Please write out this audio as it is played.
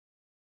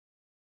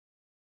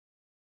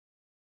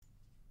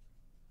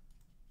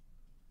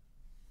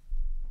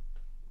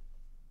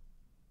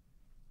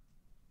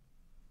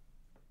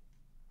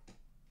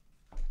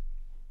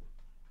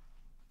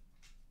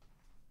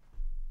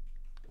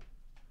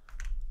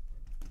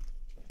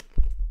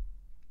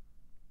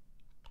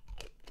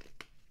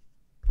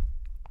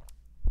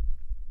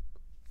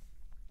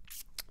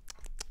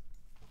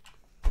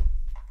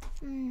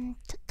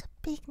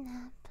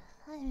nap.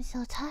 I'm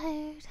so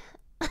tired.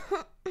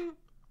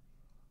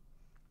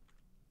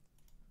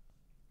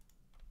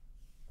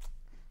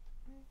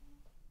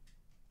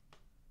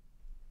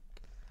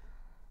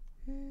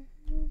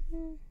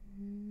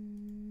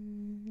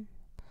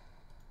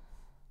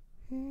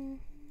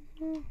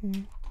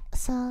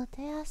 So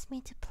they asked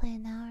me to play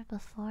an hour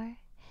before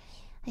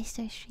I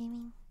start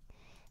streaming,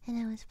 and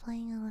I was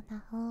playing a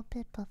little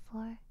bit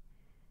before.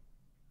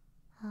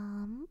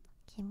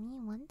 Give me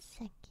 1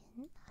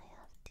 second. I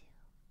have to.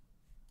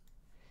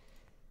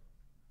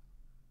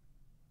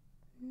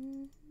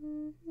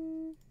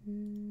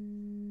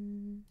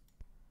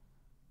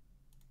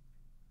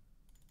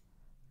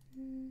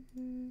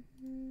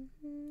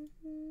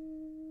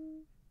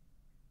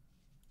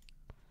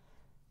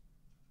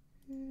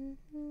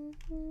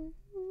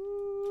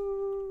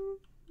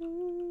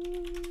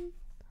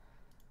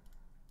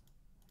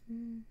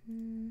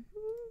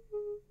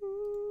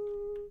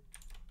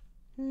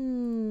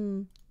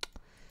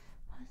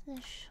 Why is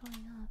this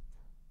showing up?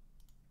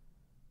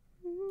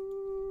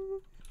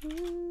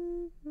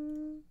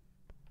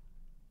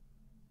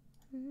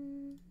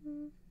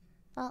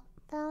 Oh,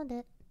 found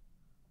it.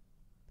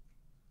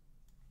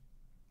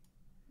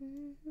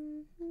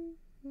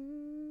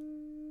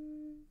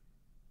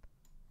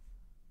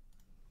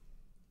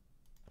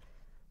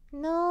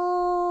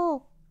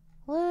 No!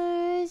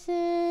 Where is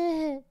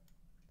it?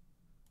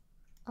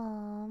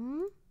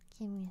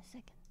 Give me a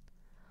second.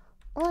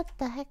 What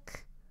the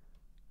heck?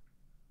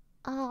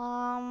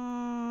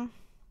 I'm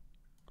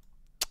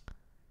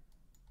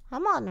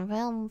on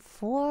realm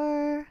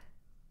 4.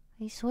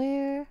 I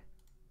swear.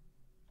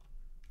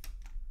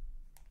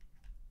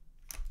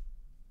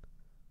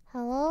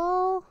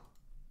 Hello?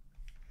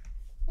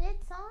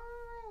 It's on,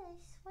 I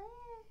swear.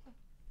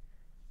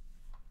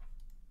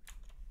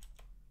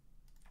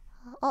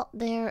 Oh,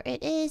 there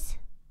it is.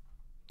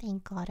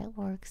 Thank God it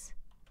works.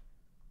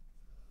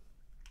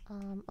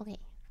 Okay.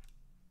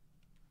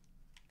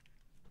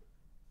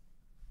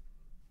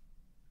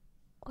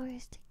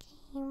 Where's the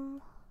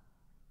game?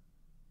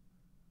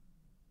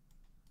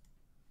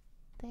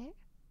 There?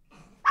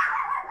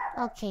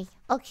 Okay,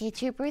 okay,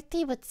 it's your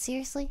birthday, but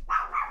seriously?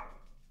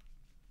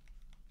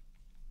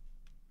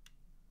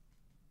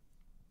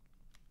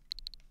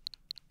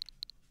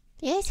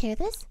 Do you guys hear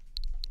this?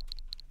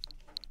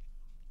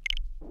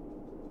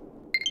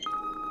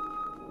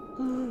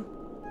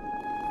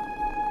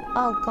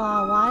 Oh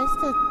god, why is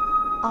the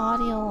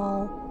audio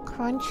all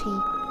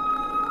crunchy?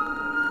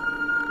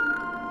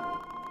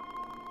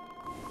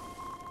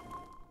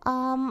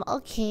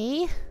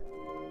 Okay.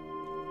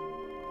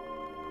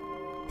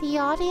 The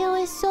audio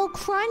is so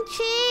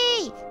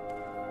crunchy!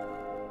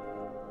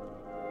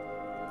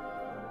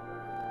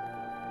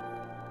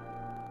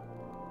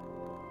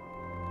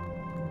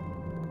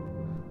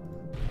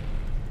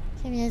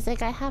 Give me a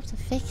sec, I have to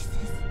fix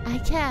this. I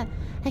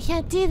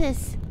can't do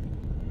this.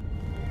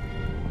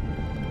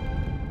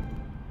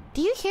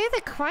 Do you hear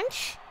the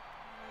crunch?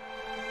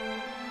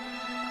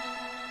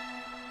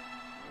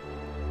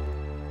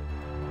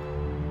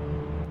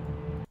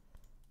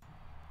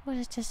 Or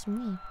is it just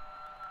me?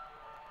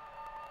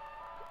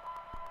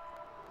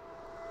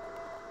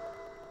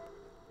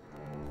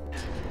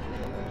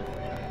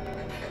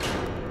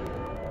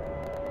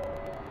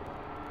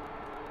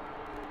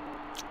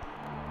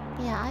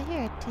 Yeah, I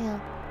hear it too.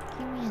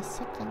 Give me a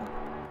second.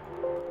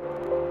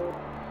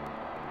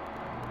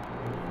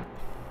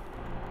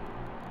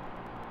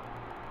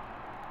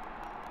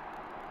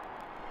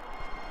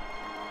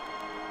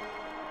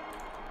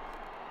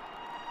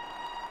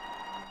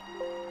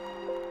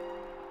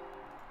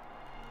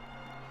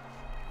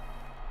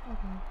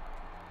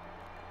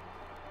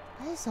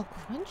 Why is it so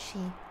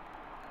crunchy?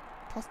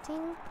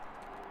 Testing?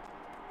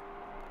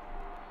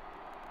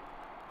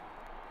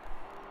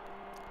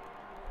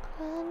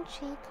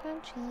 Crunchy,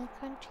 crunchy,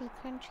 crunchy,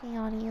 crunchy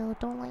audio.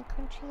 Don't like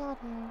crunchy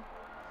audio.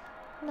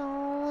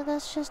 No,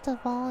 that's just the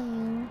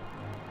volume.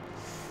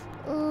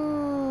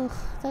 Ooh,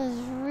 that is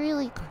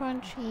really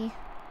crunchy.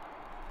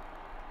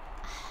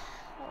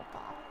 Hold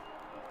on.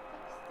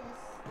 Fix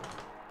this.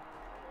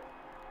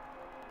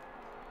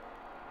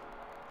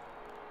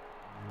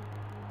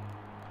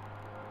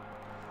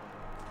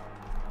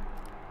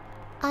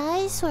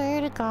 I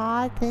swear to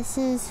God, this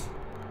is...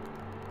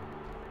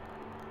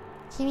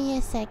 Give me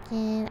a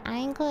second.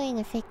 I'm going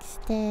to fix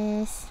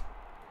this.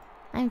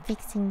 I'm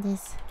fixing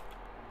this.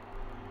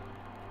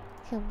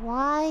 Okay,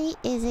 why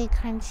is it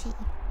crunchy?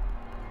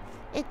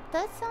 It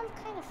does sound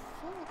kind of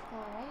physical,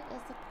 right?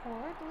 Is the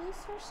cord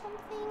loose or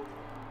something?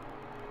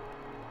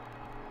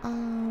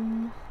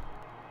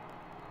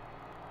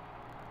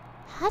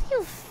 How do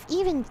you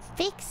even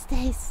fix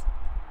this?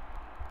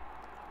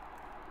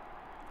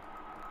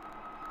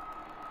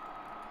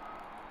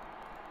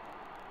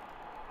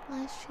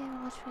 Live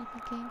stream, watch me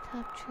the game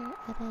capture,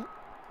 edit.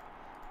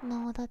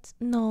 No, that's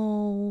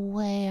no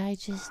way. I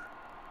just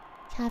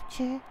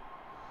capture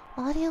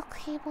audio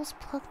cables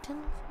plugged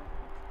in.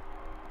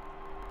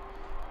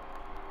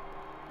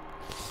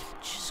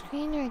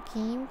 Screen or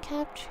game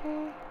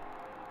capture.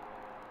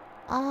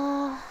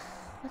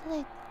 What did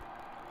I?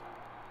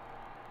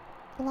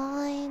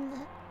 line.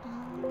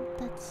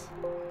 That's.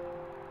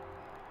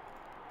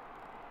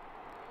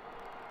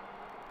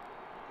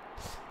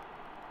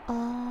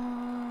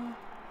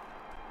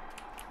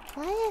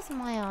 Why is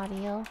my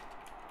audio?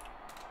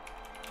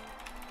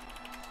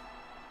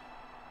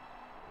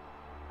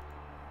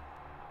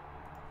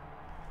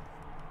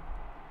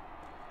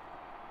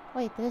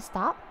 Wait, did it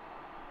stop?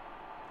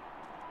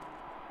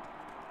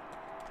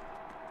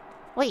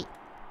 Wait.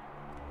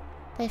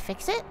 Did I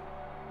fix it?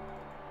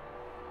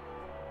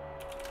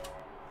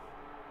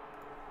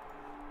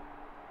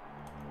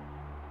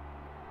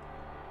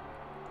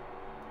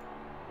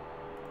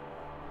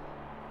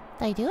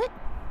 Did I do it?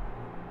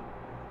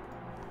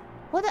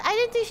 What?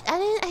 I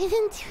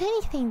didn't do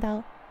anything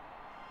though.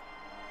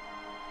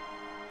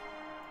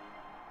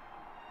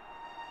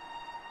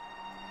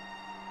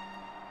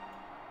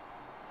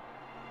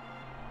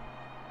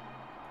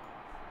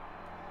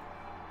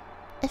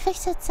 It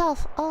fixed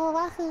itself. Oh,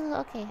 wahoo.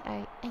 Okay,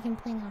 alright. I can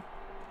play now.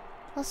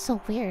 That was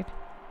so weird.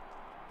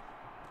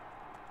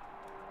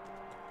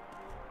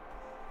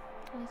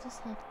 I just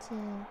have to...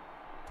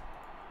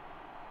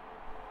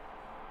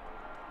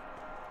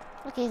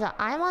 Okay, so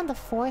I'm on the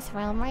 4th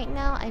realm right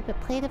now. I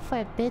played it for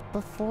a bit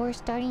before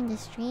starting the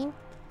stream.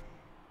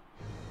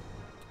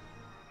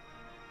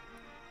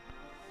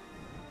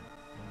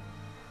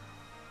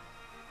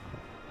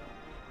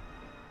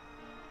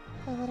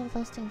 Oh, what are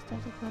those things?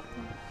 Don't they go up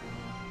there?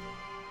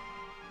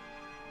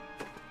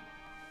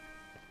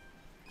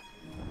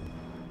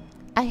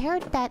 I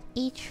heard that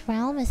each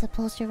realm is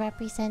supposed to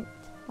represent,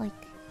 like...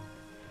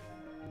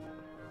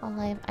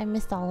 Oh, I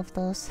missed all of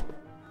those.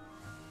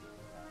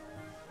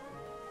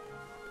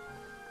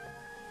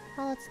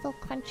 Oh, it's still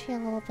crunchy a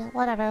little bit.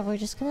 Whatever, we're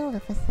just gonna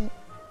live with it.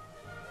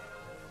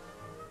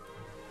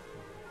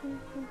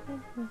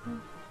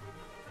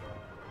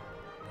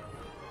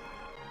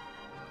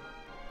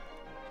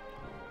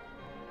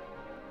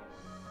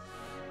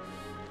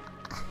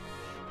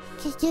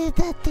 Get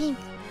that thing!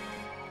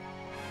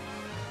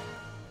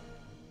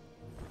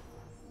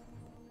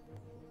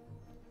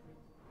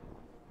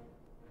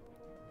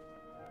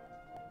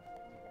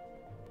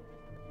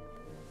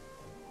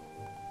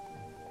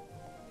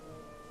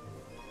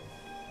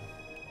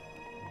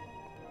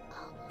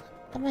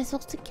 Am I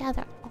supposed to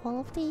gather all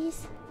of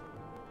these?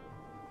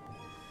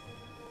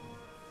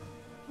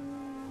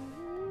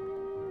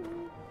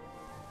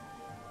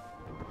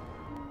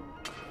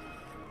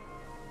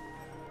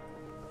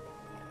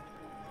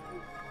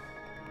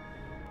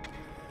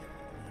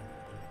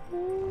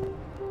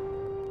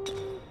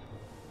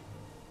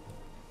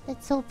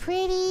 It's so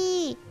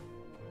pretty!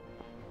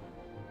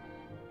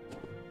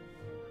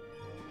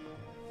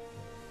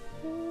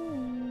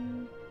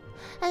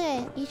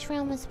 Okay, each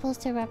realm is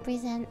supposed to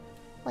represent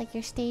like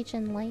your stage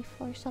in life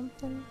or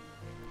something.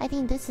 I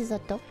think this is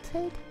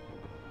adulthood.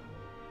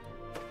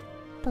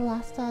 The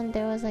last one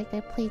there was like I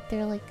played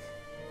through like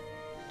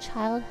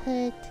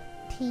childhood,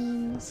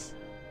 teens,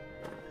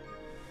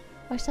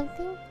 or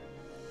something.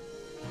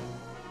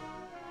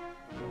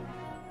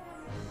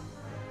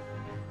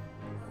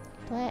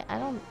 But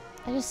I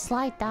just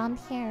slide down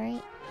here,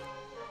 right?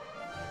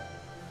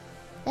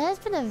 It has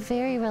been a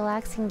very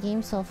relaxing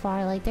game so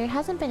far. Like there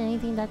hasn't been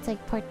anything that's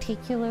like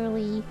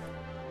particularly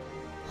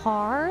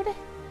hard.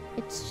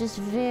 It's just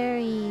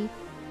very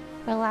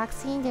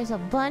relaxing. There's a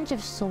bunch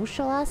of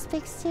social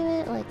aspects to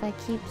it. Like I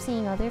keep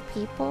seeing other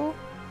people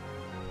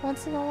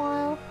once in a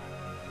while.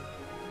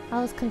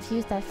 I was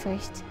confused at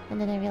first, and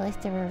then I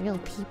realized they were real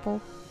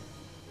people.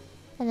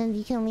 And then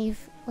you can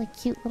leave like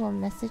cute little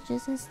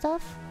messages and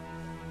stuff.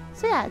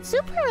 So yeah, it's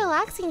super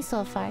relaxing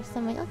so far. So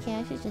I'm like, okay,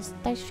 I should just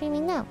start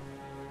streaming now.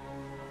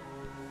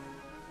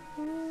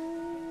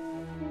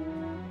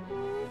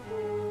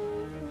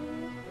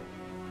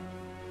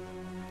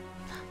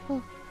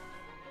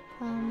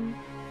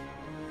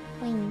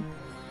 Wing.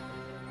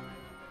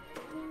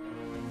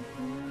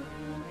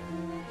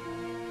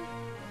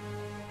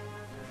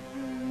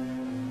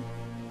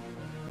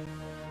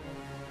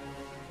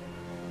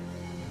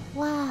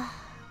 Wow.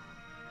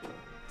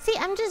 See,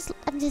 I'm just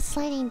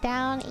sliding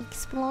down,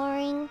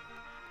 exploring.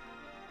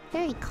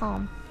 Very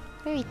calm,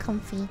 very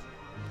comfy.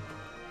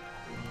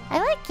 I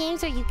like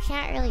games where you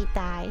can't really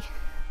die.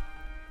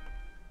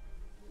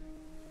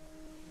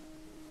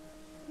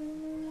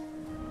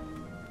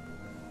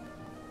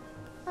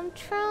 I'm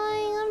trying.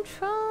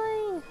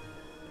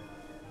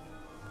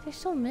 There's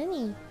so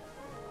many.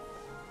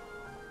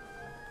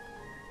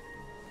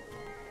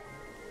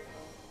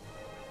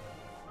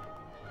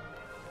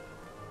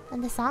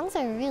 And the songs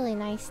are really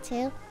nice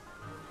too.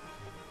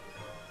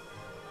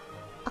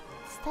 Oh,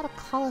 is that a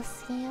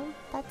coliseum?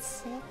 That's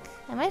sick.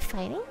 Am I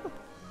fighting?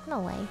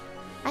 No way.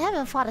 I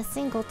haven't fought a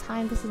single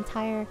time this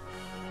entire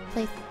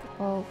play.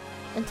 Well,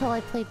 until I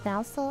played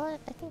now, so I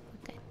think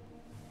we're good.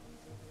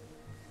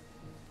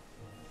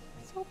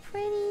 So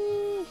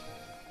pretty.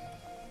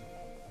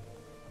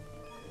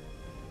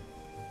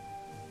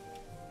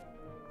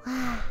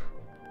 Wow.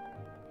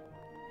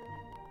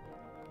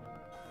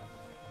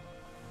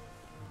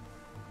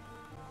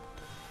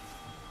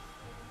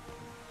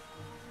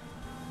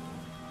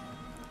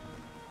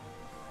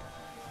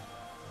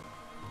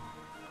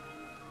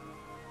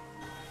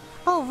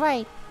 Oh,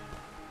 right.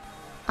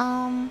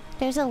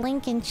 There's a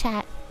link in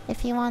chat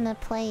if you want to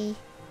play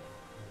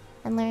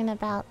and learn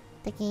about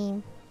the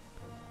game.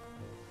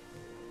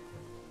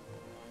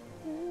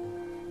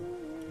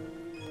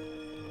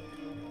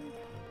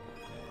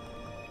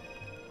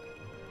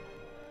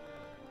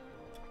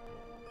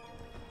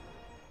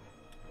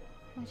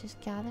 We're just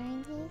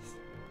gathering these.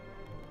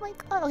 Oh my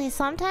god. Okay,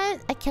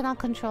 sometimes I cannot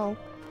control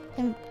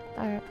him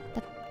or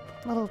the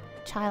little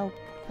child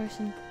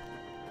person.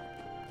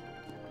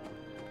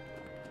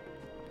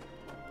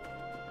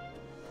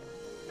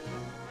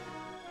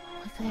 Oh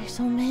my god, there's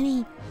so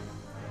many.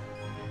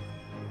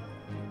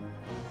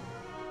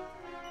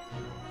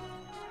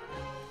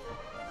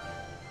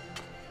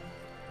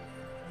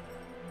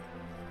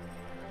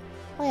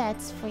 Oh yeah,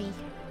 it's free.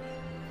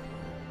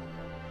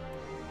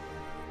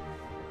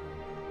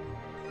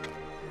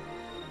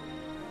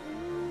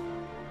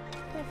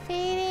 They're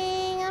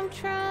fading. I'm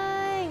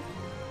trying.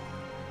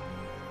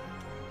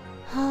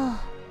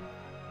 Oh.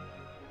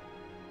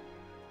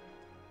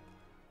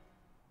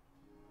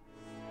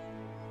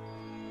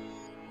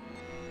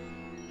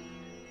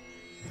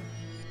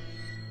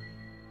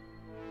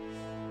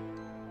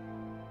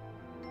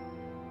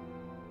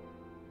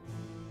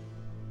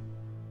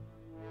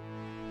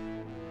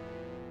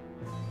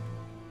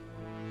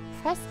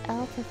 Press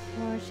L to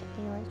forge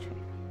a electric.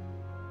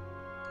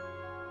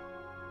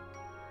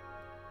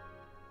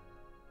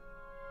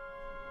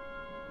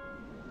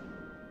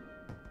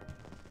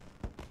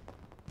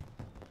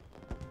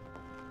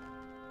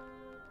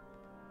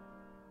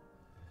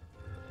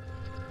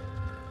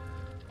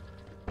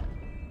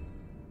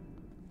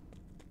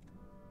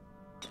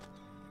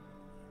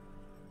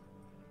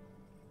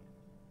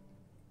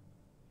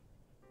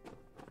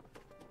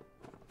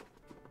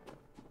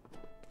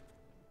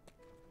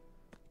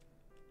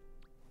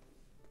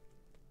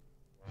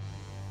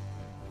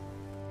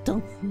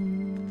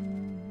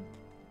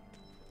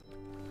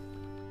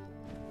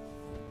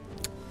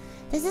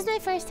 This is my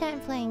first time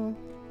playing.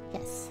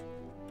 Yes.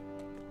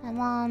 I'm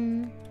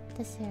on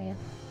this area.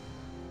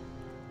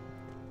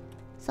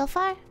 So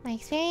far, my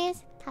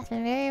experience has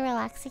been very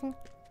relaxing.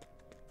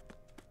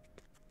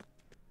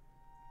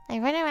 I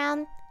run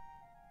around,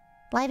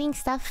 lighting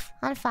stuff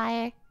on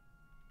fire,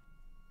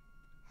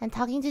 and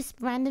talking to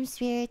random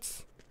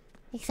spirits,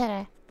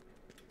 etc.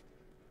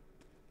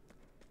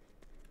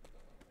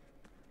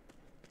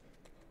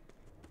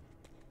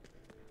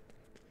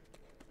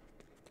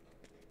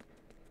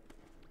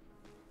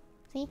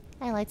 See?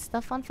 I light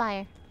stuff on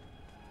fire.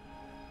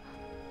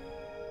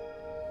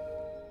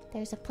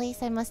 There's a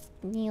place I must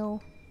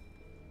kneel.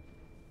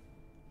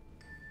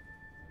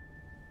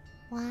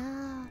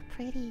 Wow,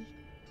 pretty.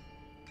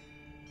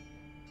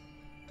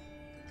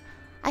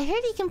 I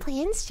heard you can play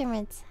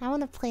instruments. I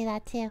want to play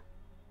that too.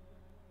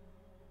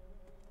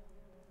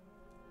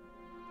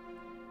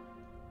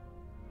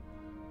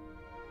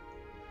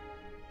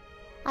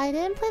 I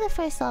didn't play the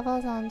first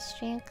levels on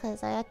stream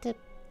because I had to...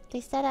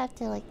 They said I have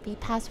to like be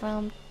past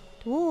round.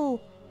 Ooh,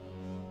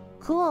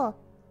 cool.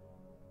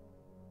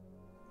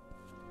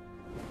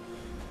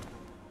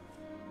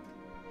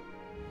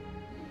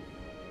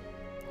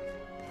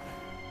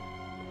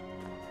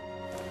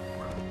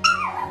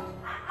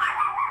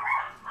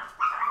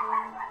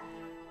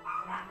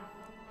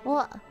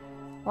 What?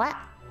 What?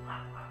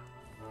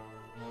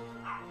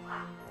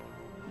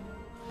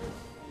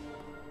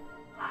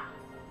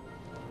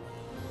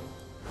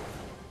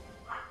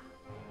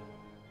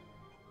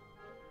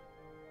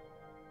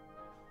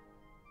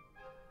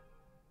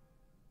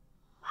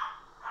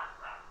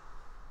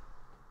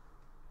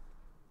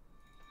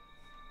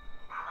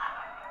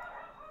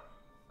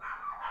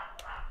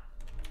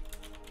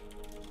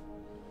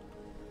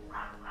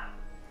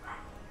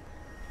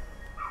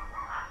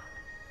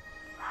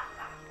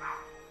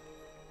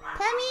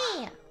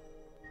 Tammy!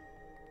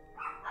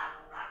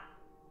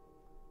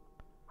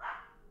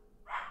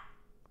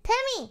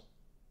 Tammy!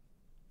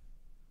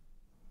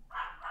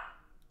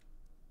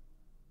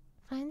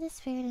 Find the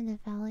spirit in the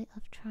Valley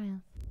of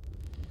Triumph.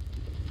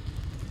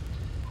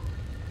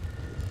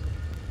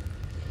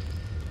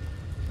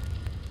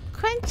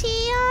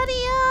 Crunchy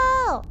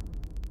audio!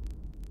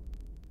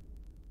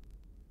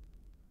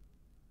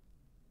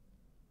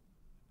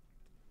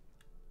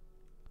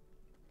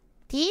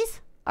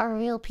 These are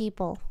real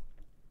people.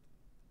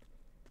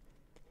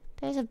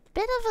 There's a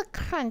bit of a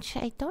crunch.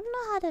 I don't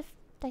know how to...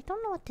 I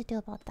don't know what to do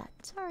about that.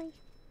 Sorry.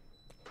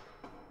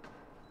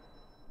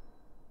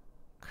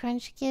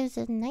 Crunch gives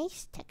a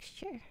nice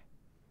texture.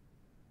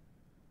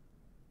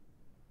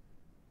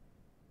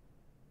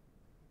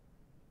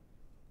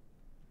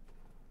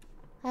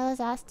 I was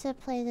asked to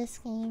play this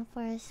game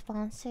for a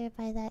sponsor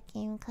by That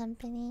Game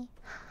Company.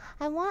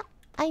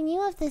 I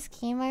knew of this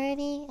game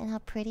already and how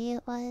pretty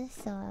it was,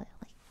 so I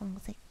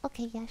was like,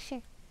 okay, yeah,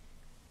 sure.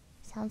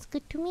 Sounds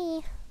good to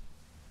me.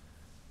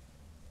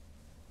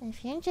 And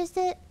if you're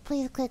interested,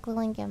 please click the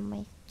link in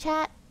my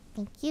chat.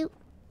 Thank you.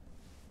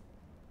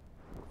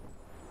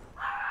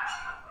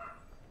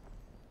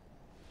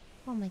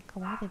 Oh my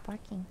god, why are they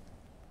barking?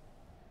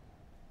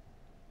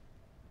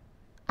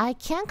 I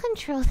can't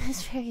control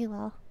this very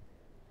well.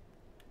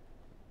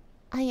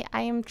 I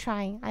am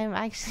trying. I am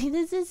actually.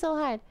 This is so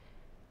hard.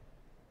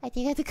 I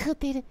think I have to go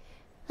through the.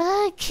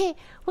 Okay,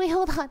 wait,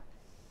 hold on.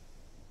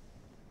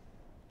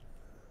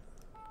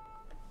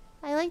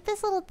 I like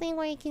this little thing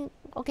where you can.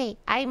 Okay,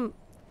 I'm.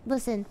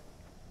 Listen.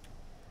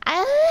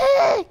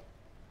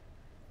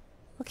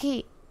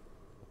 Okay.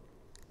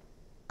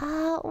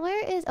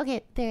 Where is?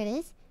 Okay, there it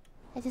is.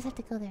 I just have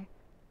to go there.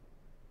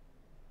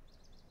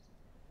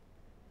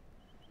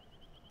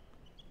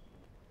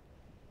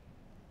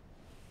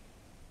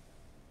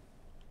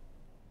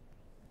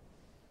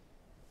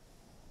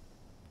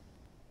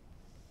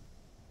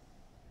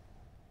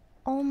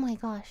 Oh my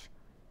gosh.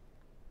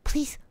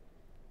 Please.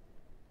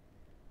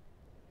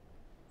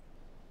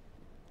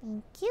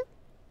 Thank you.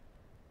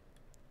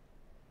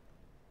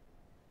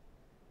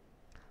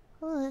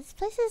 Oh, this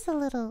place is a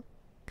little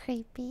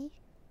creepy.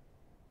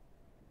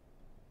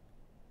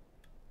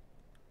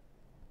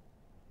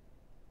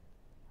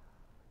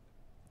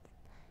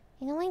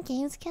 You know when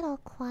games get all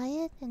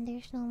quiet and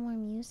there's no more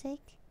music?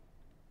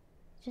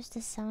 Just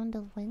the sound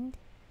of wind?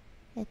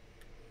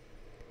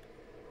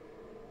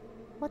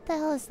 What the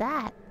hell is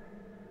that?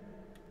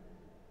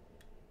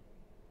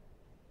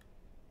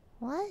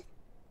 What?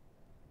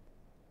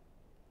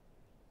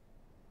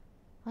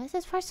 Why is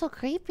this part so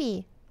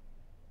creepy?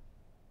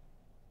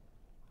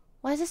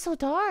 Why is it so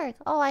dark?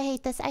 Oh, I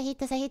hate this. I hate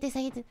this. I hate this. I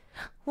hate this.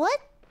 What?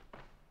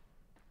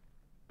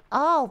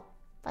 Oh,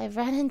 I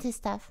ran into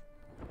stuff.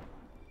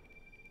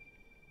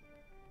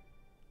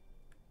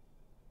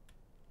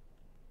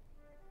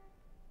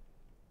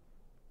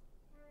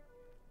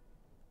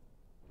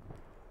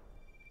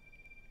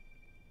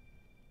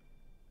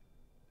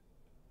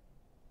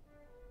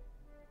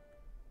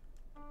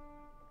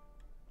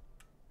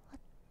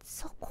 It's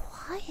so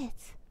quiet.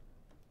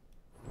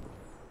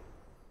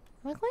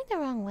 Am I going the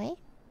wrong way?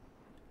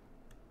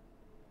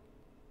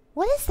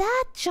 What is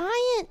that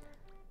giant?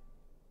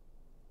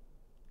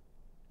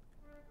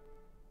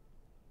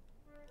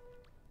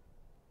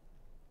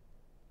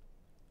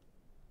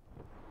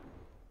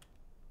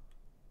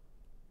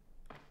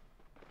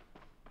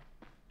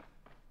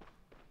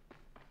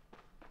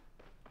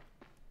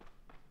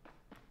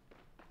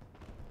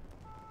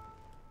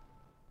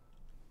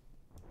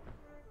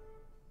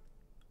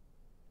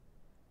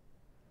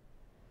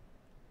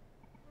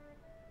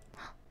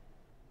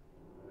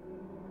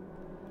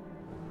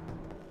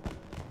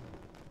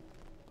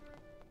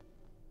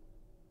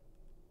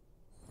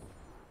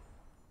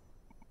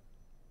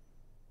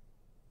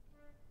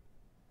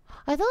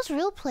 Are those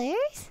real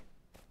players?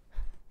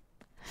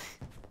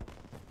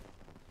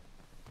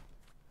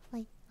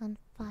 Light on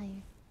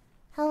fire.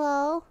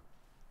 Hello?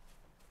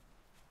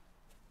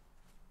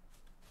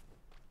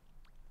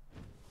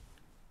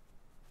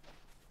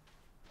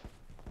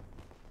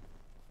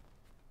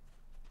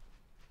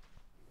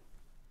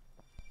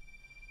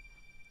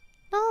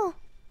 No!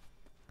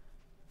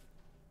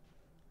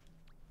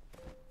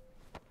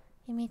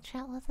 You may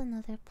chat with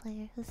another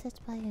player who sits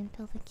by you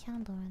until the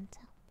candle runs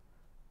out.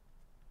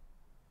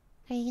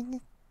 Are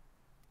you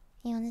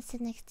wanna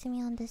sit next to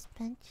me on this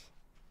bench?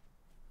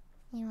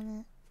 You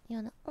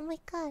wanna, oh my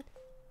god.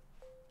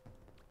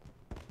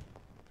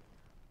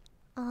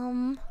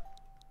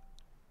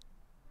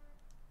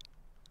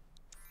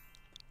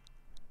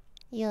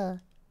 Yeah.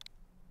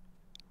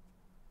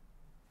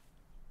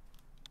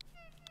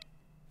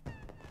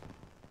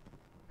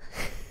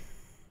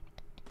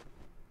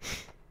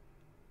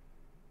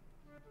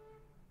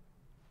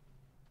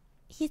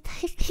 He's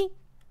typing.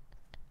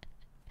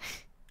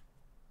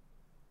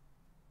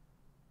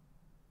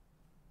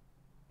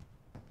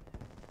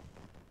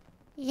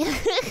 Yeah.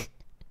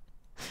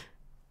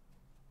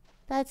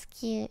 That's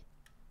cute.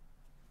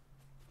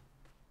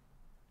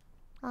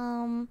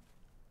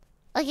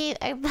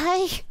 Okay,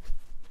 bye.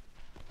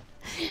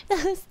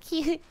 That was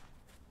cute.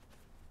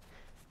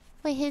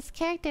 Wait, his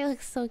character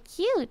looks so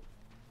cute.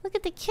 Look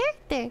at the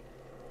character.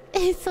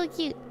 It's so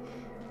cute.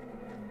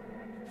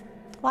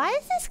 Why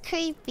is this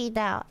creepy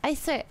now? I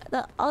swear,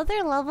 the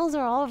other levels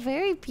are all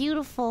very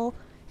beautiful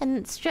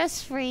and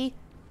stress-free.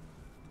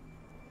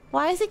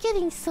 Why is it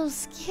getting so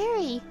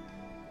scary?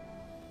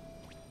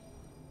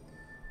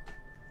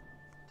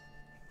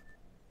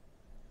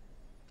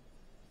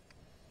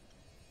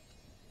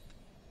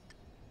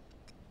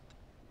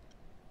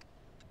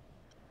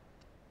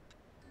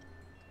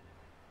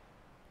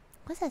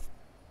 What's this?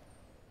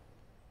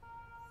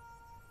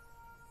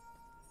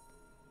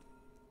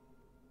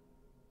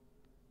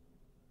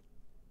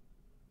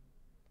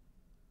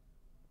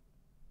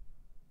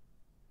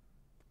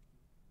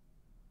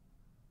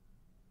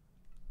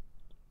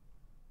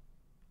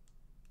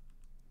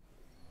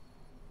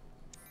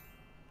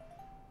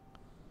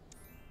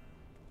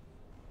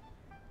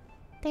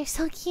 They're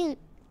so cute.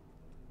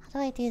 How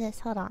do I do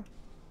this? Hold on.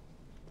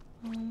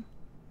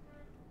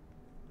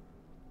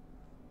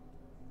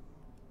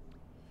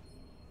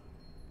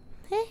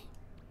 Hey.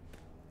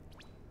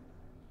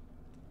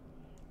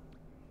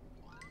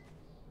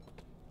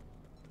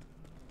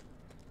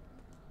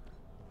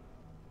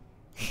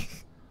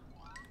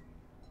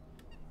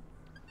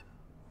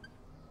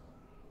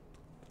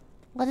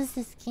 What is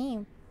this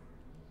game?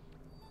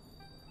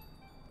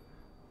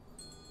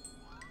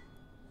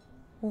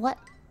 What?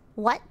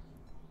 What?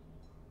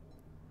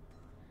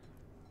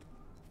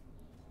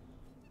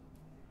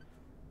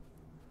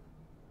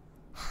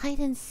 Hide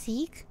and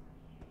seek?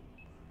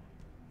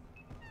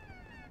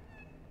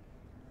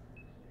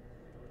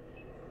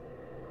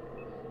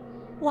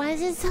 Why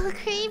is it so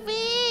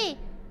creepy?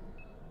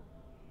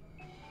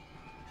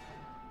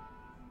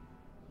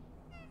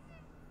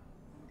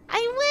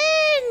 I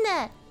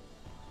win!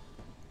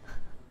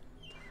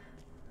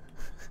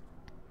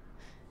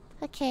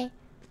 Okay.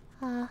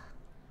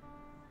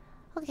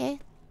 Okay.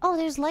 Oh,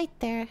 there's light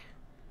there.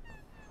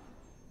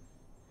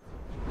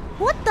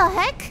 What the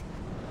heck?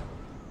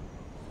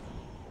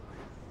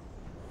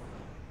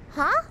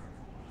 Huh?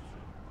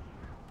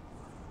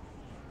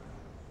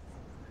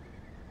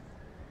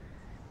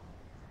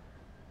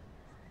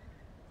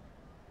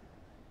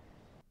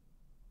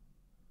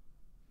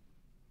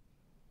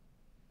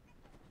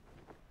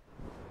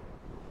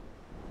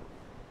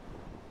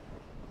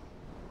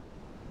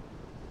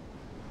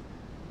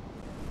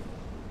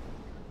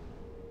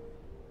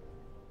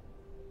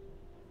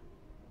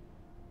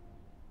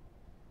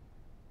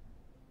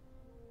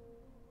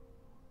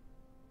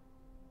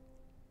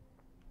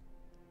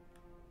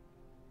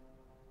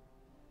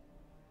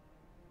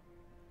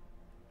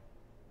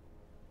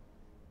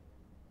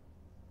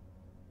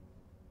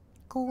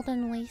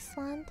 Golden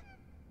Wasteland?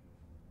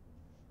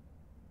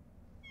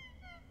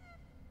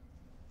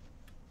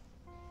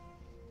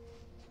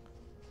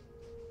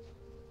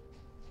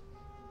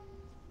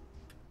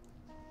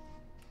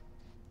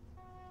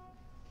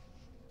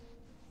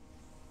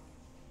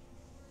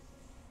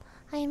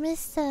 I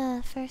missed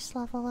the first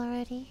level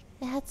already.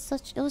 It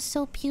was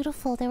so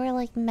beautiful. There were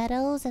like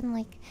meadows and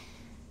like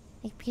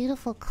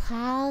beautiful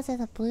clouds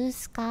and a blue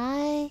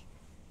sky.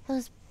 It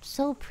was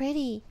so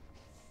pretty.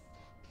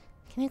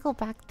 Can we go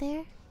back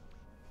there?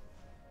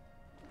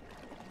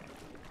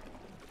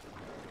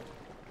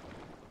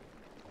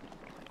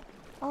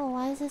 Oh,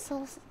 why is it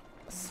so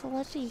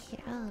sludgy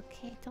here? Oh,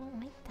 okay, don't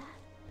like that.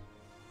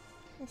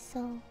 It's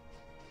so...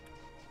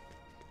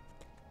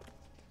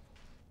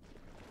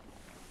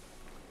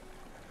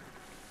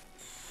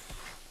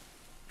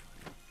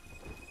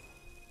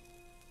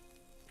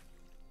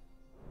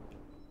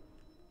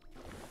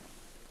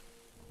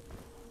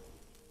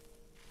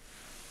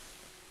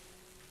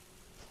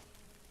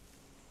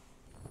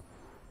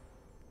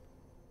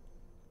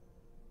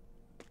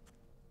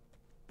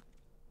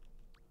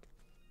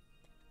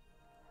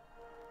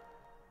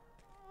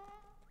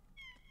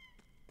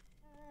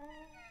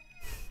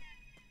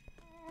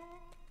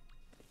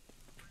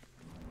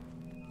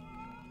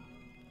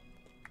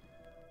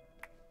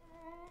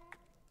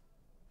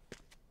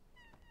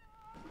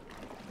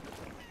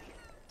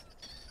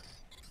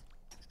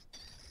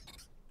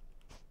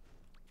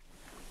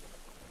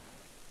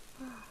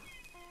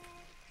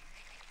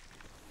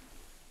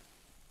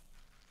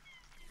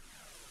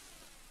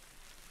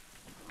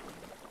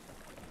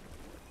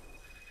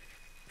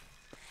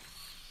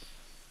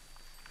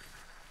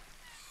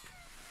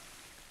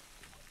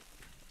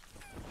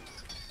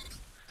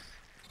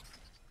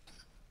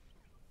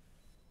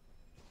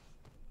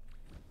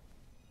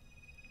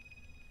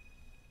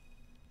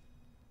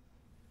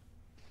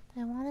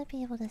 I want to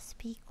be able to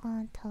speak while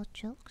and tell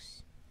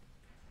jokes.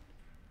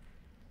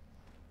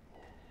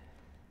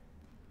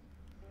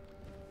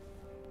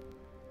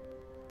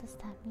 What does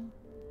that mean?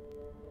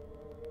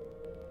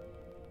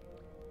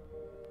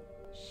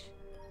 Shh.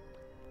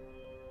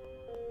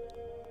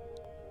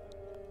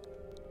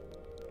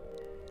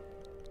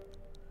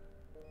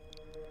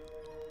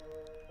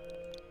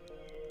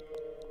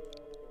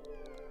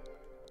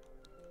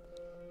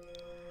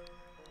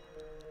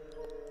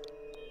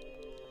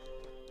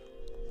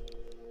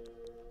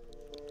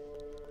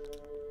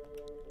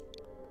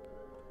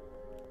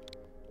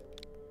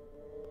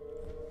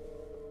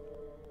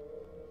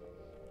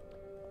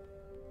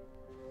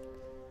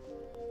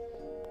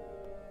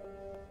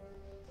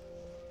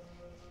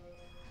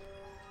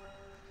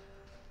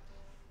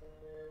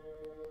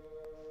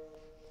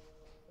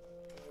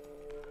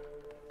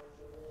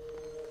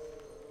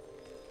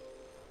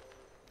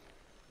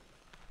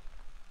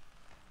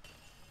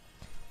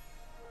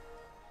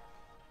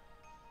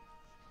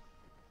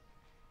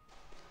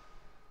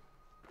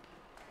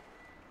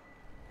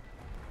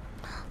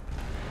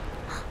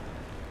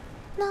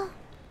 No.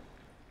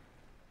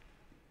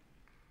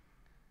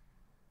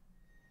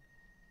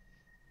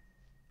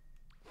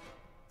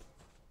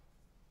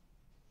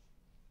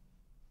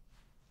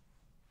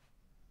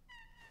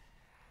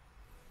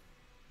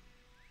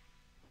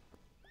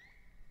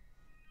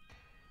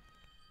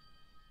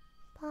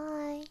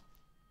 Bye.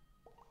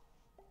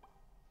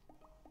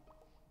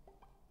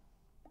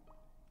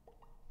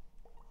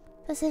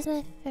 This is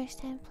my first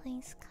time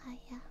playing Sky,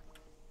 yeah.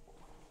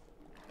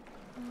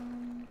 Where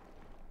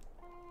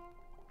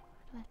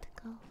do I have to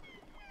go?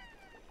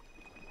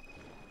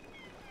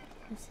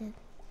 Is it?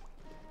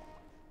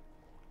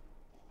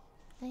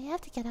 Oh, you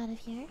have to get out of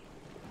here.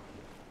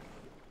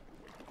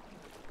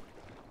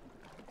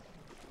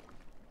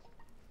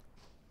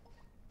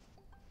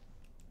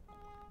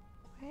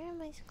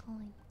 Nice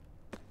calling.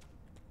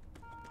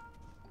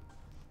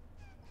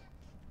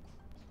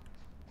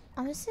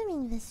 I'm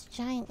assuming this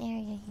giant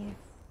area here.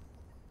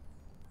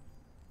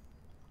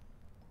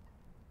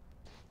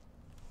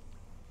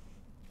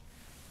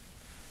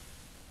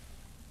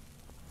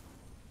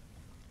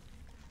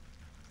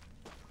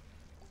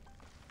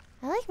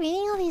 I like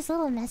reading all these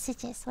little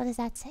messages. What does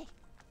that say?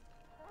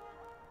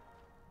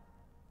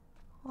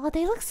 Oh,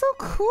 they look so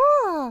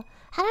cool!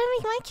 How did I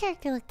make my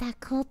character look that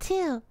cool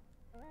too?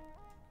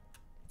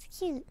 It's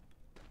cute.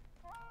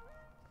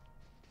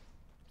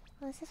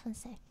 What does this one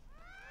say?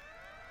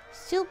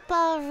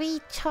 Super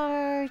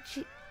recharge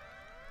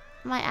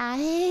my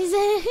eyes.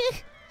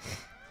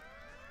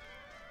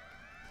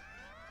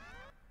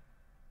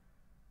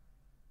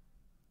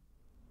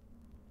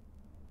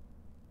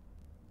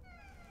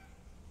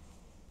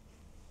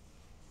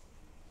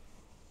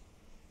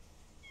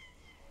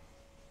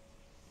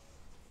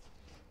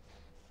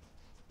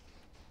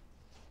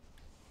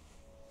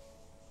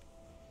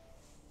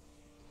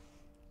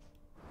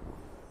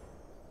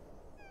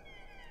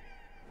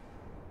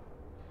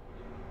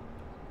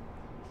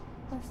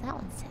 What does that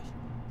one say?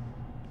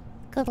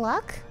 Good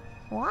luck?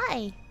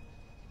 Why?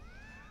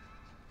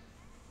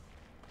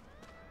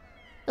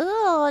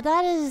 Oh,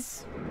 that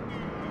is...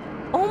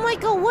 Oh my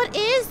god, what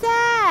is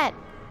that?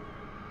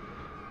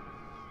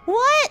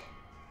 What?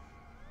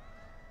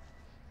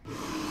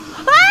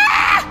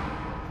 Ah!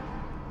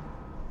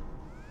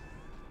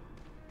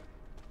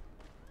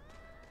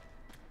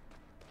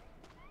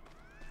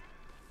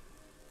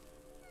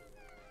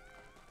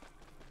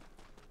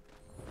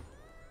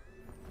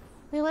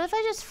 Wait, what if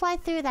I just fly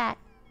through that?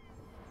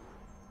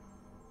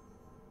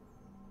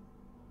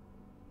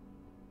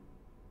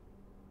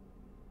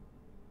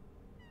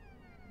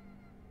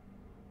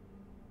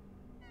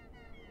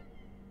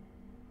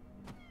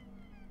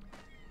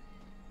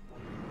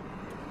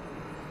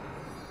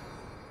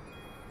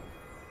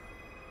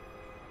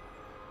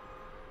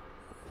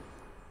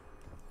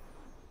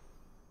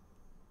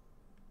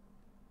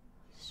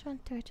 Just run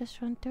through it,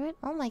 just run through it.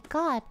 Oh my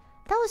god,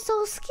 that was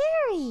so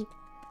scary!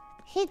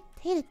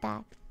 Hated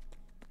that.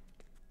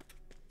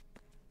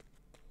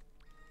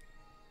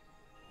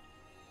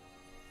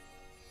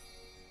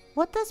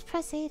 What does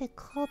press A to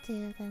call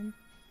do then?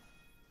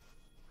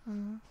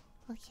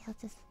 Okay, I'll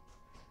just...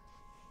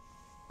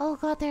 Oh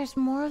god, there's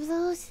more of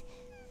those?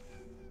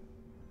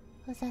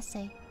 What does that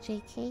say?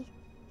 JK?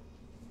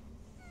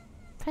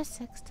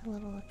 Press X to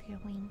level up your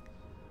wing.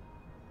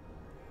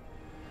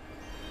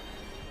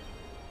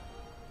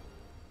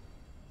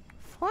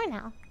 4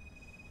 now.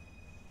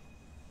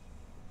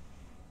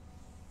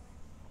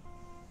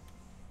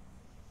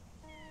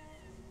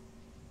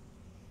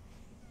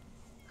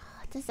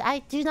 I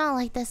do not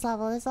like this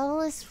level. This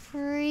level is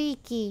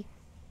freaky.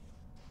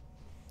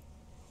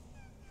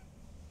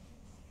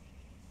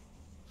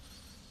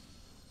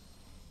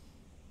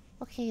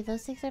 Okay,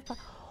 those things are...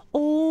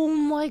 Oh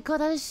my god,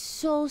 that is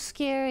so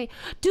scary.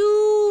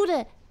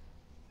 Dude!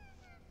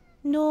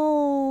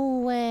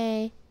 No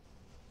way.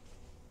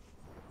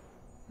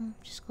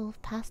 Just go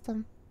past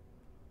them.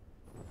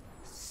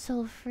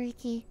 So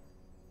freaky.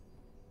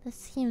 This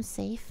seems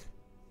safe.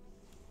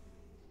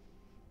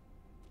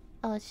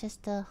 Oh, it's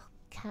just a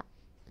cat.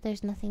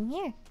 There's nothing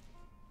here.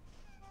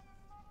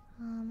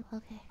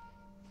 Okay.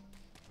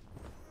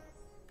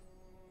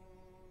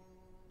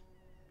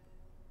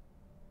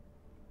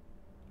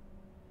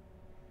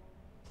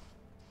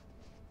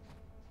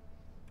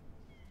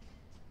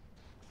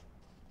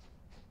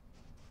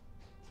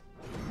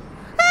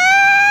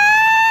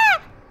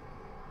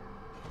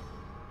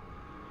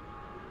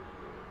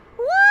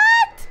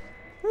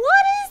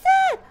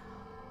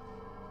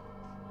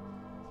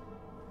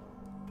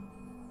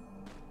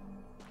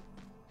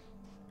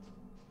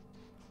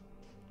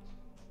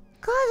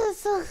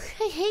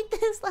 I hate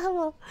this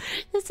level.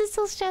 This is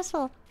so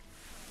stressful.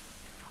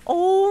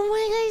 Oh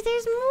my gosh,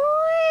 there's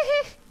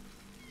more.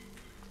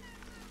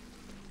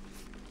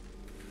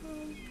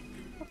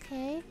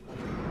 Okay.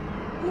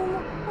 No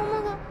more. Oh my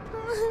god.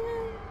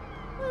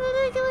 What did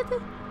I do with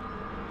this?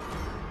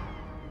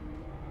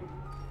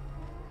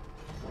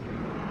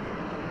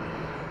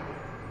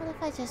 What if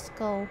I just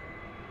go?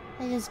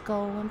 I just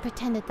go and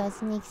pretend it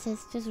doesn't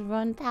exist. Just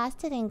run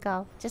past it and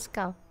go. Just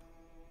go.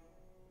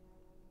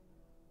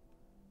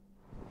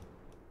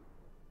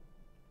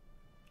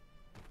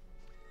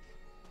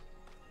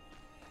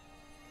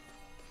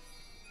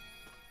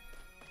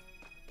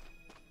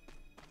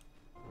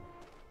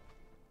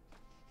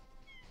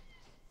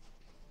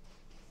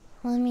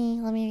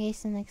 Let me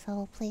race the next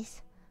level,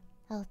 please.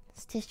 Oh,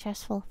 it's too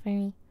stressful for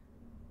me.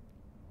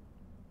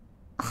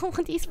 Oh,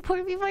 these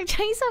poor people are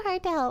trying so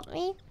hard to help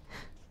me.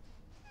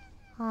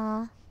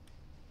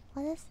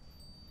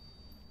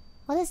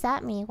 What does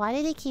that mean? Why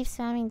do they keep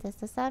spamming this?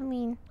 Does that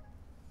mean...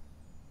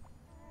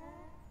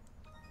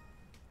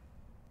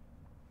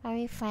 Are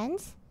we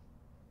friends?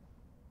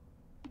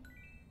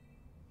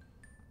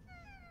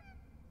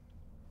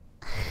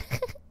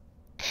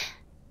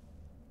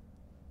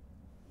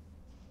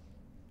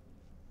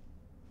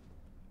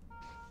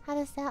 What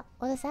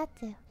does that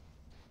do?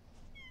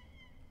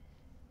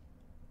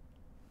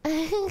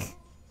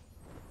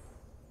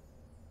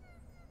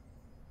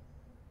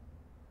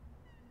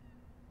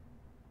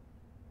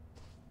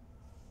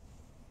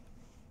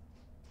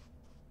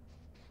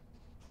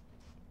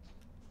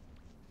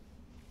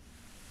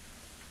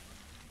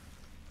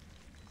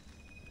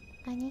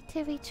 I need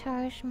to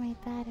recharge my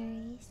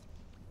batteries.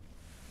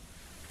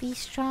 Be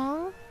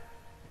strong.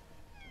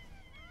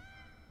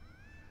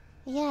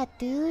 Yeah,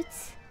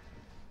 dudes.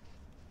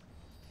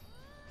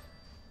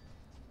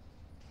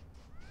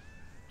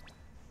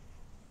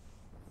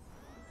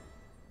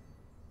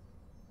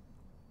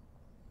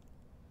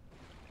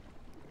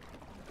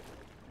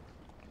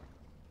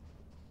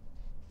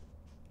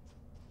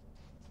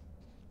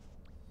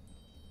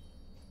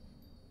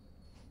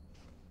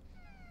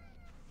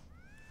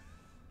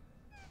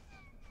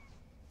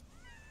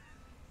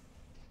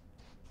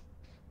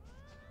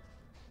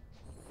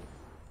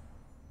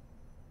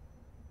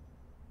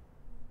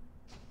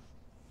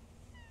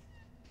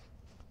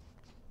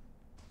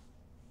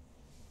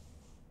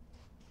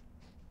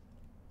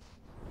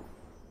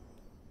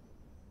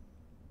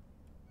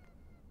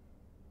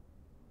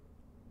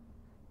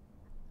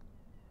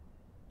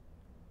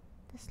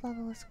 This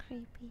level is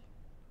creepy.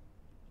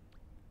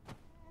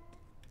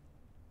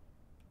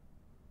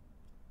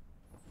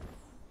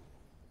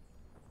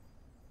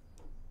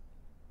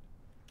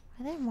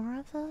 Are there more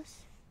of those?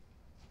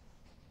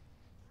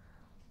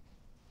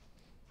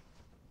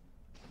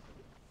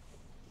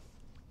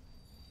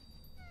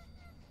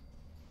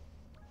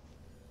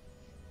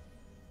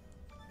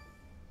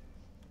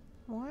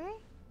 More?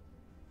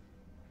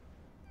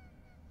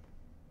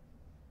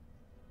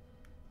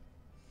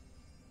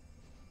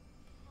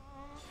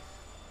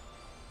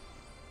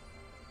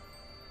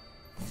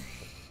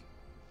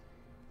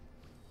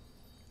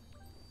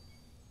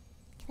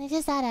 Can I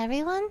just add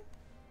everyone?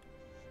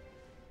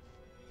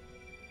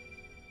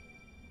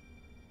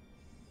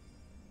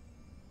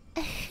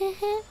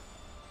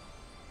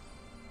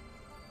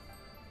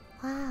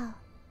 Wow.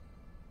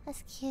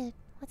 That's cute.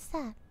 What's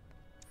that?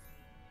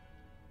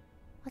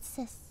 What's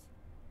this?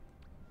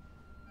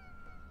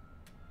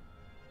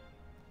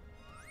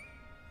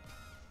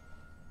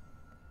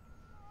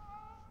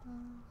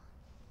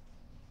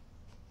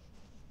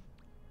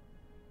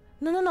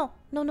 No, no, no.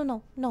 No, no,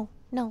 no. No,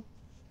 no.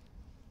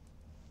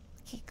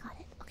 Okay, got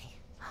it. Okay.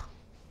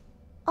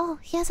 Oh,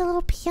 he has a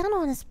little piano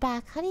on his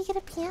back. How do you get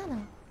a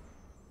piano?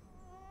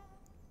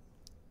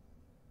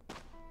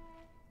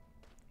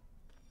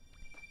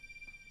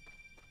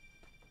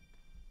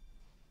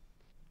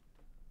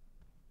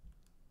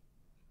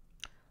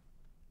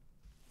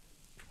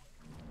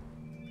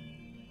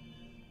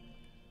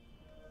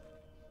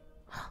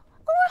 Oh,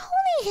 we're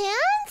holding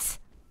hands?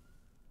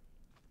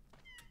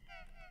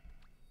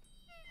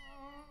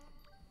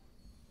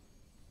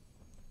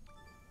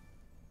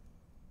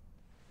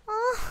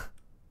 Oh,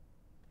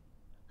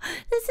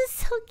 this is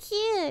so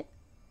cute.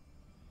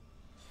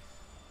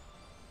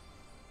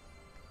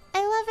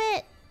 I love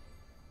it.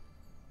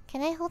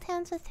 Can I hold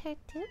hands with her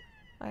too?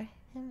 Or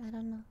him? I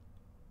don't know.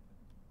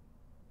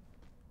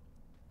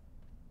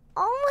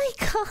 Oh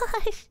my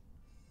gosh.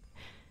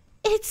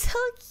 It's so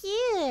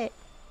cute.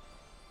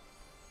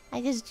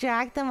 I just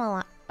dragged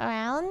them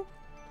around.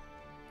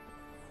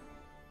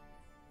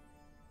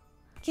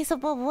 Okay, so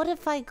but what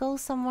if I go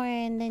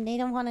somewhere and then they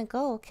don't want to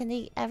go? Can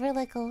they ever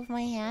let go of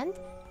my hand?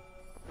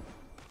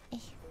 Eh.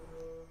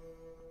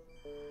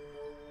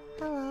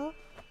 Hello.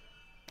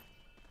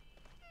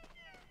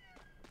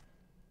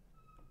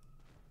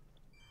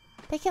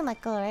 They can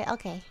let go, right?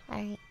 Okay,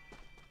 alright.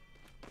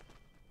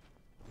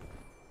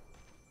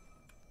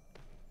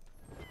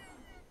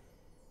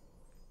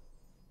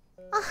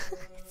 Oh,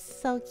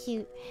 it's so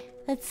cute.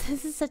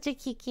 This is such a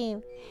cute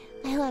game.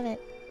 I love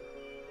it.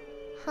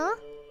 Huh?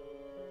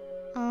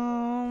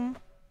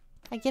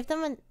 I give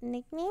them a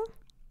nickname?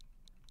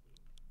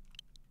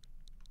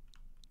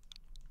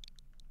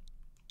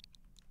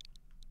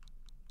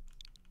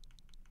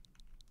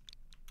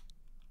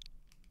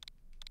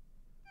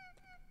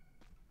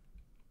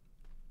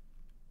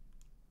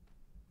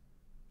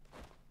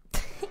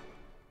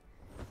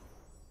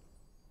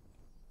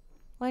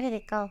 Where did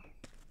it go?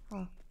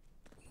 Oh.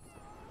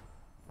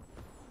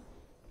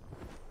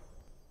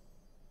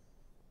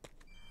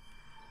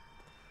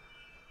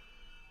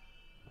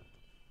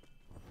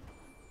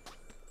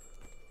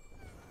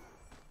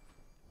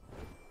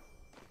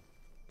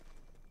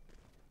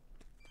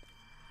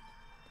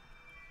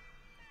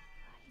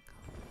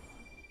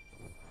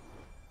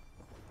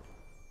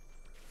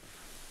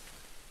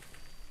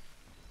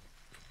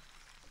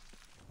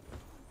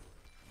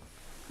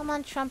 Come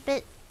on,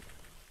 trumpet.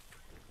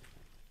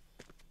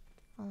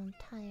 Oh, I'm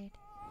tired.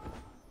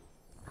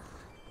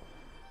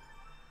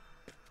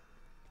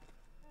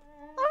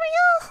 Are we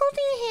all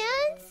holding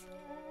hands?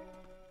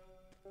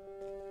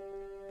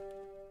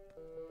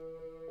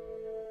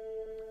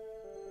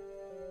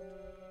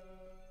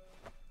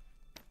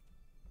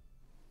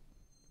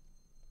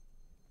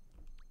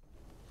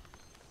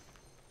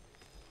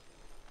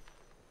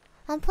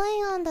 I'm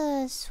playing on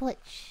the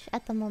Switch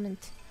at the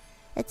moment.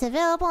 It's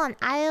available on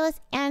iOS,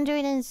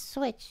 Android, and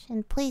Switch,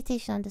 and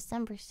PlayStation on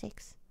December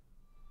 6th.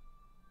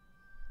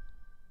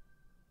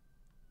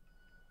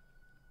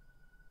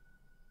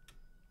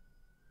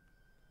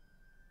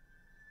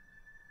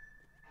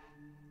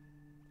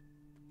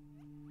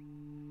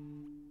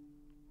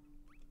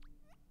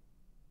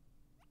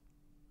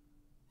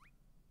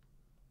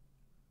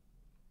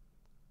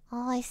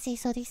 Oh, I see.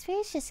 So these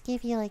fairies just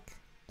give you, like,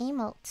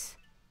 emotes.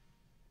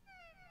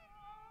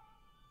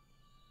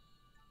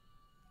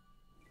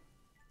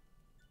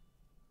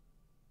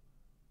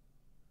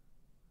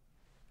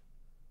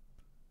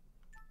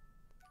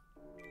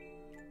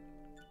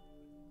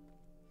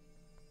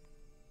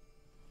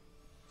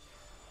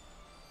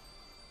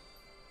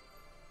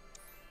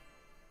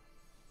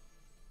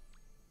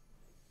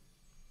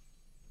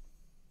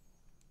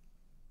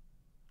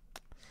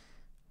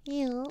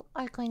 You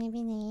are going to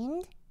be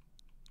named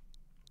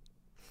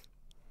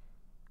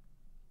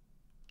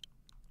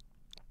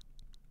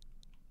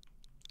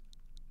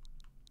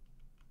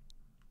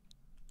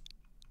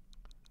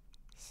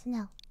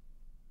Snow.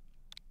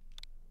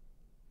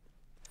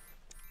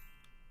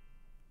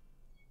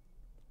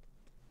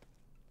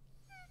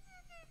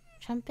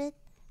 Trumpet,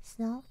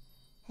 Snow,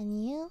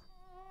 and you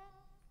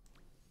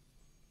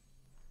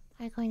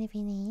are going to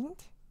be named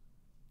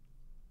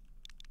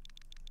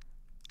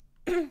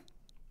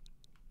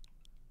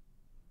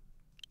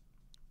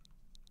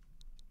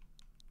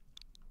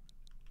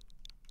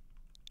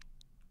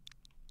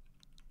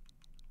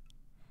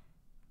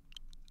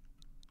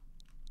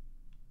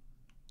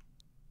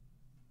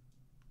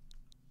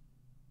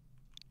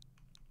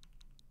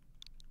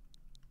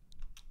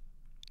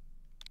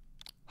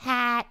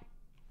Hat.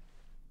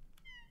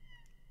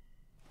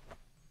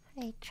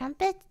 Hey,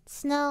 trumpet,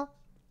 snow,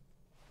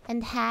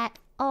 and hat.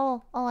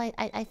 Oh,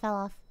 I fell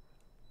off.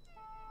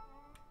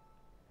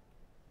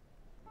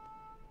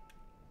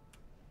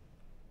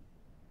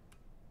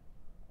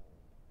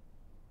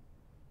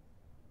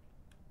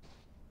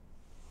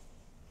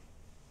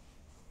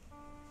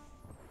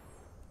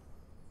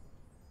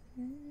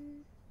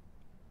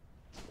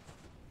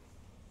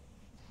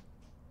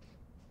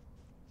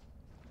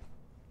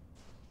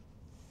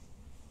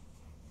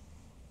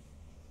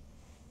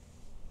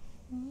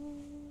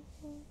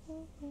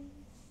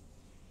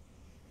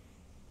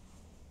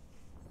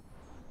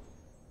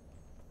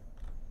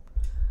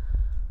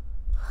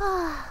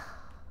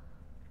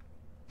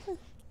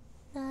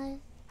 Not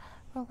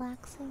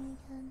relaxing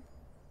again.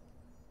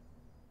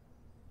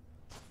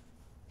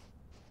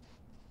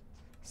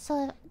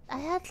 So I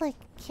had like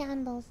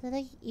candles.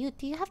 Do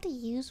you have to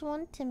use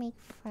one to make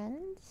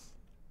friends?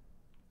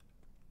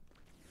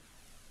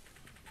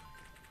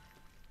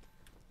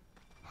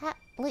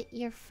 Lit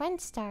your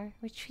friend star.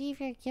 Retrieve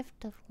your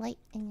gift of light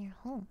in your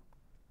home.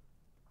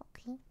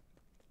 Okay.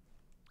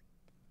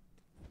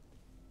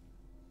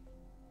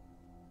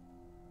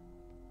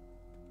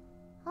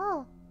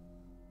 Oh.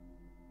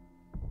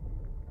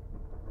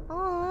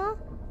 Aww.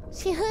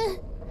 She's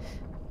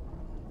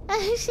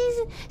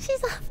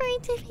offering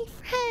to be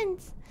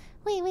friends.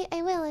 Wait,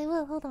 I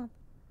will, hold on.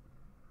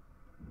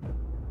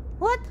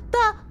 What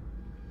the?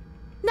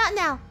 Not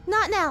now.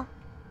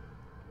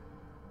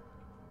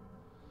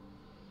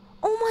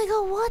 Oh my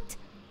god, what?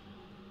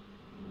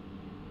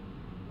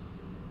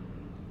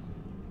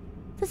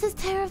 This is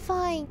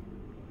terrifying.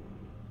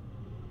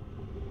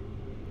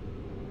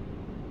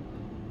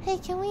 Hey,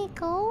 can we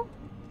go?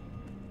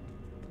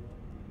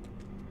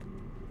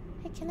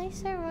 Hey, can I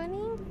start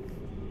running?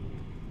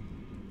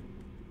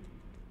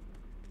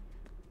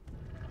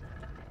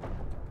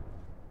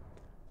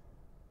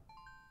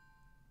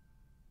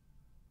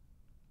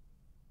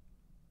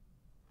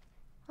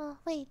 Oh,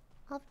 wait.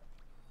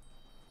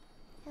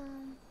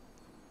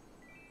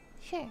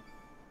 Sure.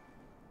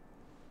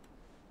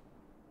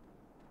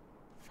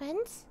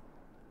 Friends?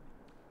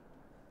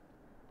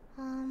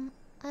 I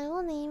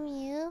will name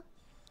you.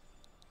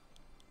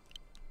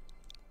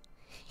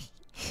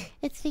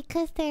 It's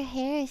because their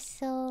hair is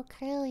so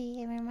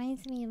curly. It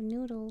reminds me of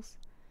noodles.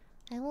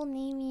 I will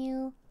name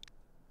you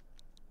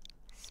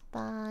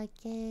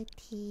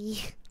Spaghetti.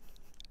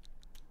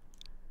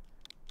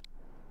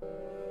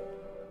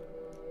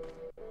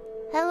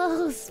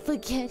 Hello,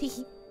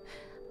 Spaghetti.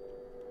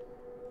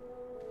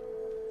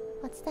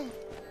 What's that?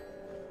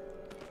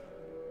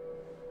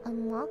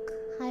 Unlock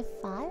high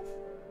five?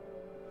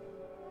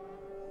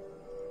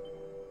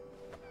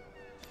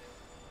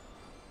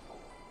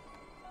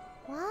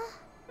 What?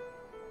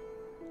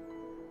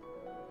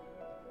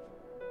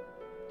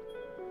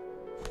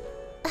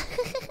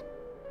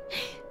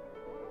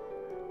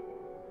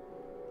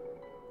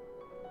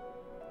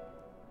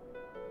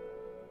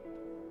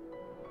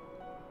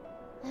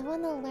 I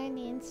want to learn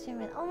the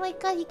instrument. Oh my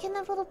god, you can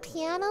have little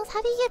pianos?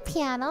 How do you get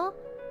piano?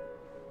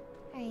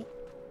 Alright.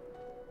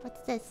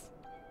 What's this?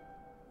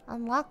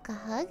 Unlock a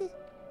hug?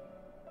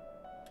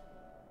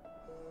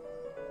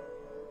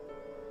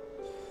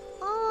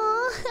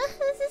 Oh,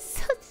 this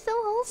is so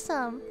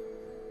wholesome.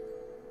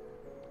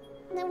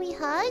 And then we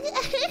hug?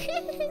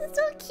 It's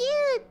so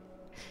cute!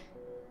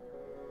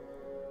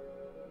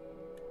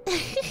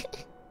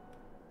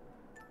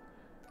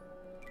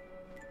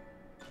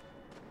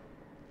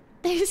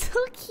 They're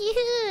so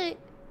cute.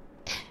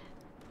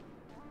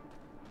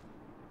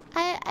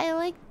 I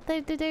like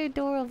they're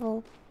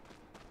adorable.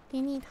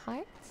 You need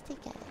hearts to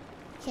get it.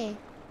 Okay.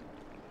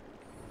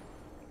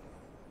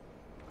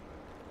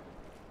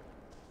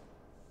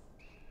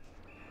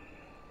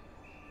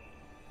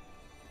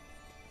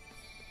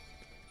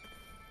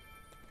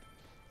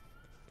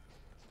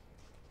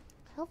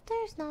 I hope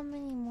there's not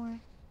many more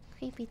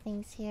creepy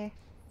things here.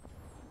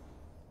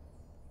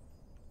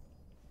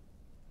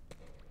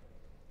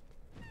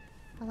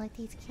 I like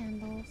these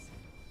candles.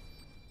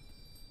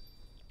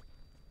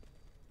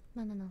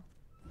 No.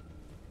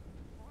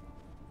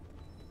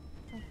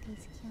 I like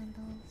these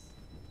candles.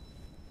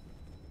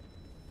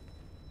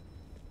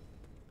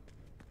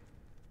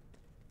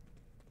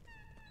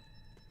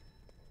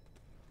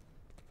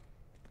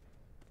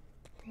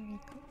 There we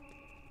go.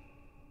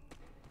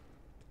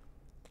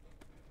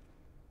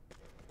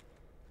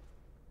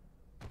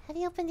 How do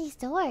you open these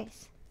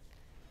doors?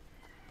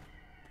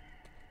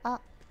 Oh.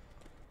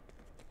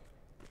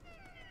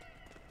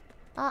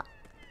 Oh.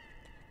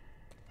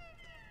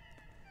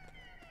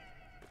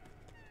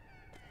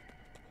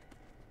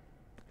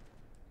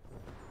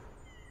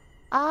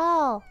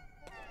 Oh.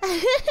 They're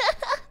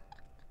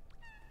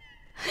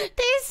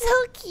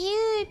so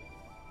cute.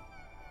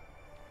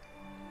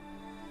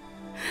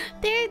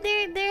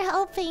 They're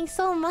helping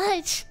so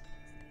much.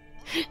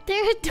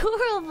 They're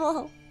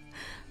adorable.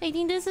 I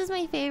think this is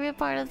my favorite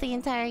part of the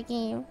entire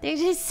game. They're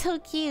just so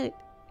cute.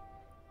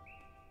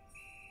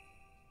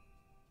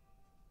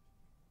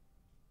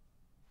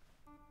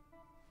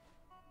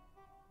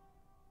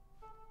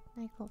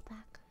 I go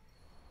back.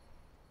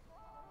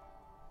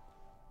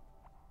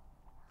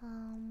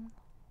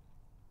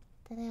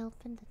 Did I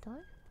open the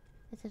door?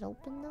 Is it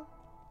open though?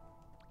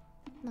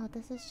 No,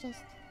 this is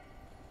just...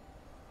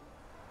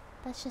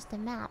 That's just a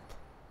map.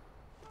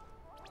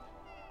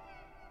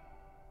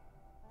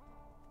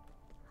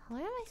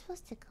 Where am I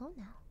supposed to go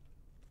now?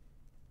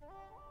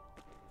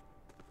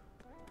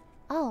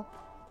 Oh.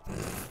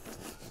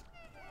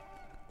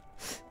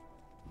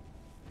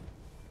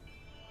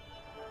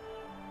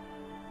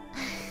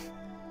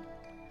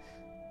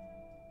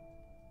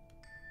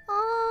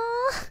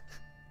 Oh,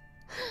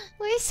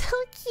 we're so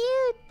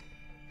cute.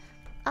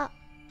 Oh. Okay.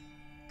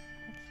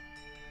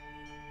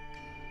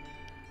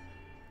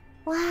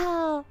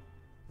 Wow,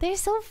 they're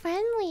so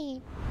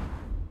friendly.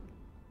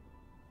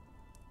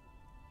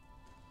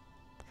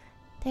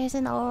 There's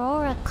an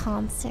Aurora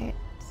concert.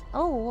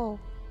 Oh, whoa.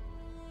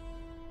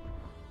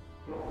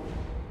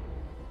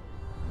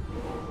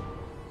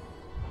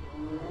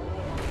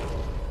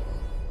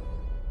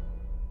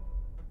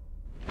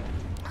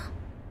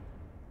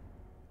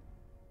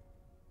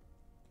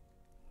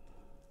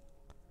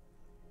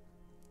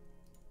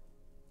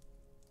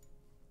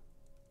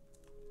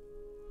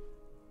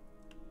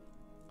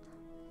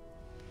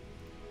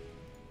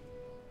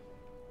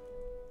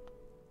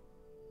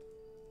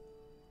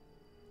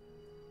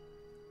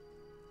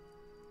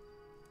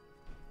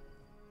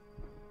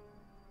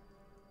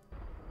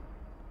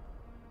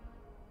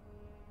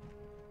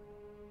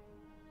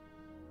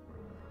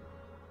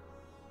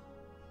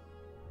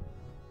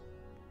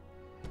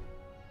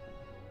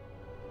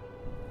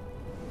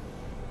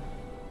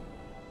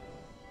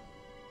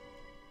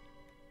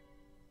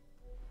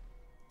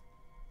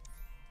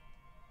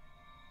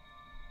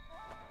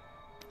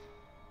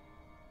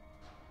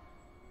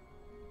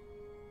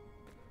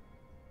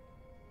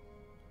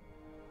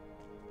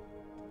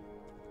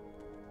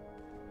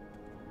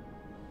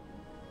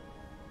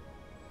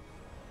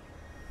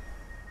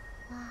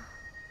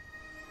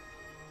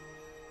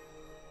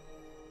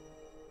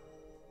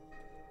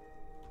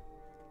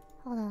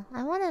 Hold on,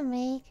 I want to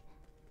make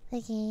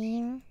the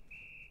game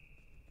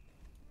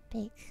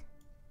big.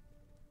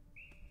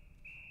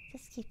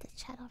 Just keep the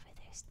chat over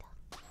there still.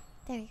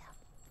 There we go.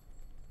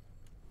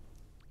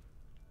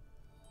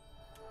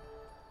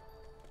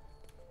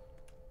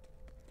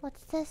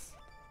 What's this?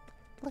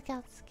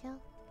 Lookout skill.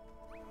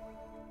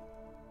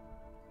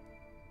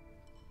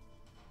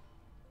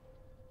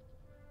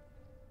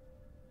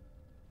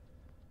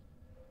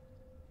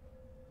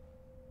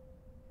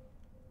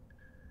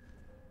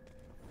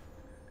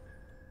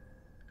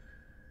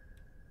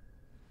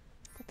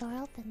 The door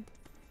opened.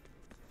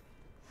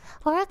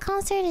 Aura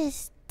concert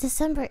is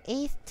December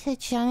 8th to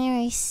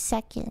January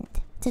 2nd.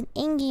 It's an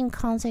in-game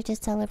concert to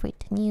celebrate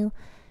the new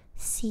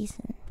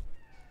season.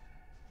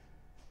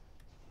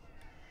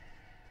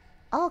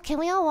 Oh, can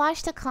we all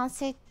watch the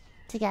concert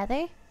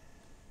together?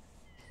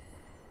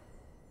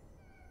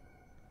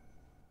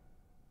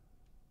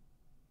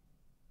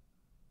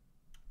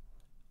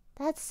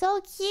 That's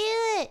so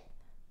cute!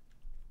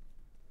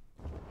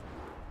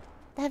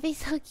 That'd be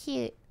so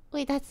cute.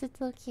 Wait, that's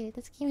so cute.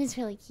 This game is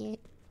really cute.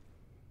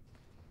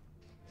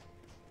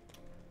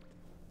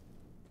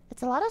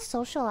 It's a lot of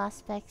social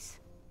aspects.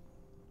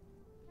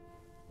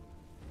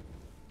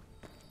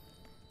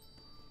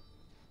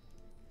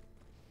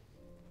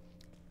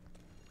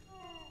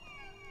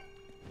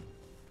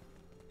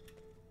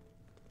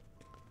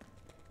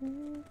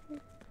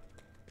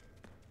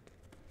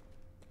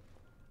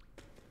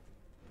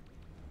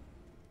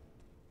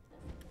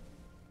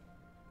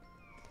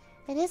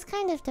 It is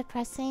kind of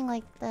depressing,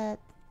 like the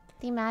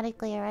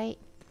thematically, right?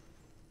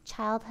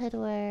 Childhood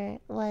where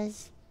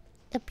was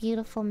a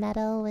beautiful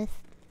meadow with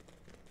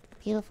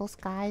beautiful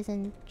skies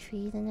and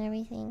trees and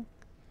everything.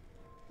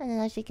 And then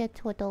as you get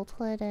to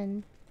adulthood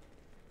and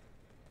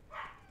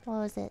what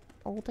was it?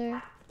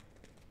 Older?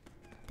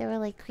 There were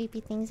like creepy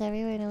things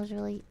everywhere and it was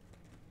really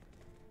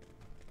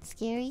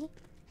scary.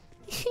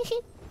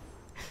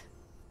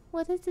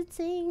 What is it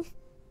saying?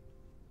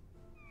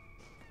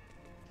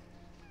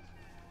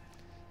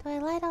 Do I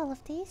light all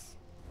of these?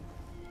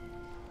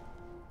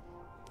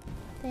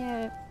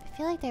 I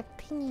feel like they're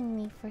pinging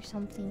me for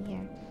something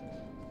here.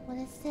 What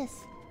is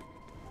this?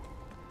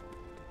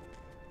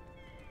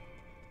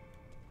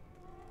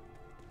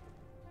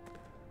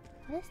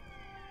 What is...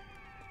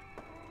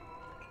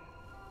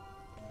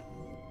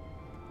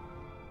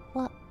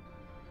 What?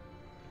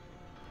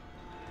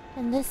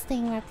 And this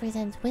thing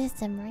represents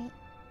wisdom, right?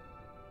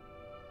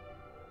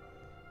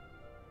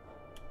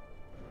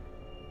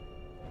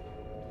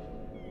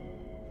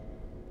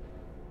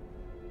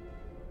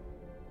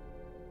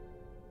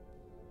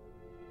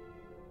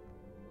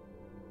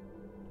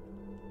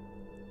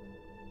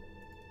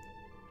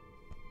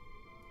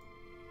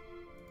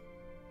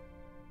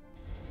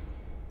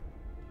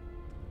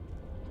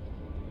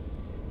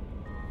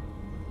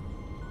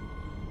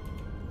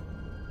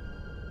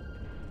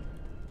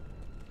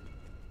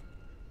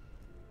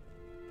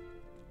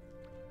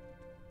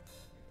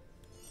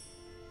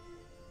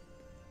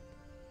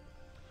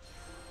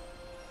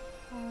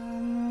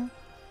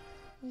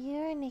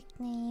 Your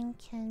nickname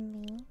can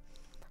be...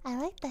 I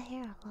like the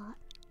hair a lot.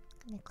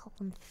 I'm gonna call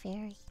him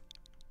Fairy.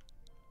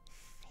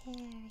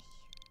 Fairy.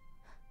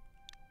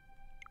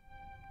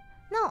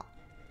 No!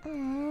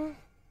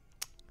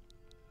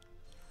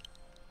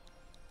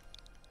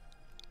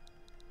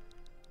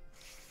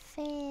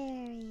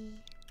 Fairy.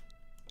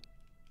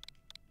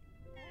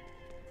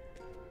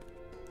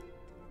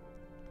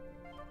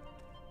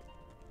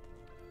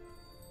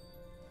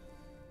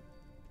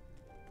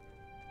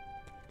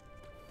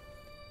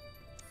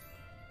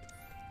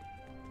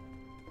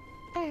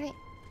 Alright.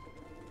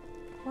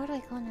 Where do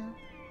I go now?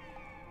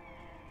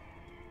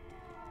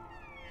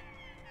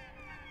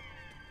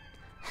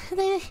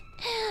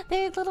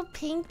 Their little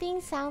pink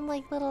things sound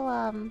like little,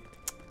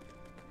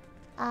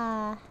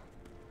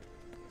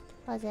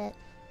 what is it?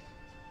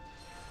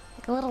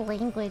 Like a little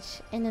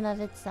language in and of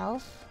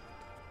itself.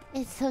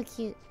 It's so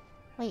cute.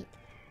 Wait.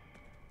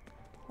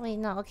 Wait,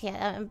 no, okay,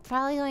 I'm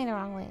probably going the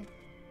wrong way.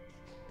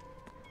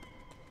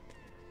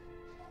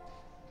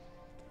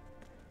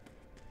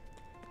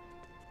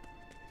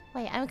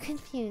 Wait, I'm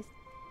confused.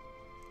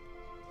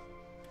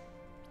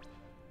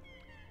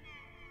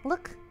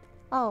 Look.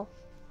 Oh.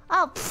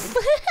 Oh, he's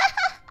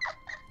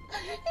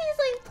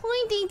like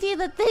pointing to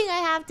the thing I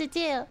have to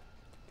do.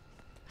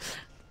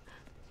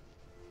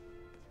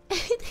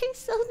 They're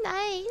so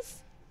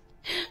nice.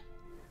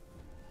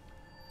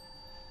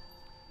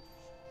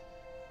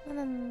 And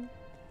then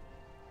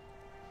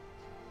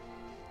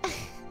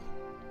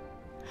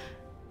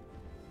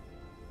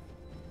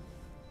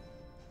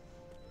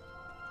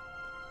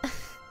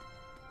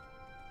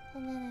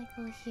I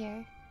go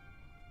here.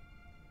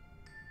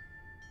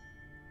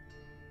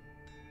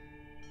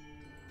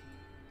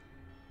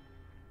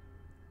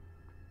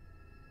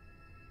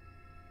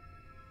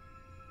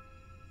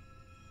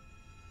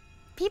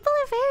 People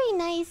are very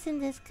nice in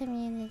this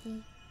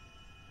community.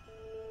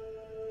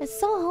 It's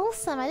so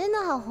wholesome. I didn't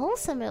know how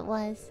wholesome it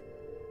was.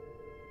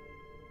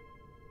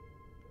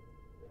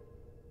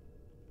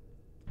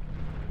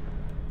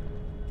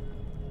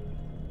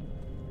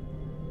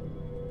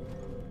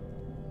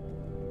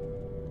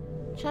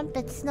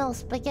 Trumpet, snow,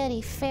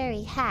 spaghetti,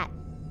 fairy, hat.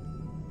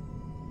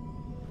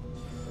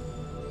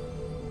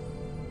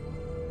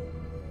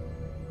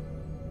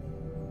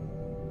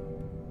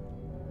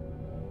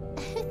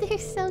 They're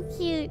so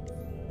cute.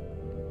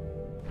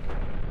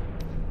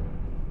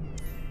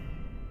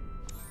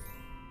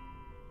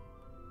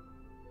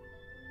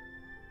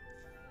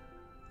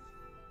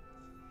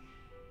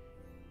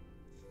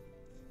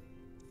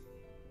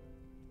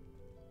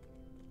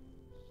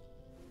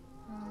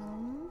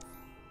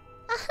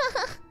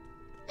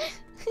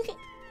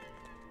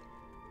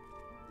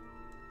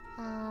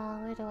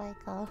 Where do I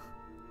go?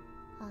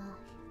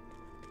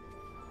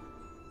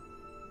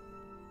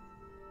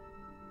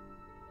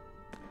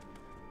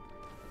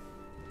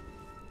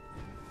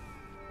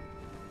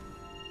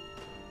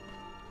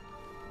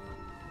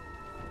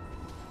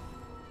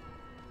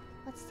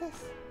 What's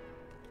this?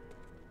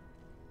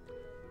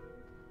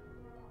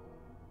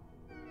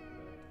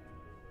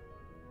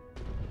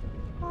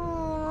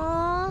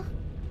 Aww.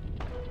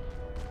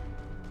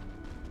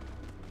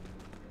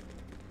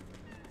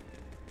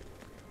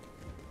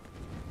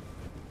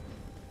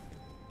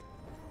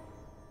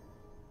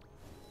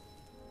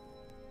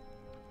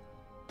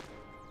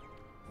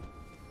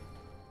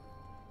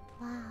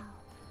 Wow.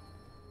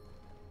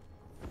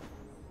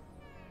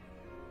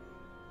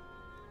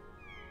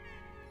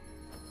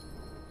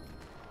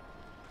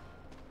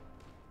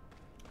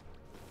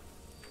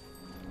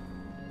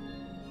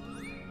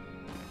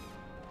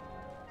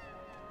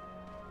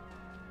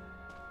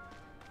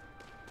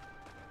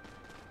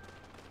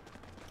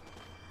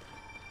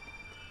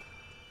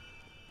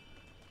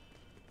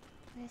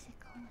 Where is it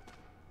going?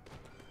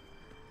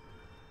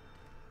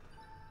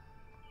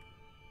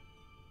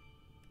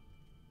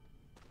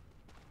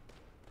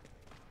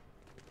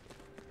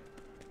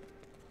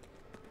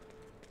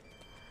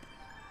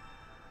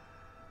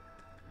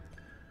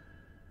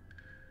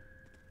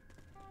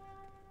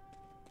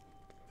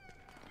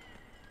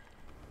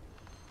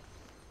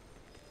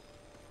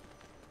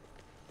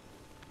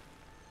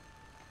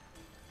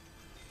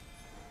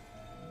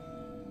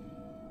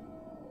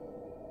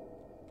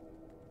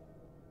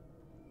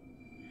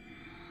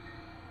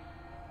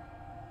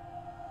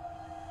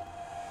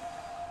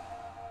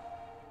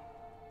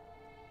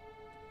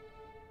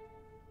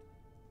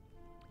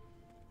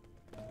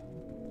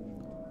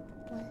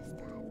 What is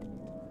that?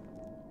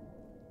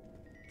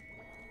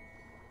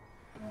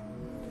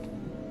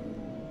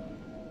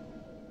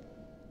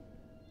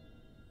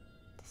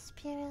 The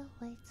spirit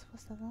waits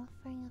was an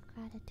offering of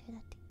gratitude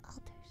at the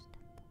altar's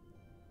temple.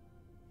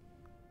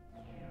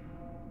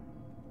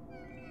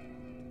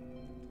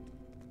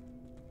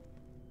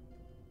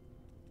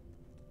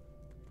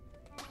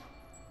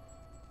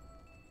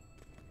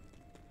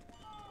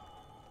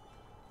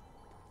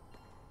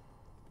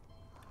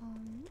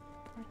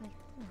 Where do I go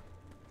now?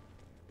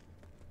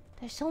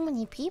 There's so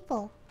many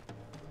people.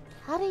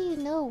 How do you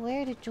know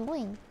where to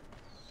join?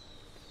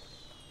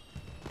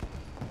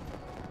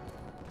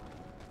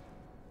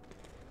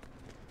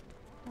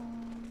 I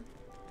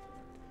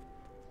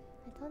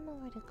don't know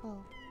where to go.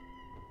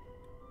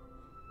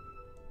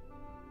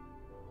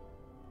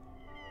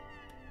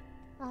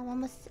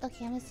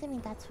 Okay, I'm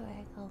assuming that's where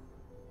I go.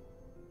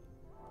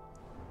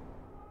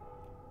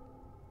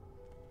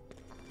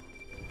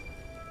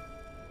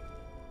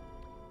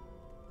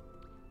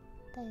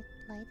 Did I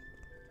light it?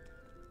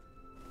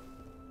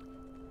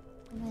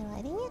 Am I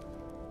lighting it?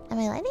 Am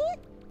I lighting it?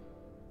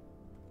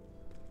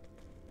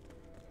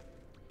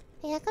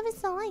 Hey, how come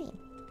it's not lighting?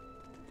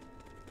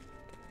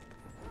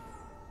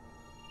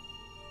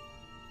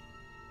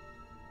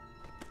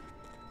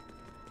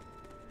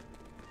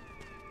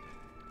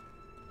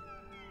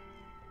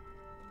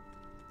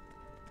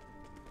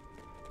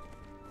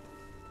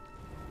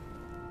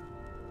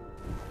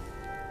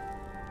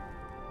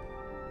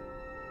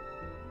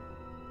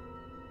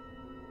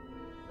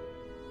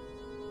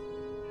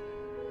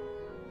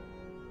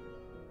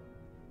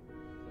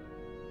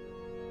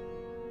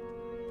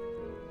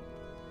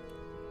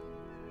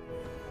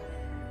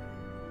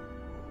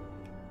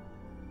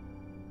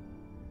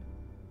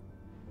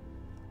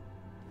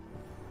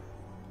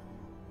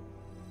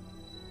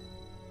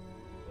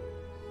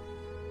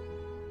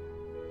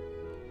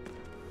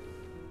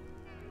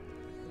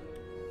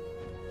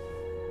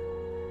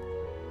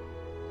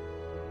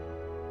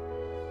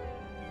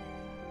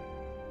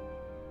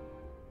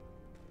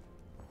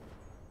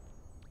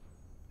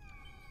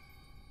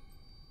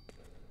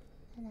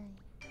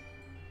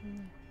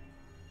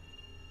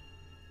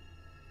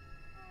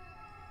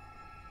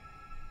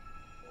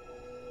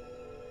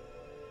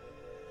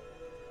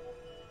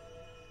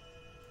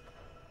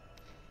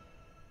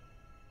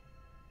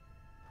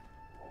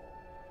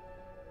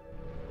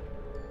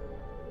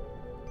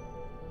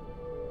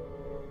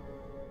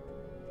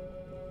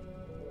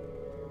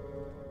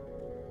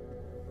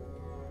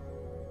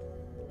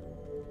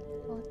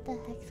 What the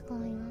heck's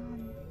going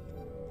on?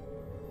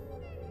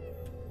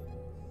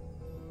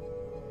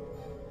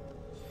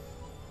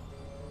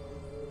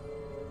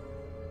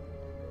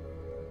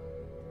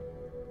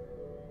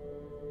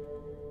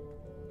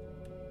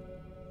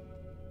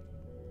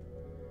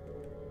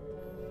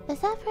 Is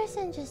that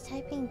person just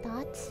typing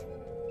dots?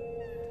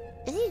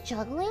 Is he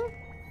juggling?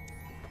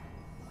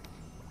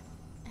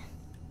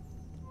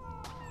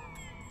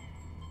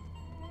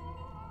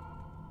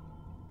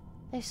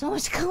 There's so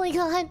much going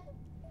on.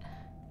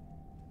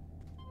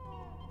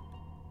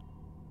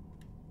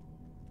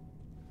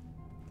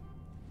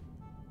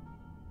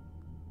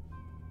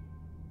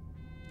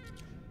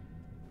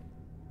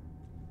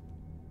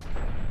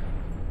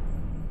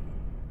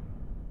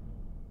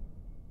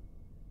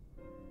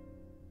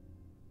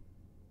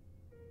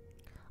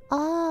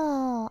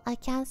 Oh, I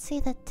can't see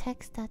the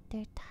text that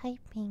they're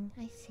typing.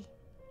 I see.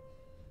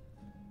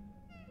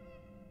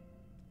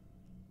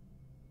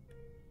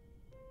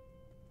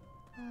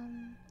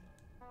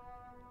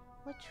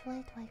 Which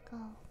way do I go?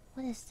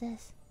 What is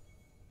this?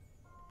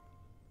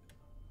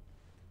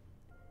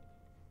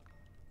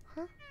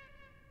 Huh?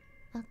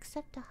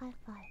 Accept a high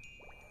five.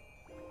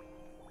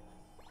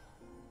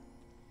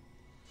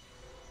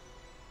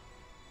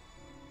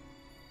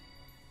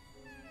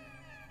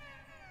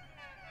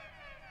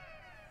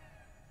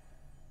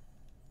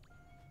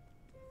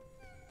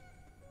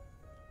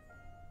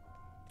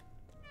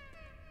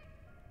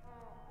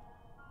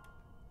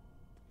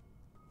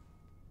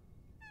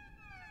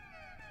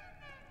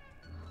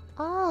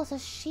 Oh, so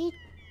she...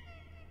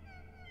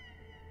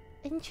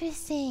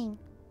 Interesting.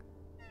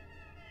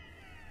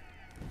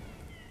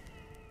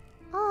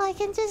 Oh, I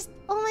can just...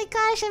 Oh my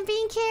gosh, I'm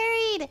being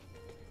carried!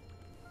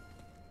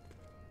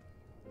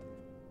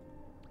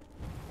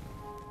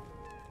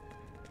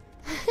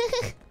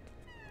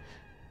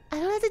 I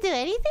don't have to do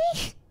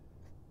anything?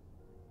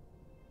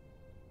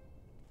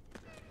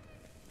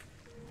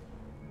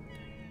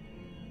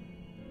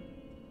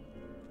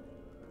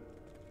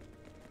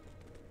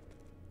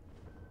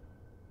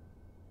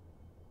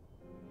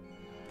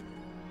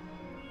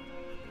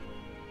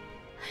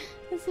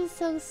 This is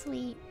so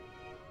sweet.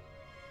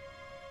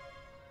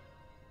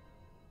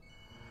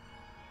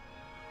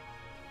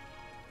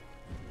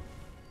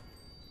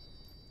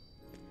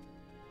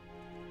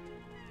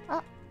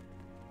 Oh.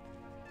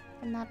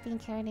 I'm not being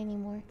carried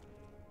anymore.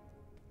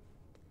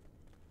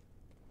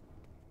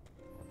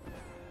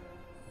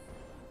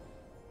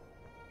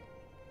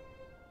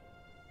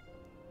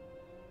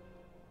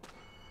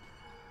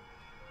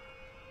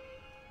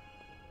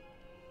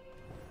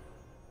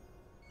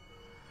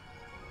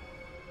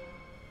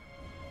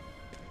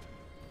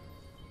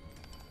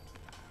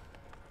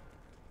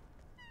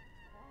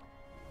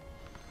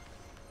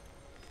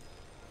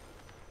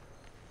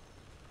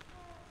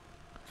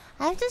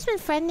 I've just been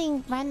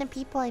friending random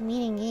people I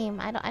meet in game.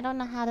 I don't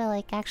know how to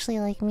like actually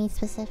like meet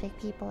specific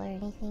people or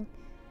anything.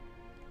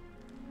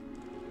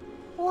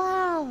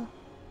 Wow.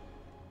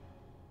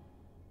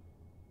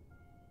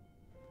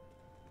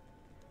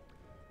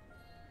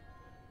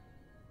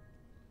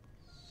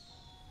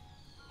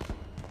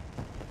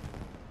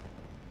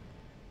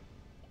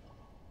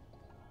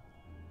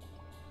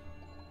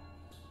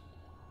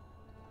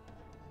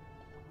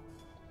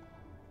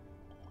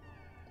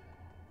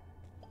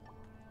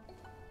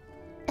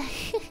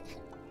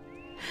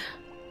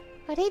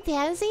 Are they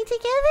dancing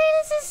together?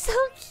 This is so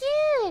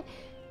cute!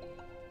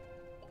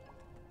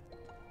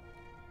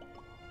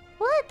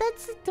 What?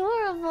 That's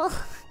adorable!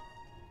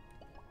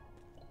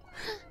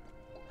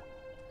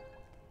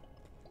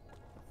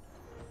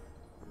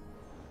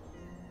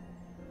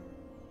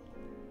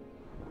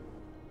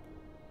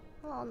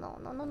 Oh no,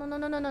 no, no, no, no,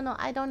 no, no, no, no.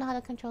 I don't know how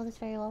to control this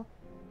very well.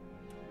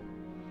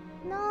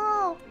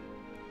 No!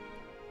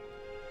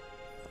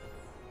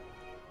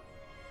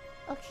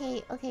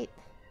 Okay, okay.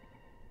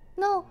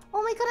 No!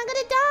 Oh my god, I'm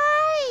gonna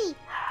die!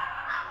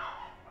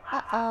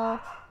 Uh-oh.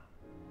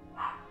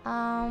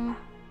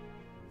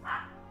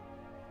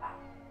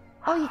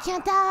 Oh, you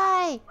can't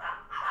die!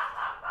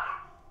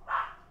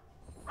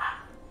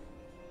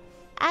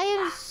 I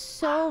am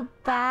so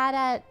bad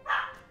at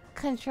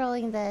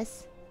controlling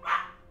this.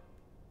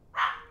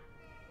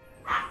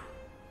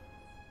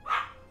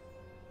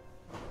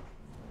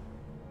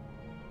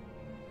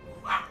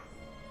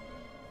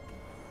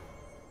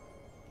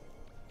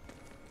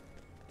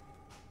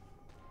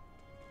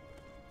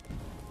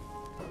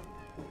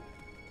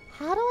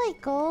 How do I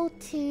go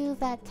to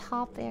that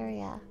top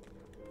area?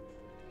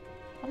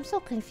 I'm so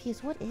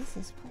confused. What is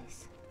this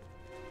place?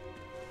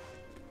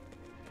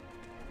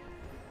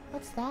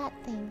 What's that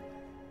thing?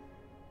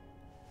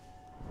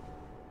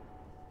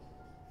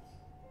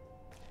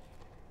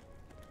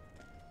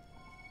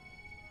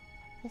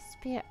 The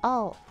spear.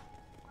 Oh.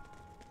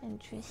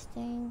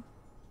 Interesting.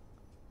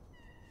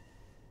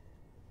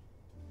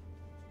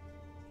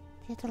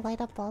 Do you have to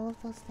light up all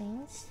of those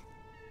things?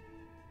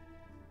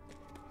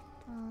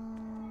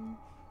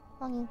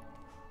 Longing.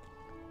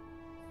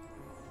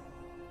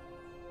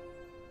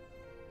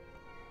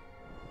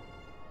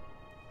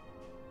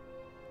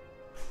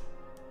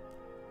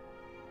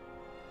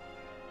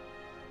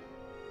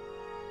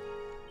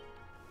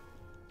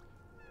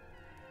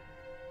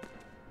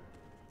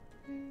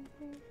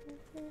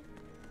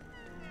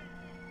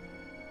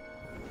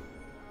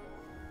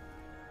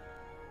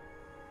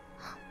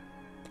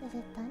 Is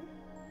it done?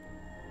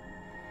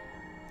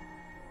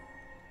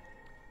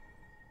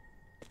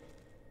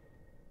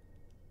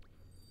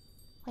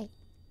 Wait.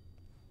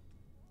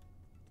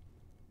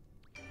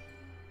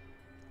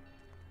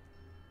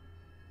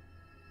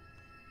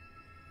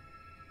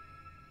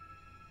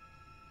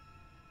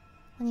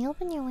 When you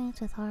open your wings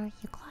with R,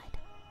 you glide.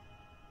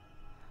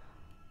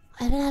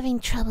 I've been having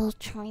trouble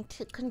trying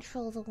to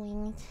control the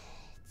wings.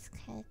 It's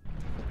kind of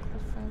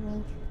difficult for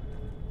me.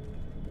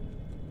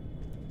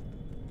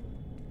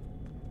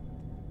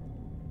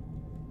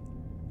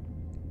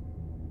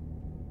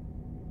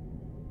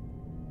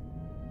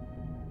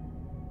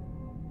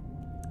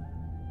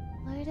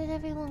 Where did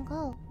everyone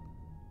go?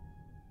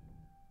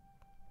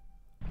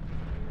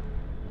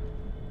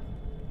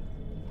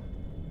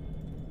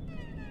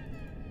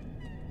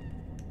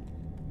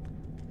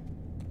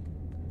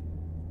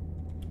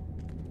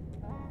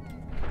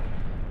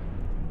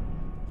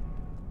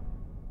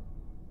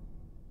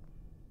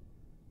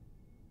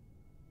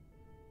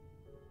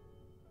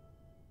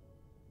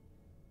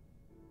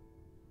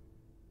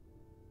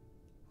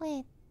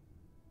 Wait.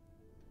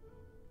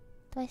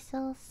 Do I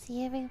still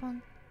see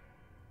everyone?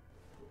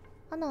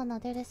 Oh no, no,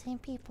 they're the same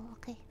people.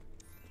 Okay.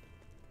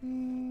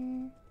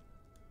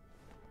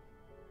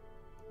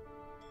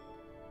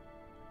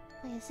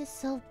 Wait, this is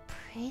so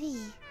pretty.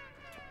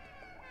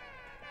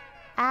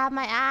 Ah,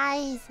 my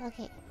eyes.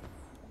 Okay.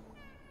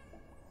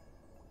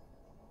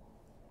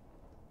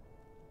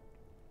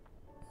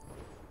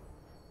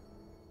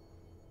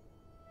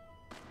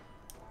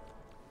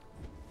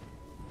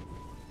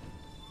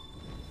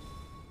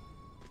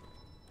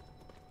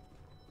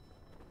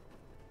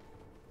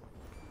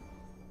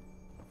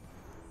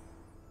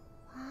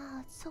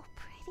 Wow, it's so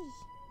pretty.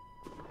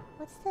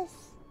 What's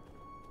this?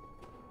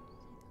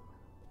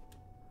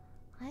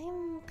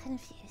 I'm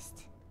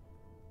confused.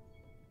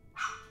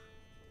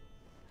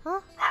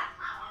 Huh?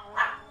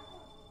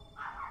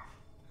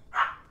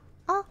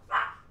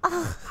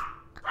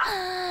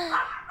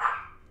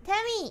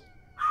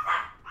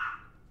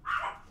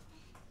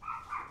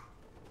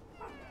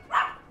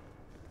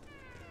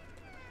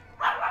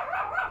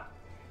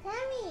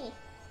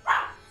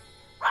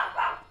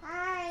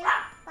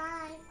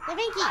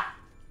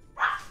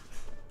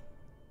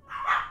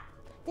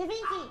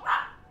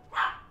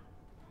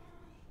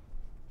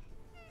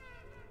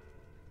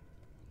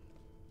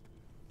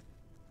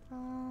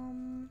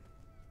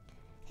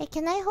 Hey,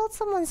 can I hold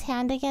someone's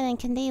hand again and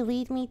can they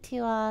lead me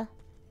to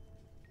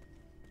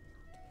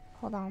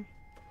hold on.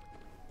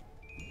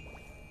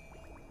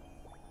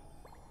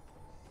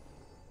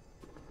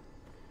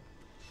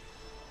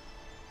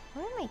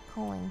 Where am I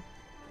going?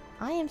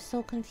 I am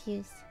so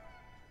confused.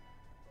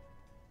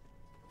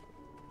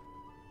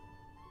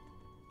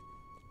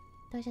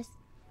 Do I just...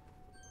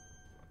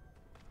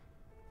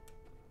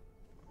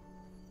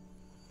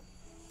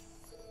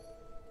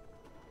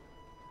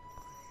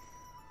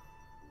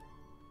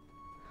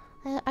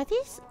 are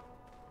these...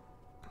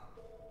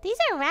 These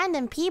are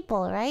random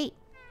people, right?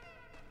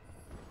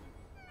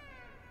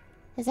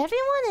 Is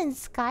everyone in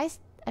Sky...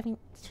 I mean,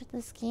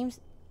 this game's...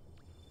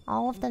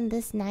 all of them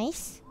this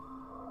nice?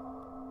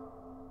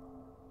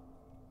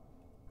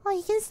 Oh,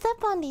 you can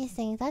step on these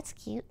things. That's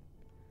cute.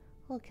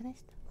 Oh, can I...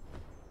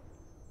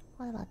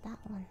 What about that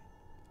one?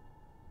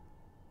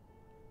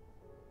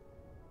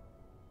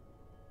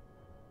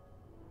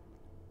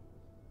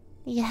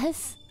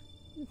 Yes.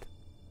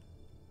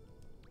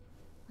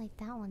 Like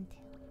that one too.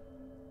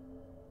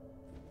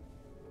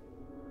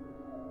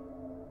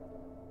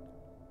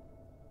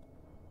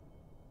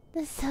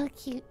 That's so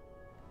cute.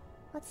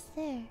 What's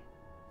there?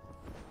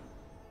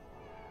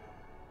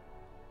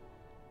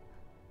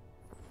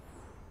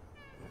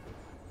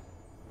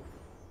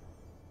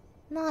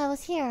 No, I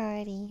was here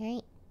already,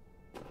 right?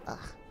 Ugh.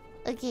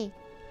 Okay.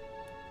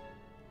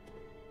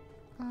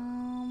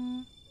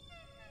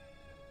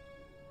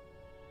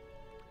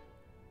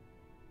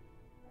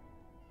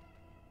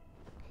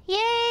 Yay,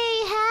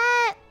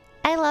 hat!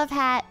 I love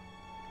hat.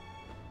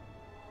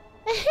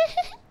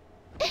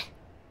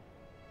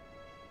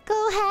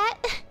 Go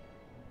hat!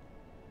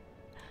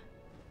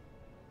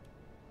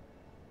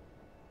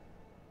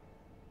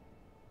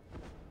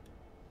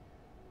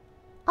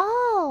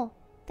 Oh,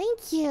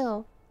 thank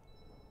you.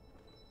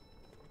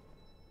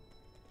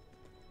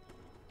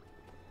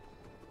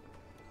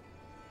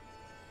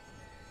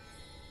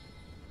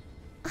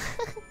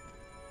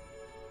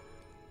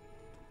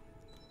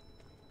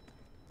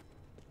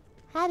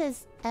 Hat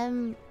is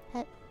hat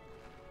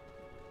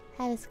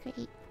is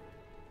great.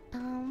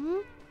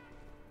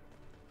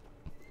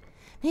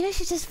 Maybe I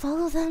should just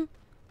follow them.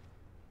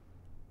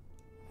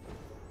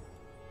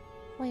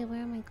 Wait,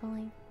 where am I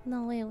going?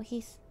 No, wait,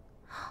 he's...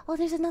 Oh,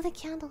 there's another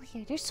candle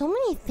here. There's so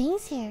many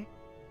things here.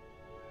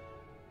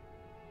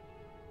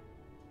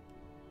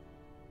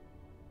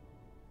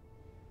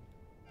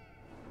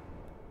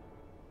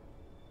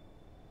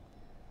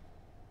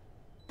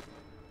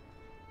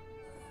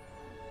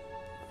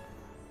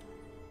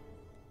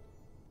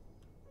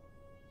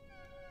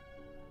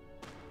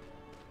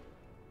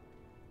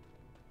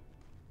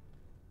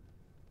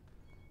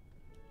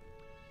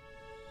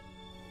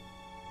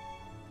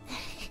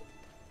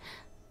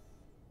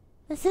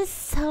 This is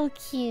so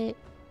cute.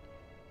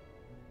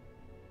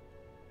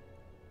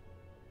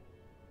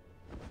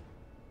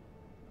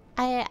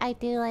 I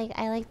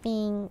like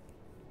being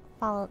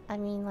followed, I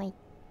mean like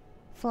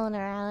flown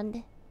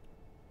around.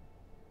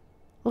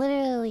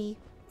 Literally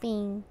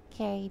being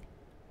carried.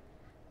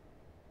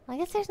 I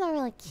guess there's not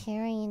really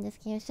carrying in this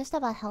game, it's just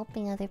about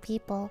helping other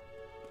people.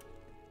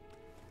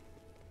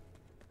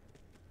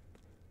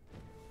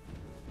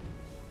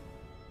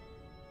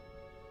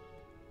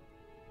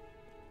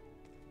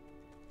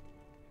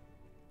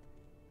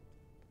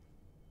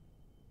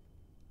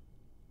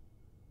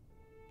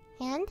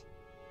 Hand?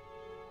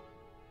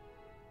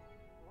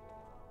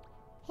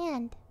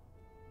 Hand.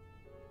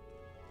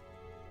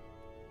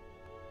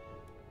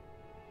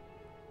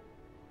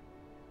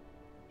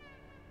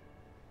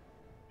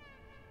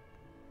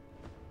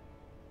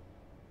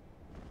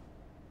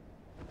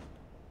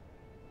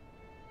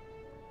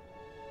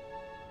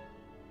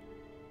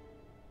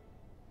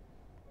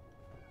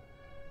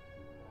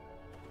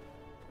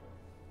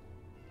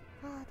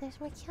 Oh, there's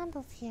more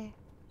candles here.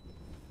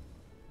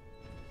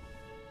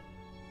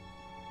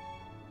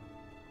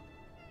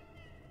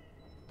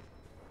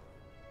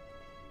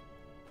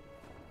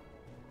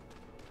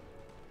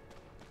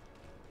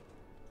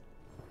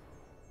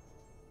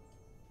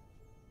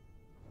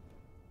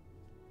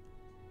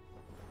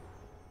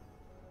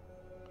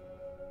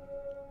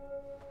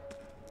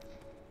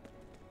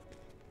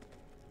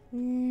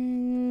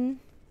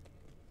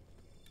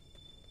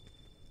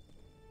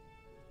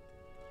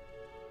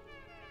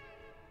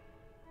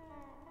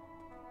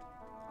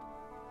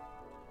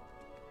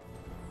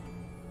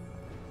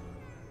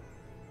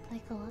 Do I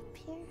go up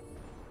here?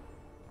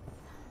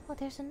 Oh,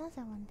 there's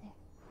another one there.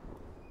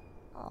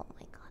 Oh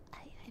my god,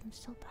 I'm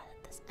so bad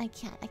at this. I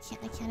can't.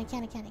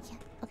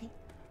 Okay,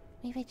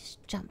 maybe I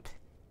just jump.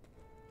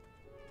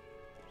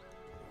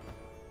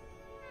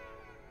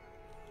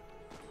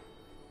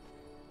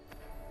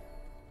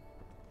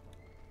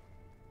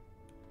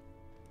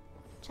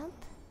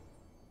 Jump.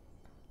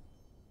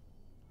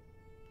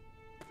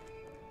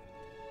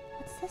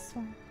 What's this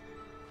one?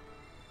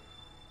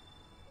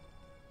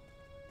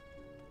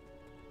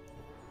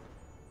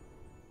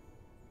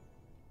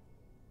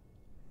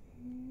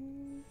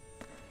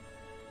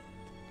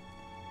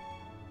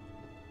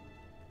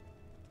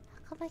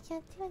 How come I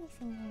can't do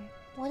anything here?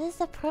 What does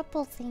the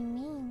purple thing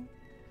mean?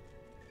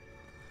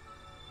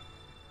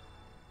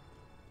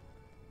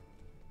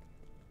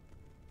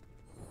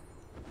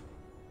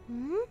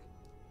 Hmm?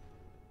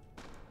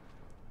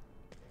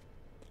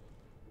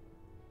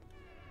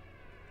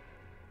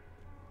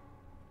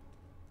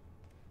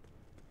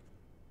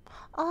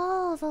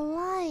 Oh, the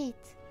light.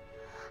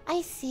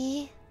 I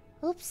see.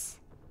 Oops.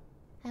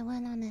 I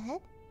went on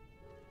ahead.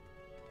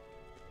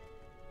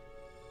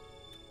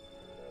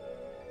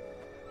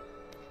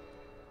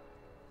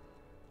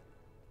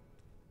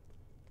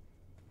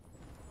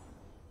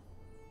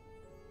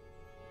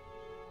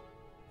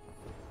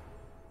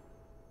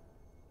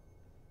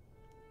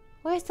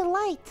 Where's the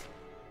light?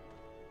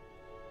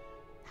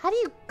 How do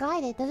you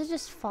guide it? Does it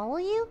just follow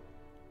you?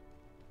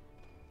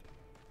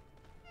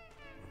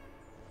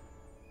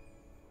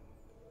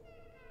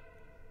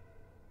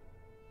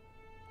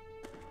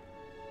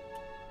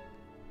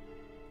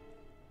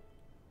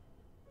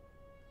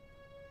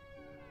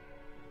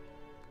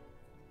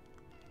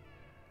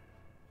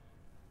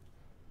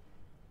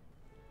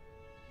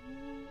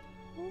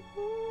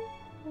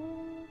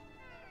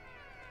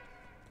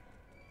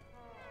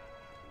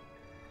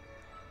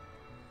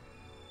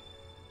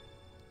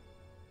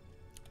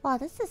 Wow,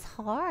 this is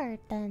hard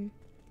then.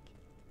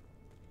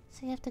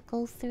 So you have to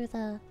go through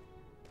the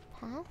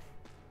path?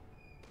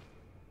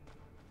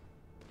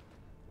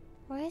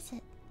 Where is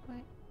it? Where?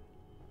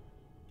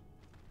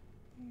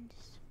 And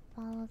just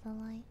follow the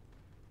light.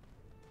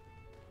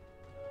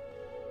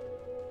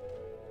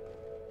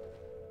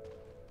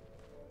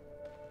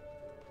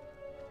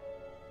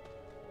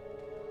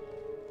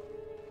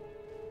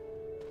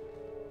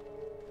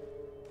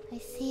 I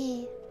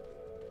see.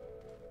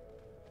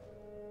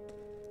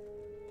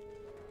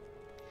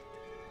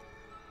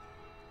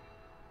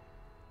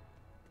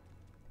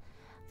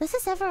 Does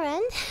this ever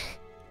end?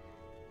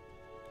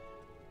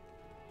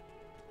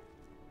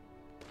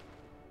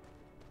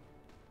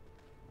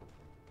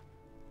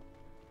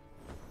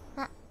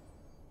 Ah.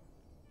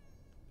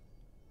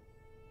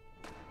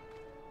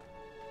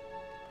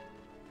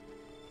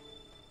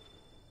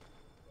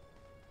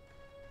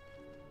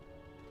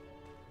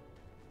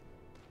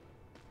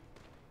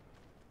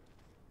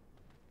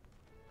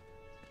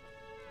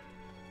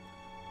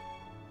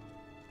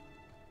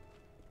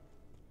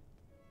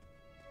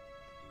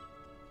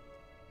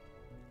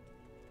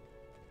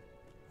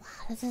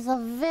 This is a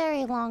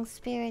very long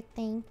spirit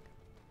thing.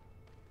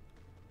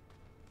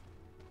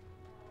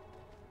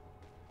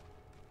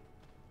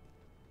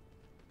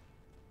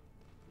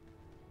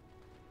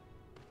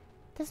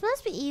 This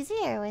must be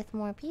easier with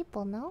more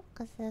people, no?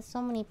 Because there's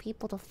so many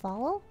people to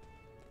follow.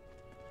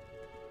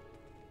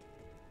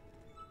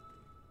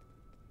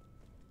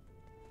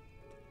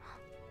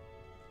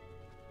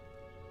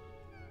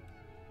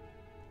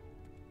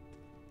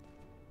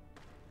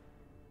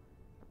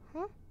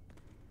 Huh?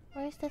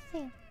 Where's the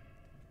thing?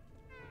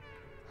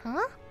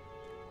 Huh?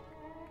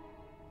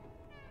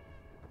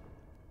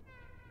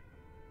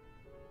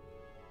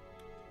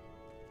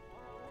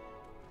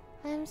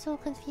 I'm so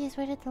confused.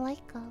 Where did the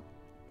light go?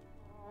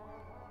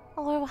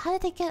 Or how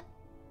did they get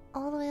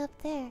all the way up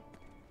there?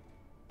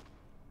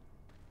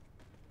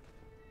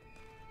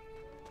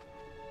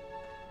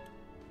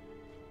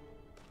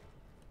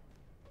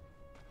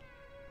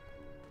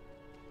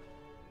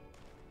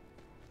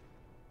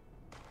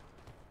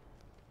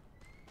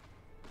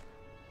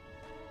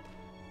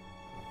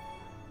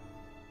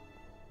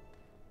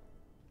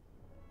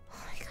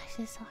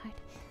 This is so hard.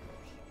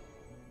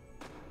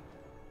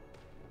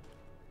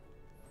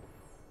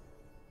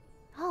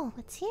 Oh,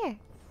 what's here?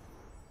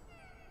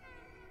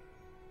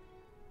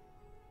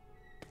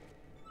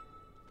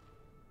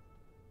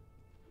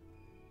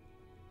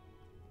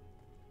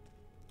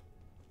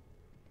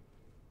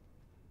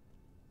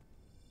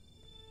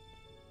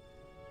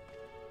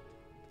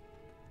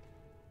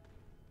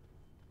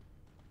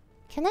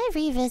 Can I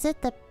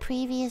revisit the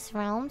previous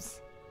realms?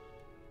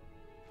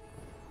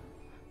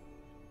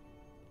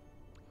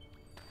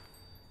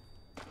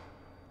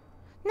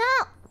 No!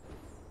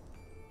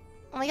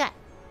 Oh my god.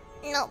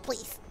 No,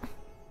 please.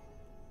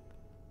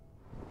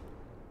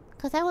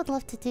 Because I would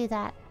love to do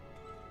that.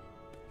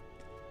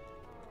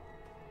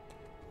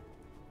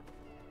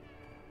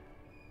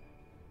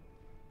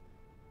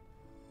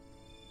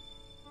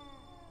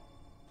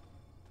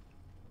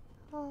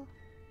 Oh.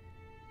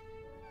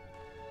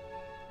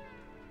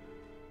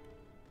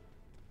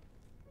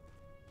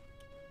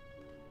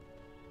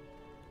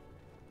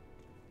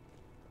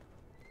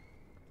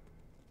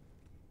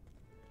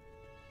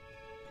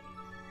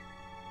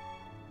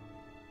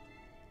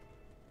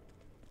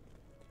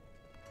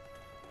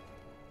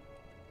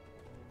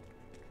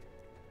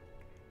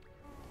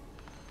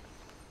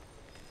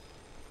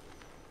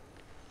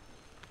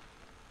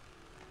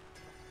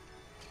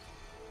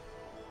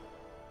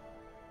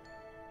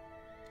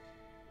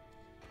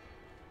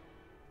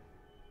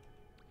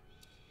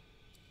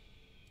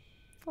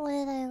 What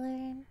did I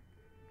learn?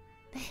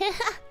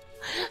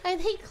 Are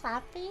they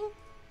clapping?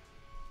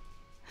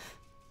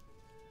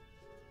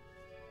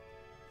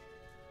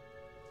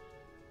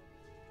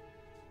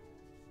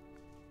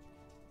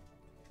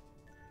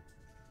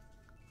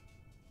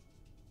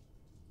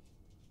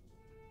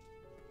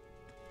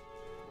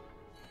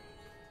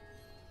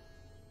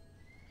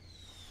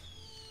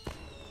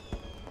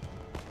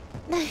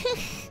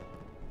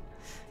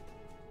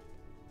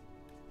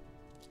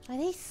 Are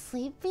they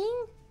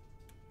sleeping?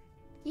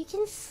 You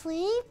can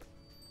sleep?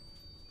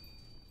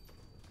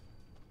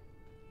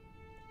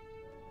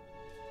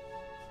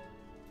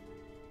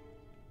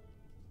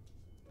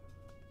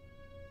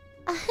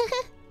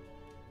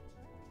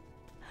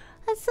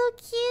 That's so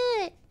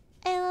cute.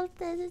 I love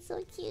this. It's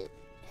so cute.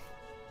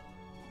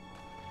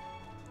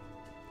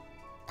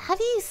 How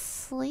do you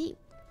sleep?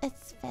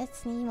 It's an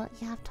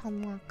emote you have to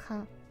unlock,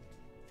 huh?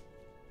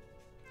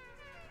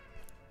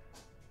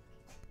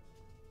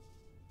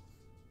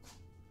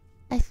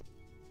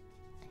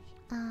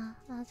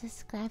 I'll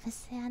just grab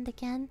his hand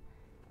again.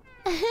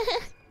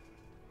 Can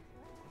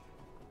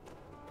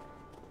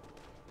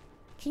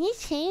you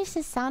change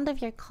the sound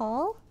of your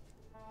call?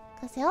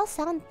 Because they all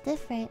sound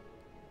different.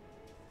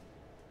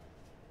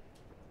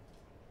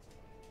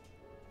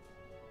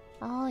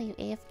 Oh, you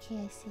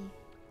AFK, I see.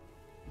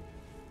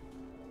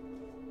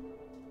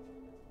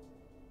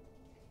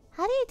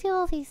 How do you do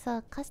all these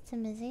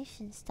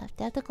customization stuff?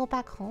 Do I have to go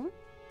back home?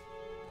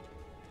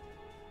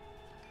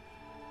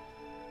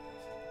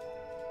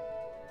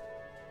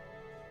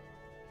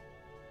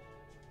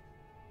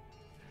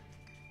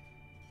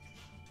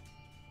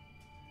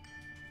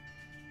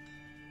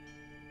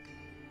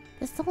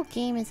 This whole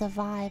game is a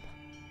vibe.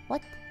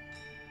 What?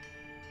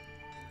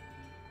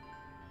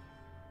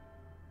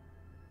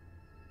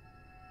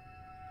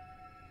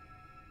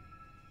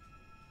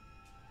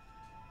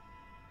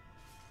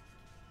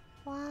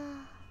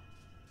 Wow.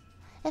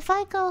 If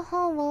I go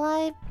home,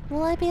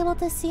 will I be able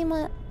to see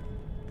my...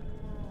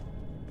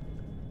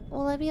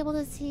 Will I be able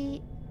to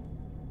see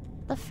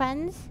the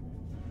friends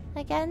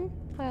again?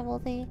 Or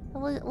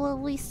will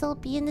we still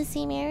be in the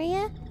same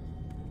area?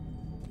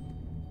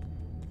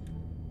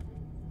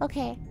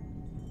 Okay.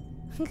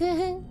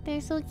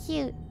 They're so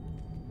cute.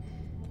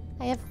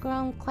 I have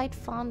grown quite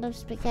fond of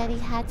Spaghetti,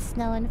 Hat,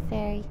 Snow, and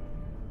Fairy.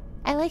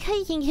 I like how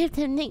you can give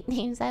them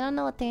nicknames. I don't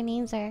know what their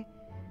names are.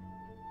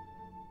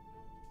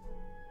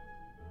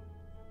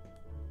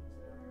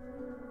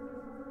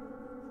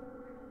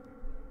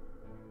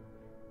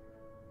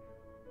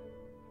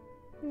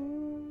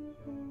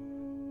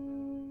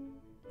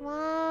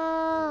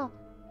 Wow.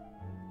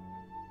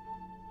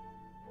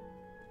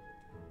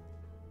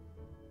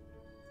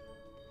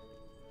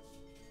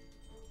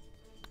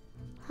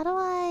 How do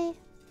I...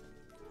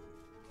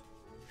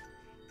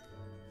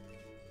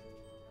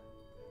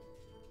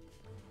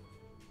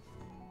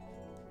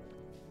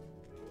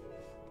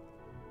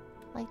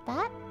 Like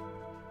that?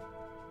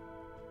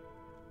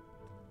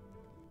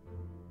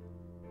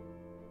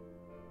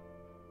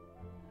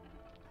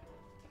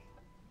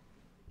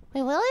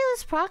 Wait, will I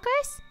lose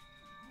progress?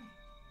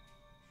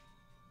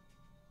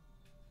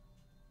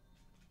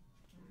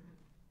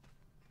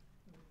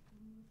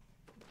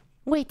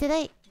 Wait, did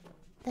I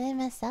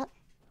mess up?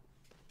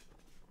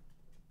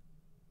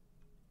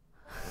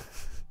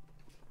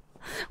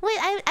 Wait,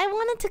 I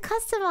wanted to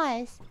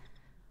customize.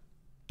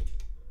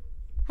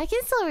 I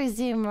can still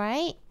resume,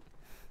 right?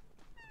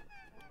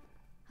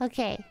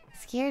 Okay,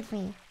 scared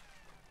me.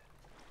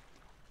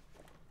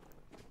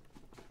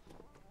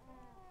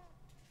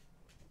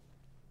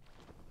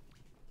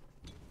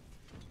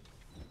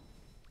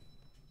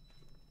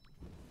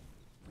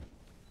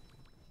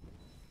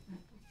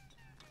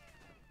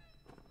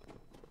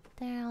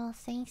 They're all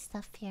saying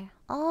stuff here.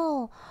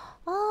 Oh,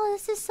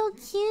 this is so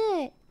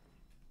cute.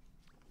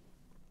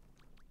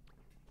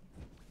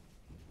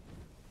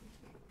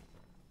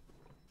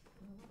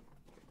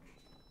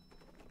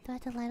 Do I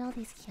have to light all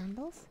these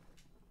candles?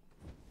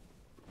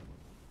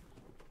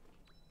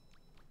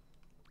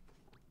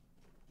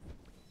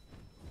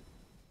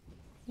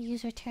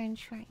 Use return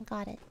shrine.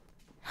 Got it.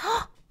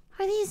 Are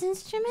these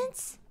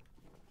instruments?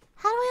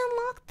 How do I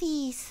unlock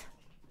these?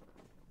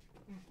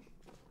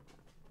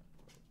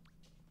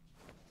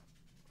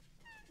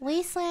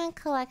 Wasteland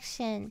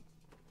collection.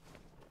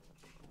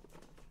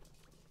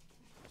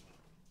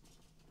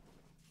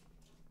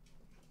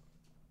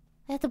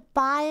 I have to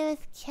buy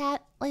with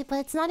cat. Wait, but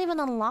it's not even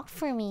unlocked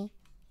for me.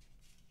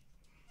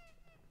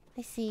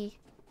 I see.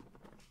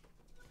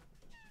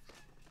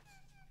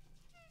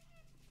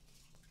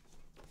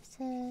 This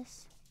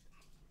is...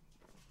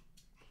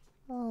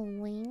 little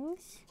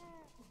wings.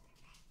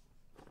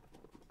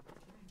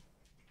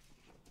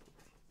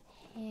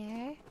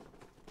 Hair.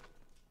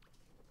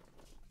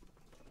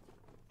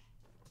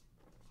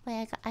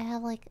 Wait, I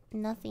have like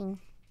nothing.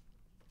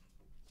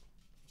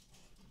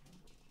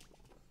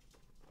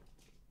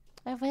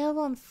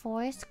 Available in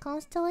Forest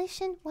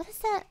Constellation? What does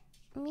that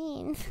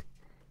mean?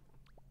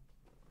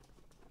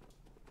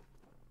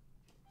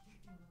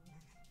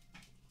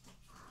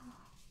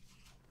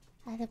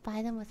 I had to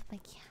buy them with my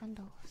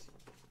candles.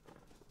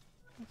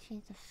 I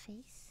change the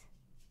face.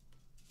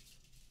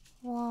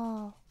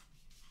 Whoa.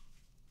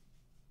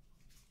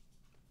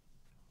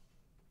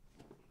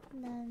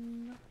 And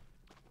then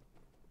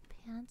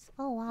pants.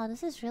 Oh wow,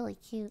 this is really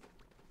cute.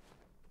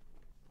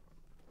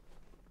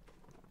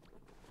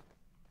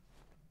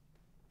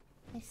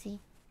 I see.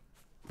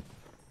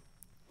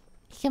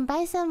 You can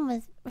buy some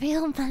with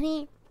real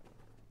money.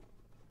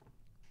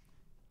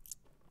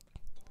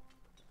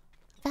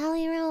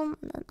 Valley Realm.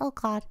 Oh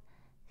god.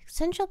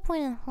 Central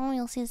point in home,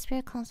 you'll see the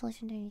spirit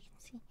constellation there. You can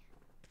see.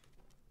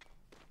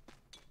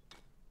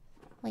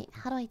 Wait,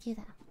 how do I do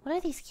that? What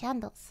are these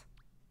candles?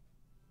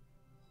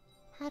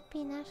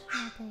 Happy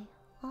National Day.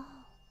 Oh.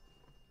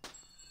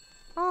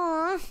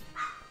 Aww.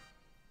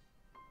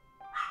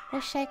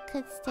 Wish I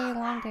could stay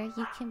longer.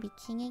 You can be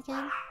king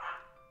again.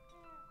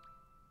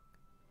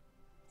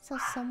 So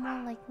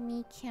someone like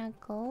me can't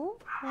go?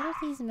 What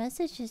do these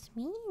messages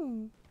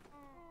mean?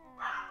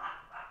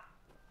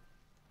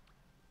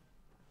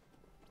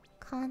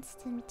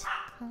 Constant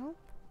comp?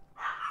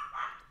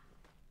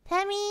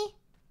 Tammy!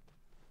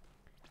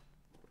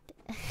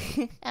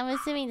 I'm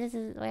assuming this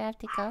is where I have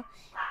to go.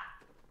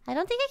 I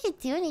don't think I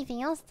could do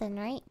anything else then,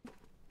 right?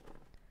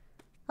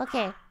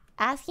 Okay,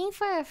 asking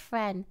for a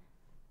friend.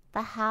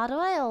 But how do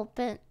I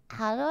open...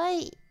 How do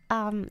I,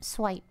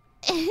 swipe?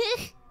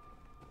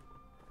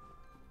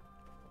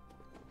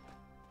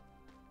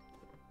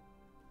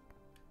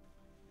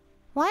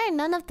 Why are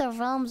none of the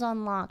realms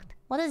unlocked?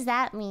 What does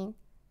that mean?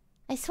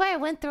 I swear I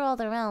went through all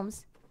the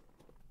realms.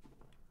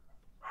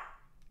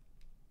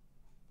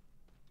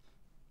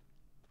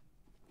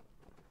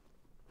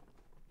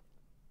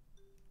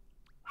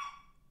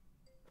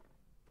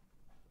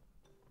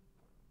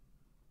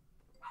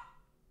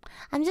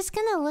 I'm just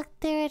gonna look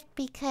through it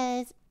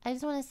because I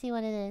just want to see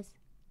what it is.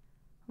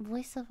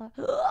 Voice of our...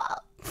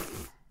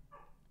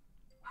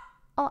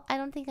 Oh, I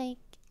don't think I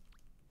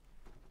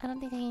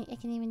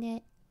can even do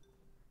it.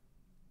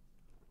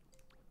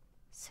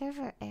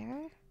 Server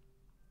error?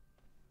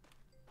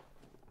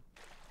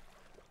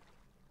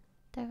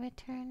 The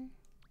return.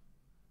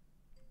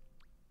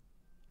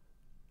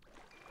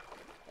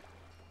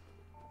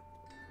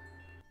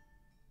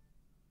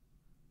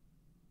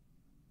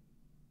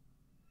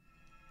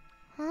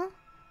 Huh?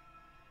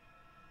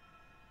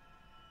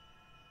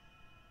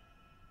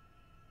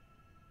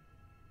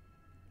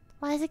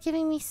 Why is it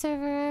giving me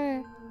server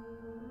error?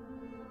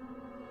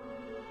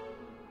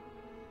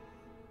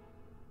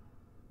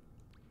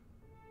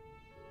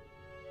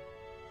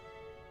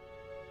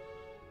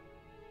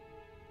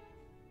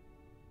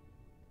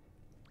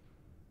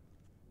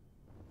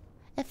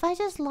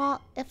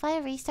 If I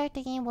restart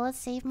the game, will it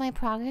save my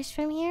progress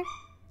from here?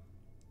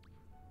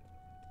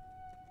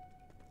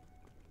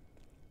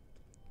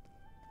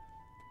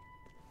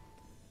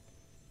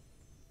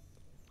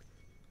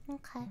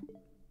 Okay.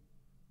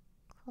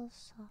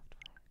 Close software.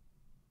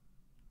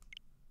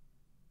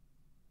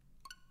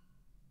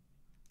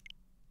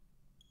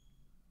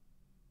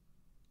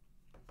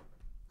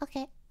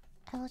 Okay,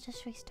 I will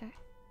just restart.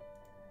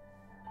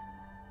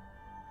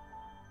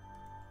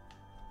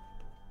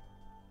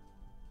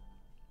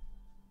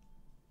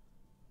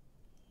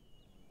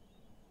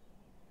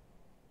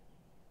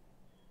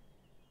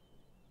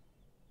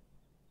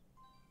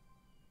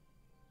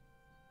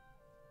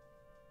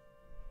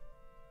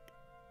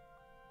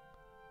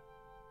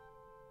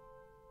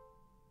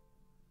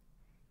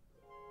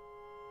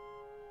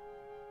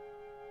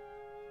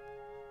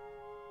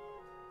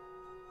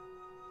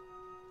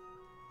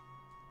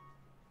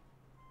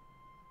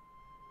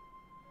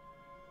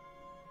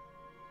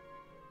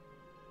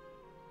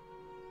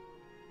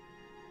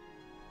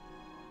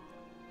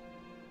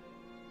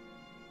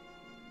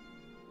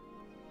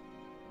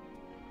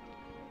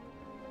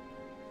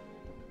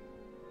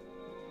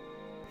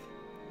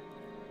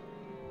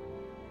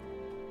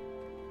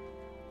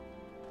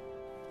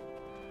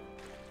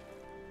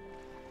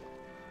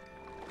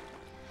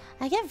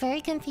 I get very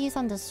confused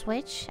on the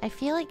Switch. I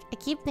feel like I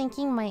keep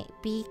thinking my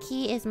B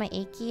key is my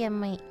A key and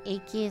my A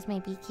key is my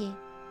B key.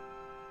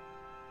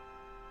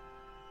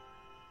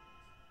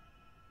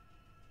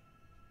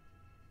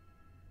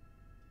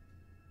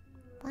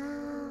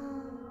 Wow.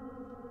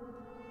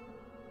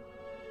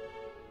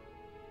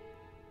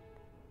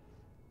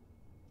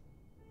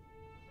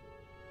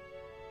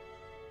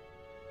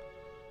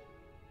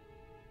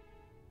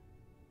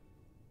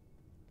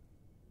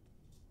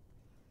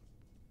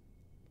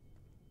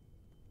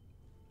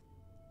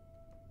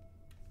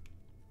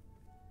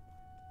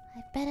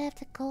 I bet I have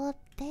to go up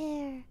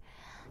there.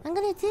 I'm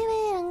gonna do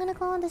it. I'm gonna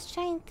go on this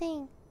giant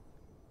thing.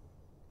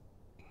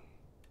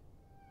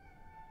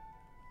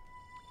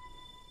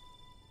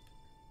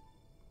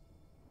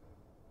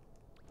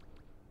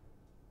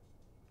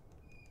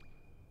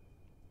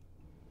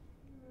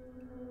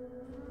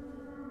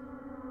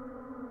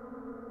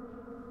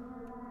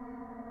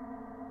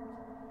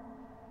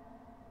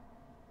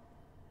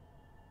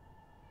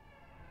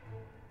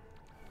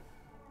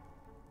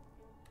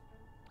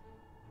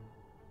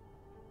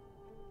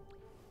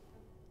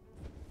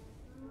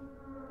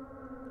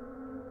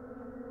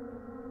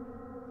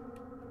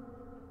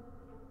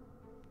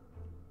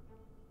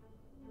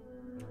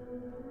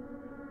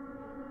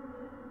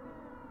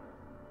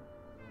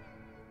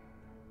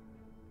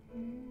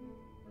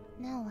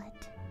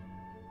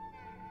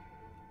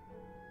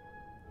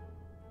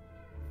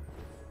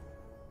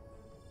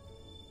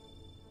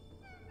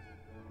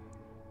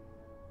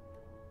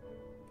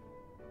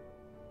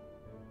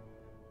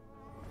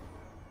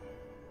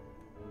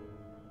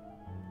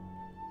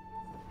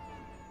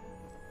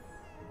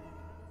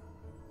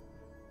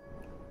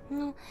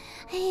 No,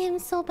 I am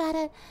so bad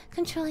at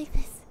controlling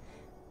this.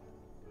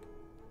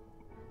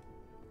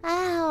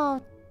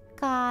 Ow,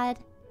 God.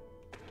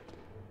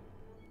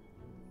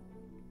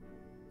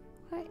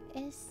 Where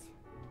is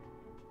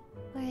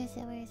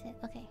it? Where is it?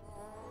 Okay.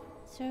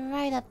 It's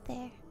right up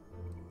there.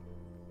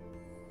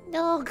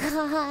 Oh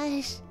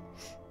gosh.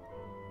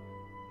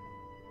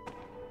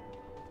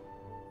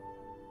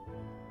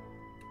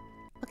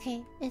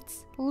 Okay,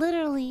 it's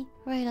literally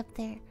right up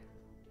there.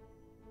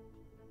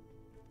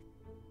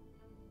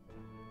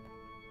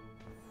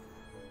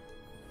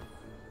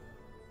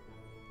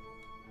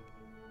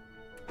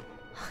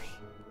 Okay.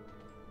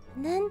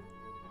 And then...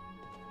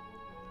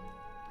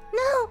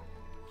 No!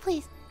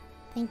 Please.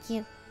 Thank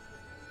you.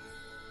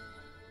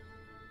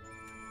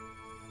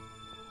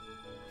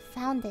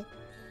 Found it.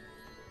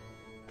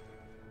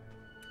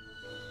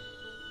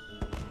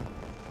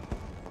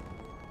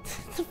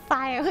 The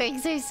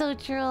fireworks are so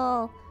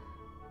troll.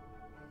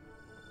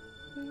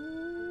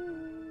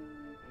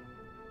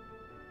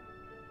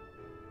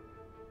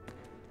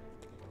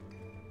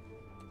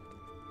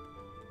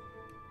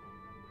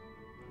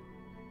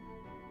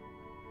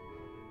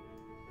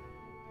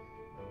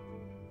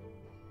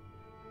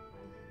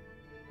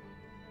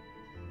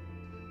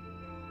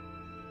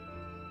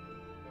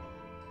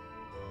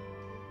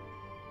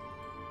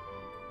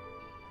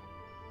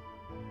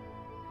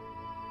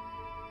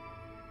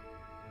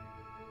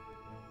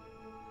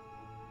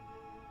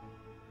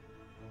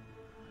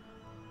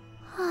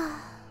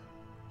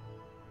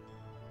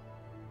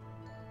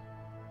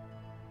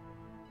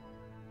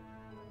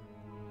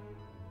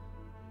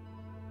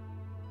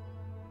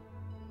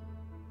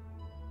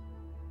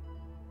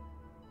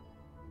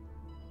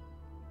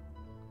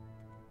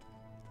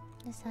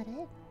 Is that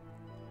it?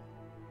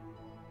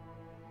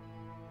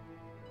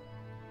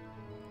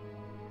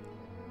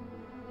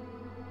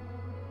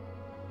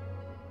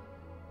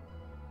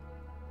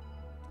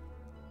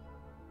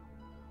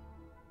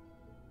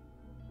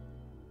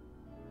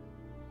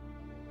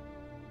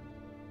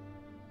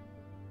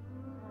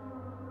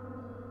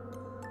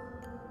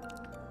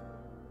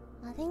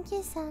 Oh, thank you,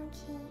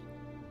 Samki.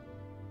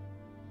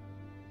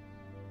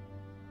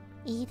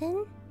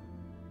 Eden?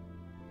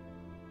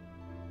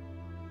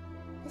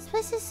 This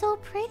place is so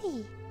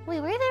pretty. Wait,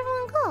 where did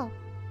everyone go?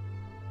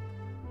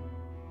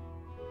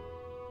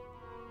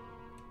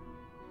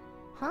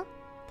 Huh?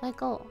 Do I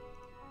go?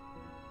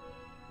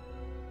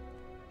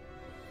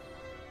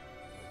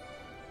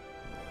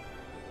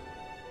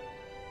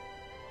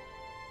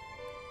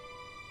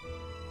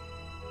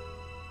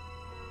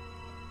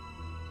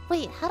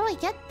 Wait, how do I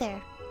get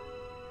there?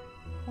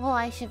 Oh,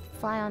 I should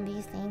fly on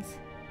these things.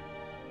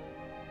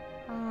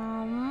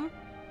 How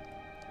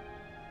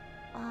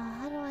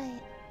do I...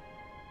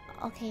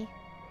 Okay.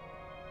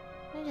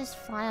 Let me just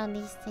fly on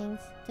these things.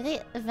 Do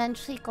they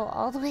eventually go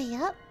all the way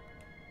up?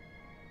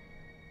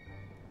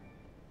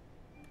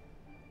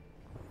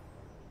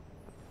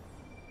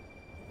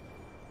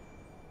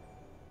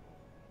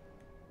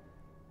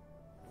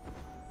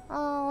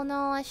 Oh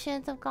no, I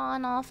shouldn't have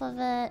gone off of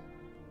it.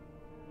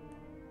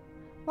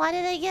 Why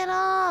did I get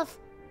off?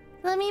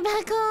 Let me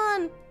back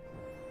on!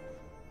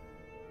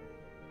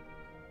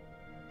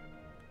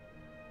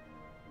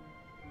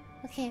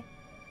 Okay.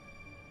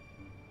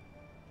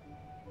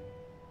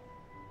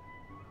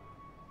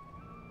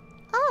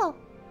 Oh!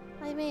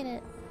 I made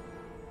it.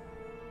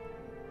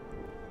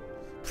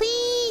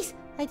 Please!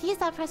 I need to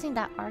stop pressing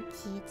that R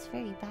key. It's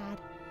very bad.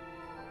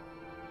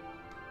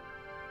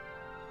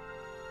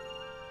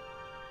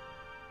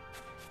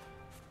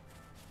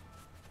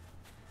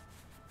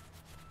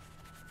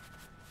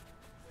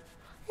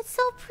 It's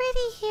so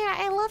pretty here.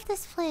 I love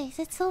this place.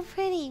 It's so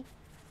pretty.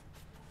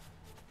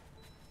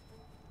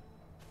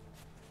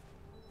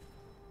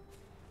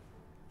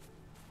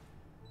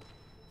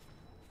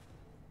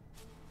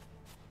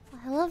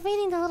 I love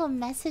reading the little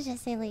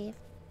messages they leave.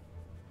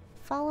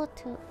 Follow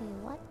to... Wait,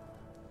 what?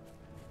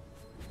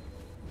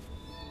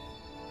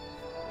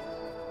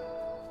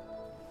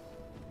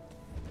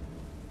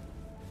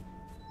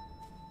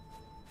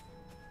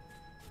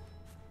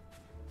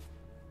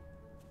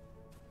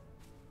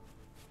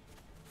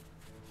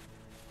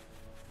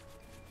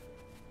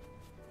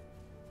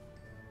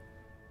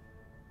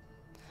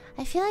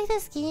 I feel like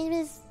this game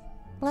is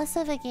less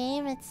of a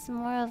game. It's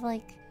more of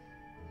like...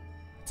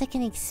 It's like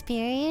an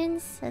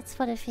experience. That's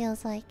what it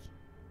feels like.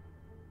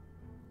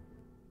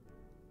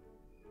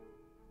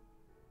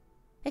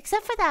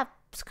 Except for that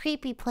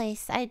creepy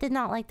place. I did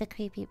not like the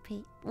creepy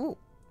place. Ooh.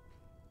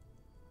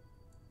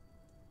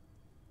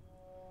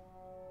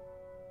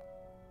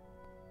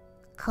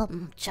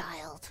 Come,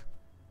 child.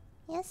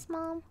 Yes,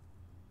 Mom.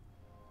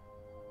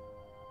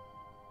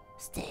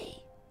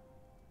 Stay.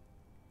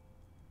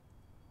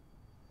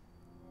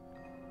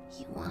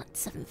 You want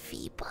some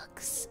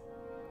V-Bucks?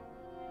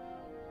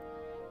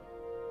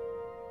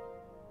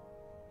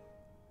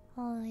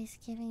 Oh, he's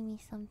giving me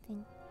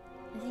something.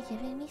 Is he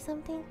giving me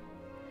something?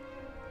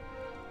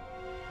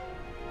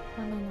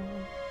 Oh, no, no,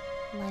 no.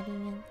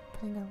 Lighting in.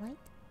 Putting the light?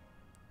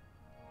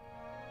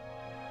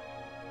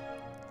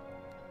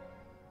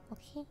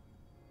 Okay.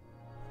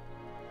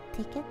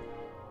 take it.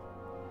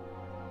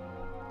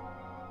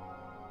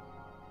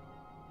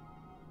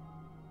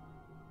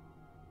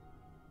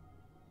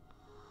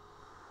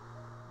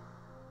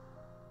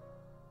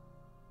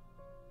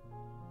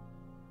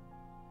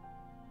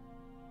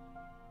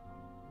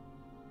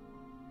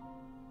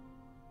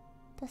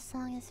 The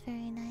song is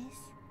very nice.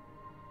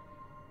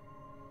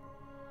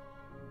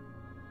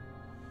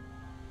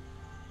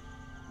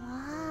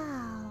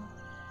 Wow.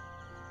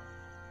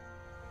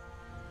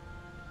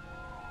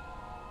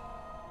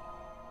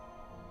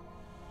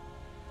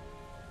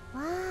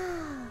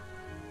 Wow.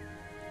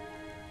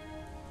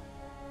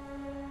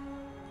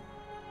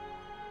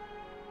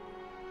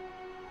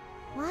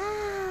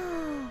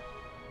 Wow.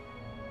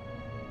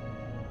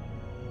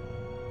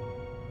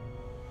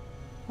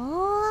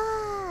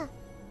 Oh.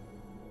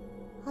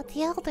 All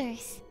the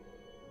elders.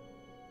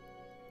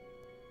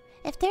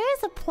 If there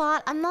is a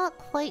plot, I'm not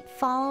quite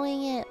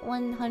following it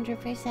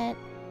 100%.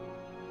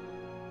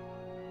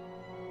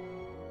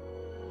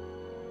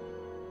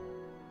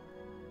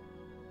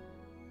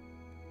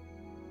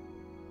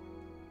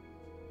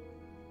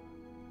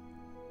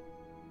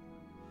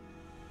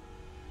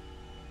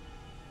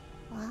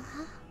 What?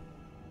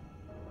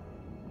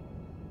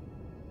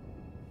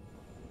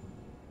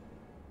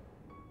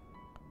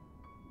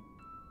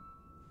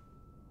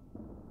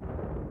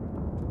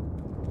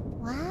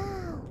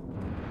 Wow.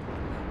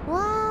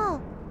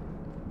 Wow.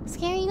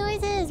 Scary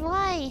noises.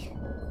 Why?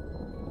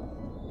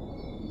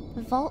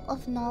 The Vault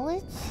of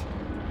Knowledge?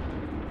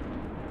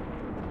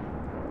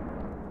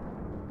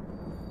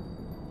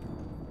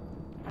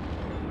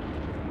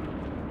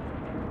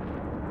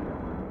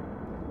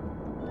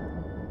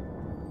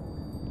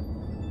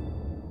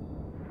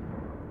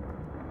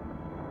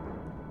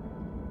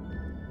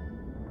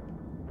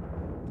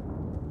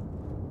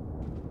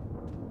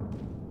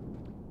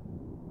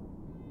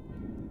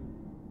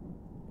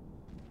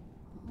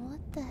 What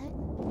the heck?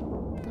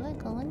 Do I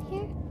go in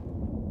here?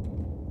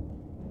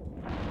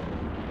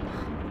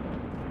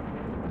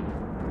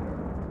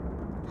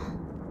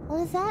 What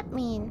does that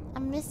mean?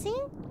 I'm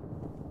missing?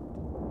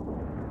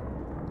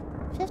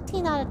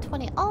 15 out of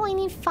 20. Oh, I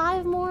need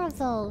 5 more of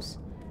those.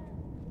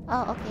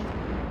 Oh,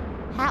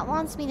 okay. Hat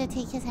wants me to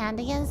take his hand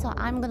again, so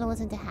I'm gonna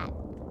listen to Hat.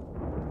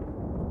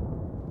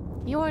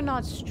 You are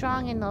not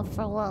strong enough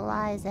for what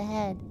lies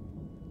ahead.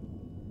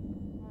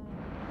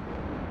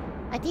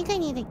 I think I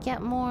need to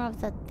get more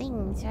of the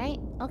things, right?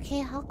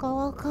 Okay, I'll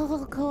go.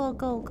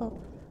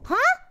 Huh?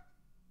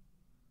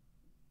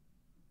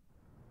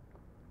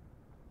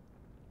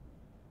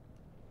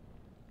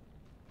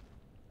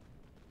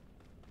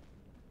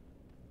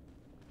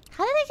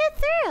 How did I get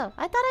through?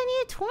 I thought I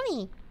needed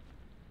 20.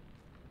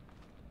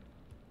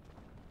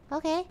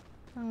 Okay.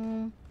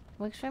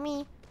 Works for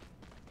me.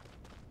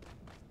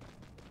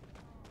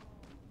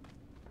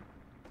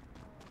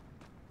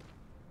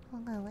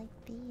 I'm gonna light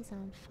these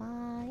on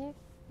fire.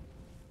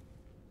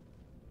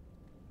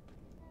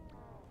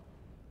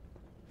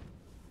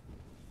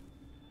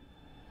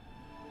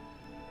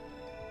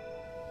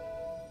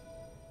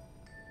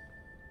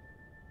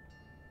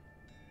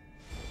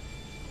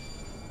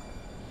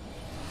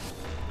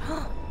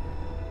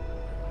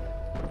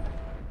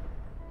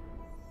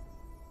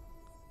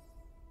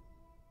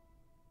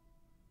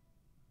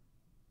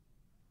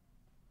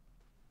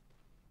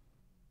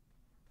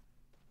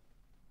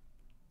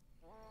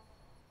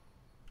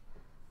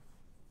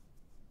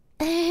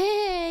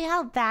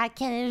 How bad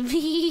can it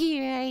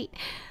be, right?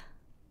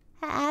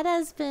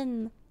 Ada's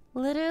been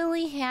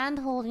literally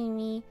hand-holding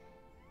me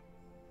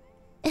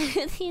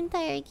the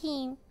entire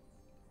game.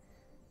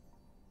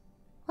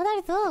 What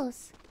are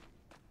those?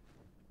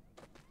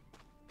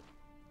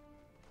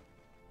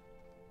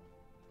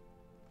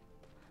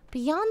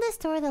 Beyond this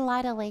door, the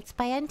light awaits.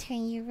 By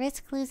entering, you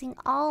risk losing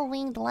all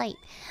winged light.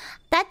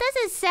 That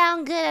doesn't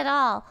sound good at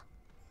all.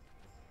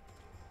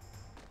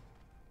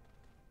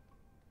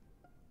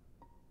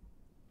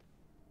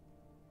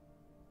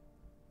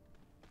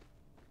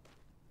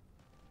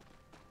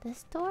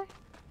 This door?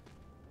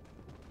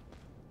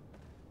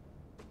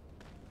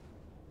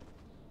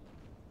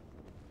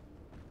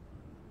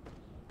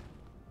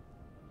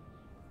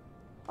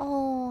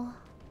 Oh.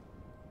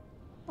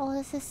 Oh,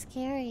 this is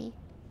scary.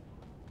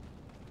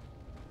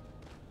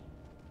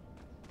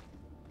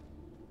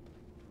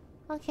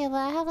 Okay, but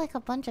I have like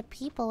a bunch of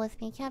people with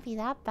me. It can't be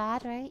that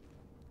bad, right?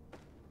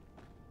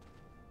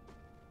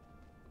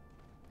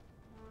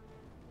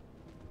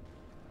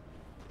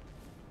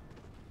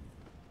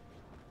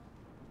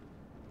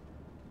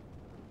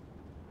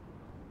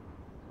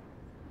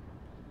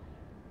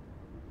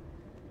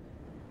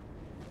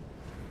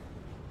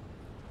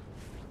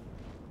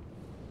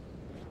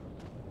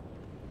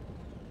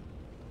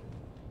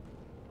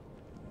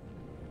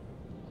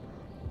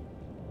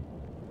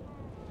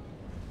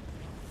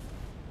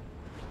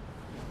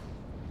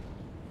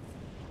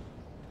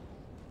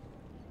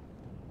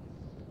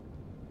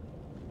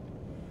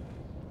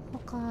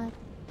 God.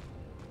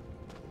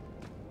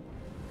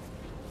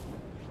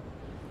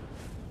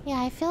 Yeah,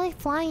 I feel like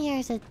flying here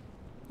is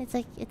it's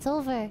like, it's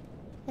over.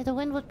 Like the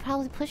wind would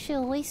probably push you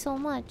away so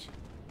much.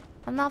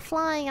 I'm not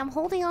flying. I'm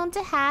holding on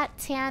to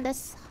hats and a...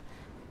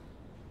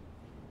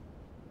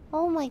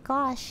 Oh my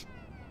gosh.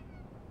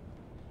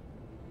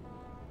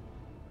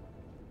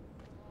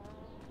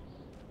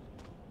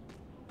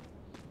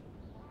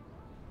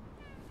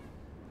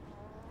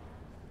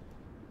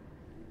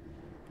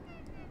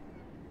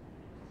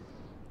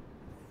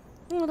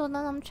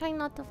 No, I'm trying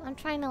not to... I'm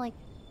trying to, like,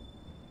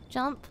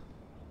 jump.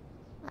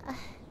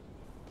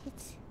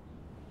 It's...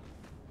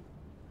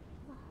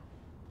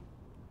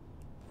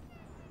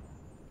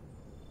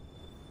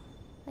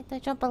 Like, do I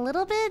jump a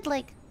little bit?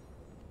 Like...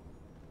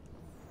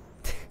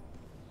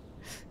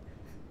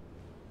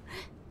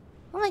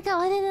 Oh my god,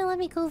 why didn't it let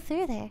me go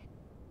through there?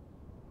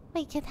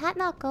 Wait, can that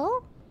not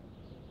go?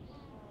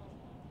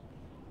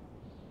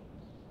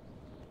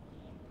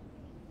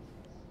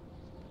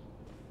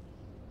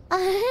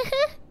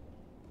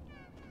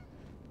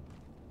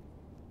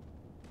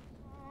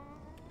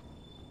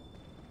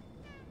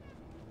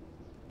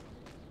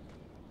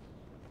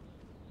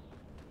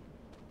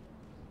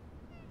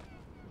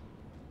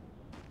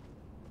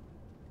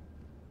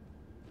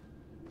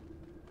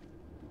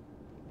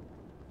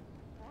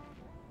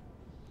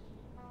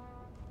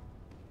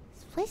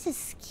 This place is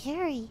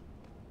scary.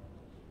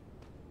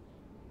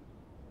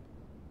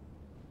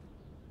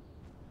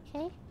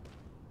 Okay.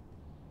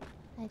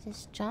 I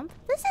just jump.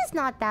 This is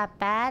not that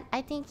bad.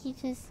 I think he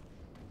just...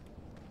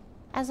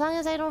 As long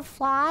as I don't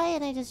fly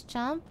and I just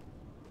jump.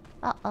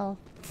 Uh-oh.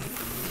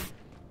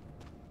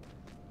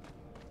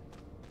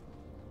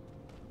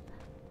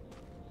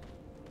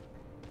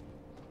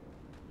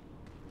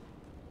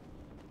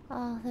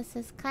 Oh, this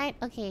is kind...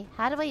 Okay,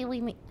 how do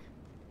we make...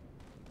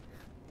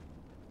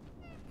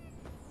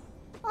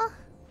 Oh.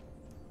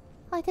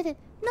 Oh, I did it.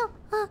 No.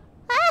 Ah.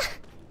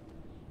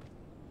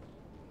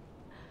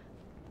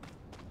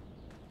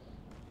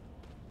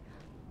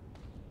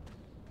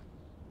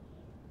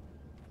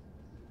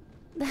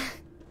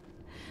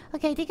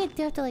 Okay, I think I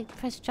do have to like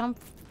press jump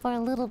for a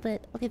little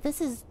bit. Okay,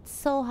 this is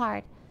so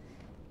hard.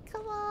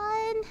 Come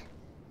on.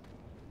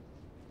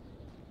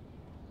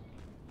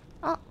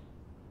 Oh.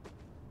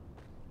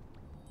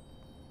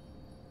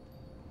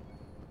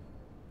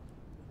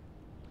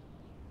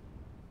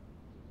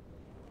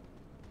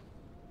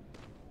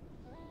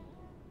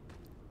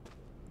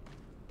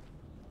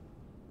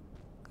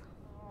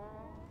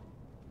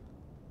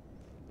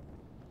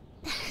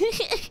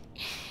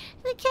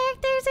 The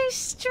characters are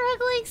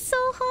struggling so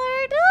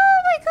hard.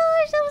 Oh my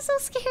gosh, that was so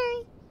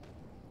scary.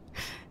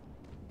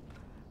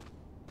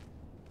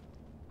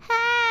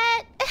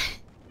 Hat.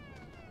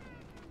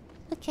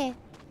 Okay,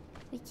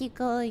 we keep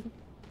going.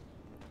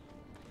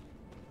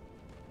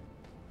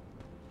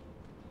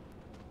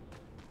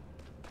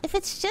 If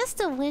it's just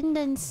the wind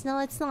and snow,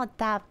 it's not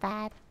that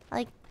bad.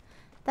 Like,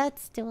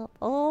 that's doable.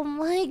 Oh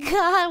my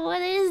god,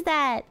 what is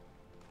that?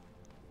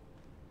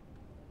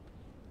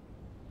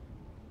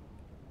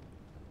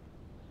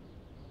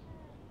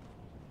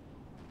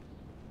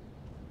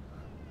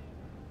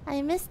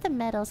 I missed the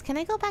medals. Can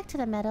I go back to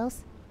the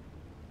medals?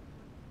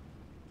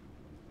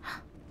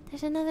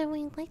 There's another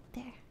winged lake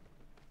there.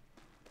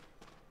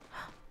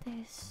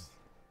 There's...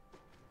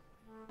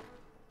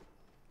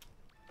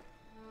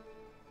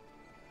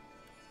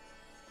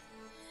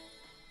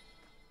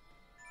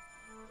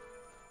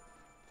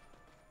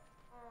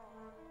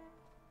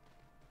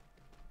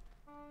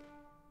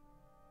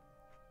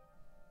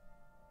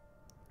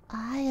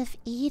 Eye of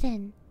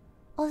Eden.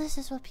 Oh, this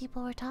is what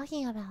people were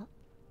talking about.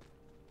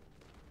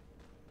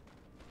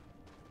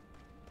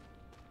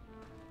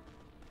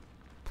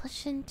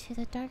 Push into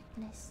the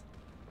darkness.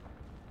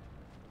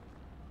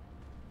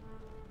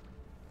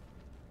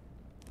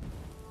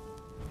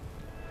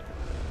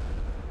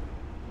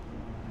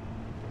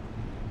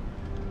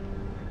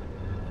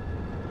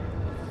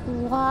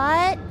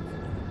 What?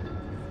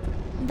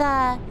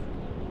 The...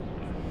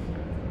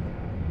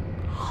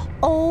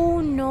 Oh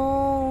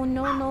no,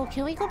 no, no.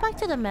 Can we go back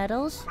to the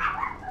meadows?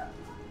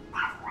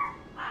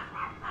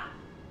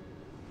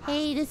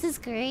 Hey, this is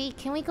great.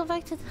 Can we go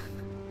back to the...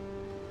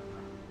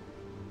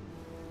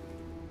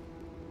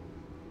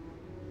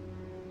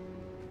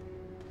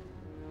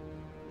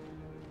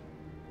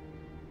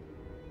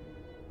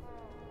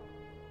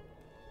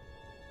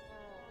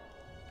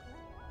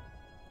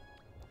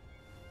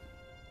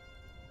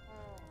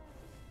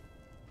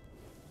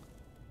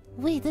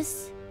 Wait,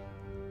 this...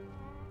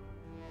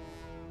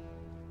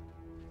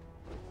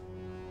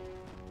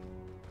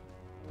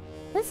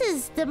 This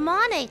is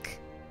demonic!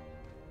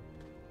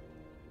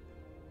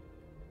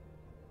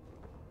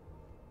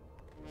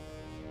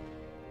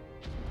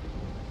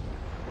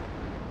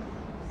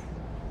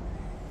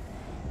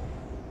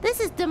 This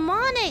is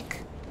demonic!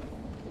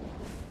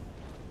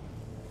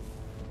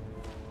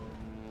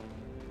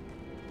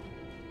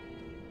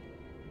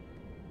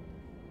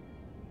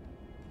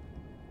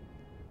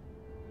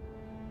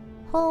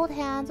 Hold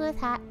hands with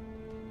hat.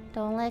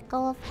 Don't let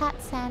go of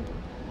hat sand.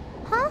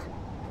 Huh?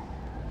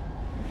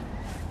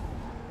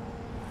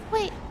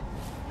 Wait.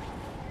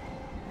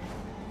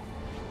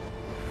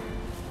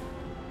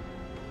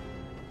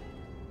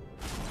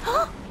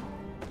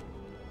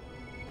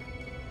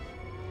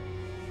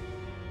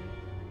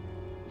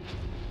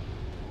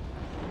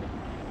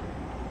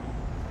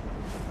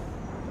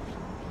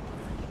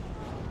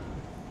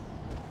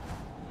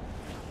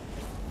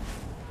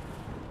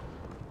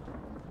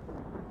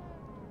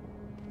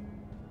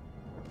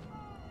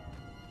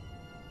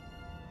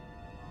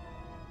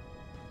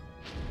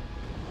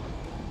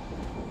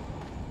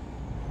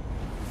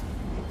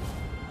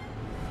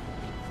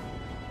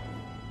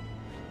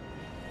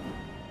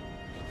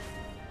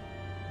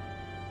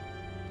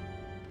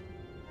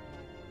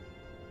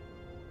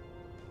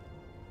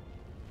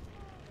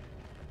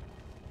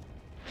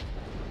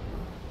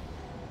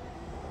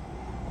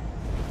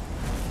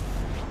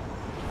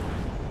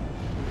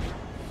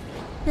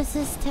 This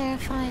is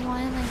terrifying.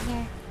 Why am I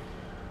here?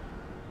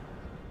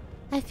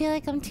 I feel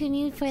like I'm too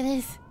new for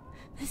this.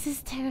 This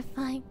is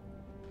terrifying.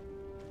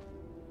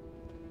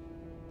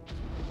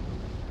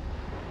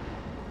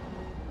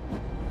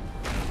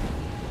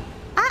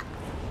 Ah!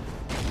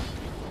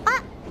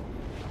 Ah!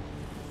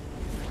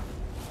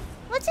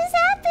 What just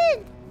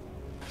happened?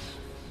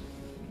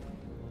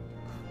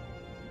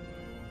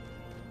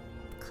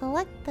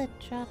 Collect the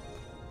drop.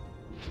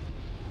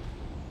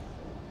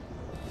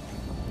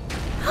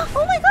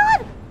 Oh my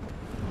god!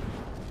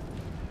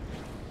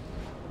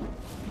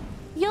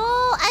 Yo,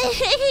 I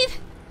hate...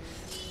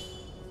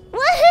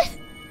 What?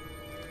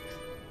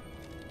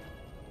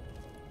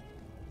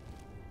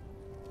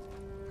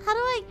 How do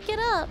I get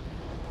up?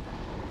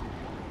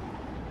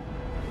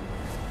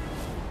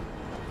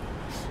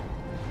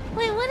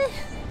 Wait, what is...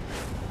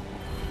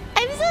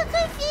 I'm so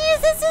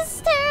confused. This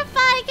is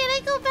terrifying. Can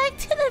I go back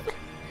to the...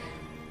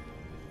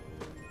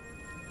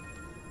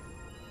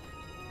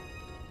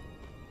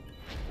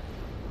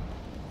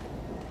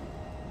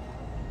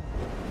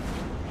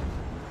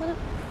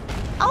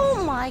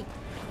 Oh my...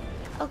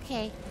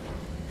 Okay.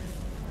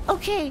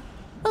 Okay.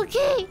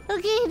 Okay.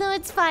 Okay. No,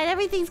 it's fine.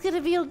 Everything's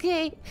gonna be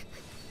okay.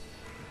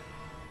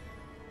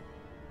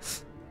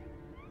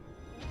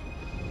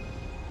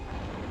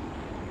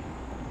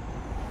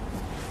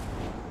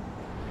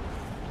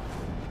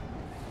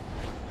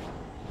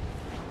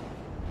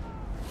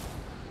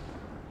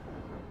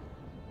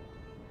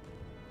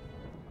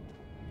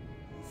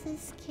 This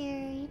is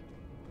scary.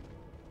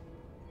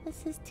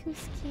 This is too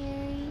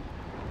scary.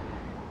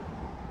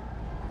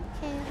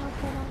 Okay, I'll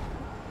get off.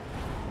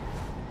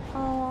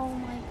 Oh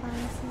my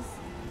god,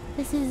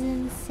 this is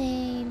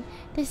insane.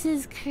 This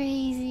is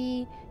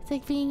crazy. It's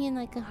like being in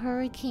like a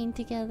hurricane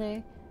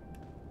together.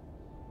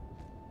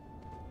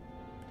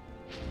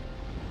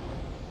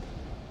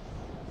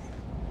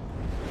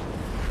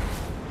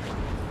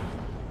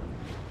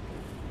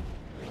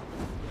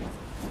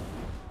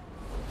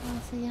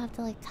 Oh, so you have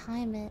to like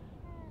time it.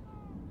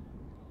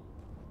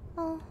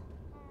 Oh.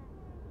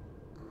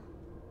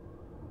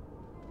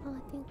 Oh, I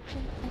think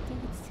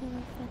it's too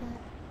late for that.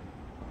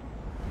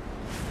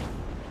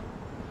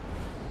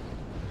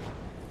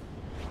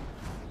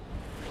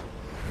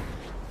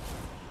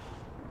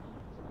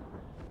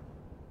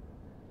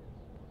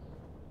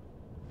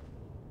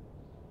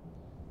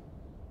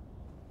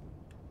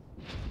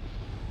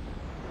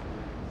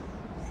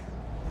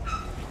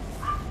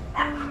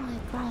 Oh my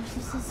gosh,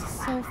 this is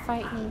so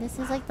frightening. This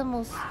is like the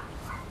most...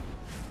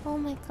 Oh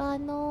my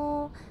god,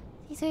 no.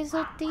 These are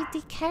so...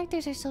 The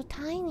characters are so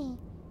tiny.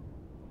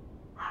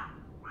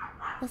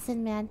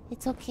 Listen, man,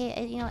 it's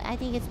okay. You know, I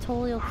think it's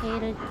totally okay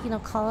to, you know,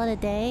 call it a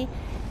day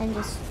and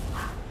just...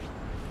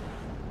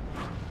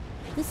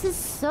 This is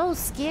so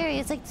scary.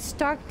 It's like the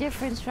stark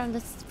difference from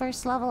the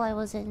first level I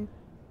was in.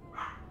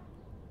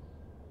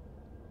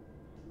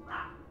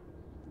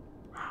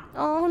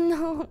 Oh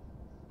no.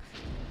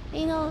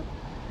 You know,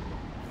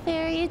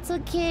 Fairy, it's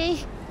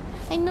okay.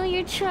 I know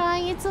you're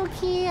trying. It's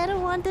okay. I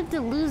don't want them to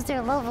lose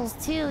their levels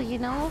too, you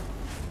know?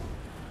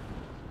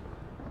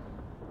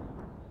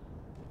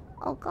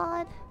 Oh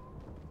god.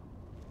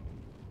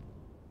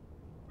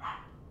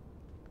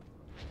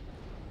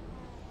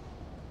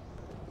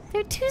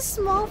 They're too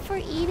small for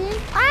eating.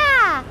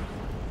 Ah!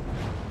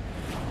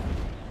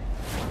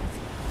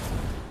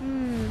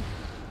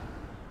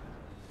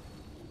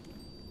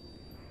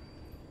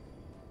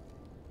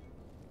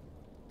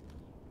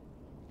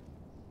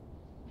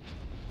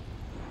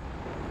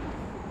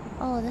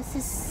 Oh, this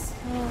is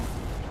so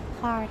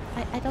hard.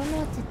 I don't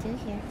know what to do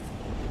here.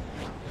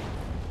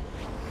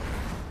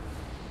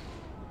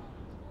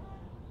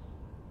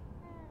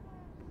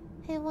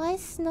 Hey, why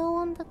is snow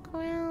on the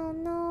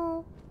ground?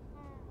 No.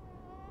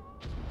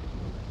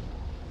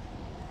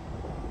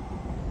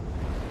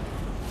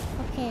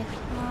 Okay,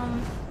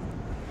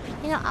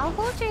 you know, I'll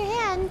hold your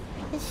hand.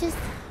 It's just...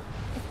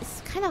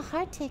 It's kind of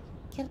hard to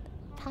get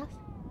past.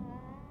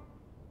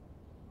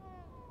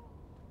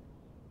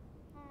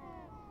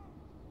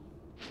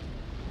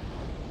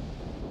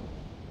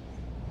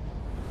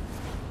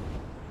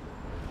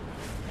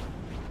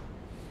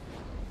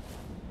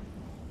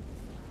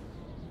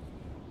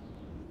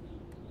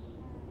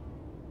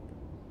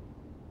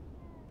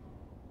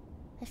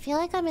 I feel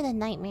like I'm in a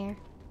nightmare.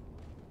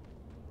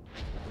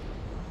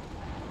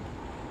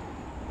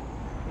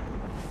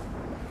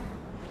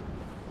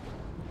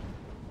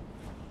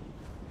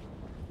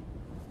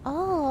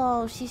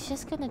 Oh, she's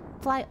just gonna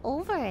fly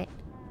over it.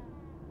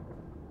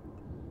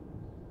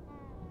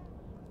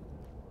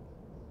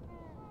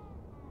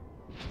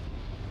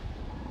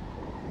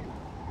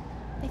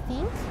 I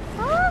think?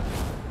 Oh!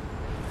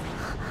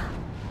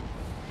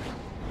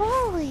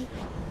 Holy!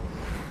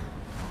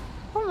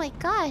 Oh my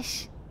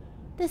gosh!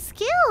 The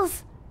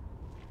skills!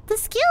 The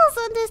skills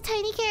on this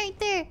tiny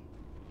character!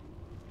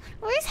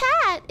 Where's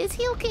Hat? Is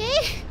he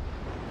okay?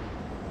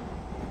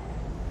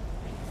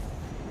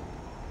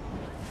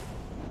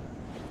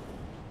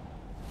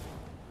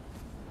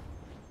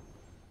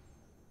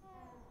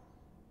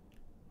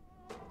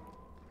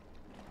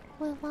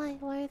 Wait, why?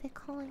 Why are they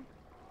calling?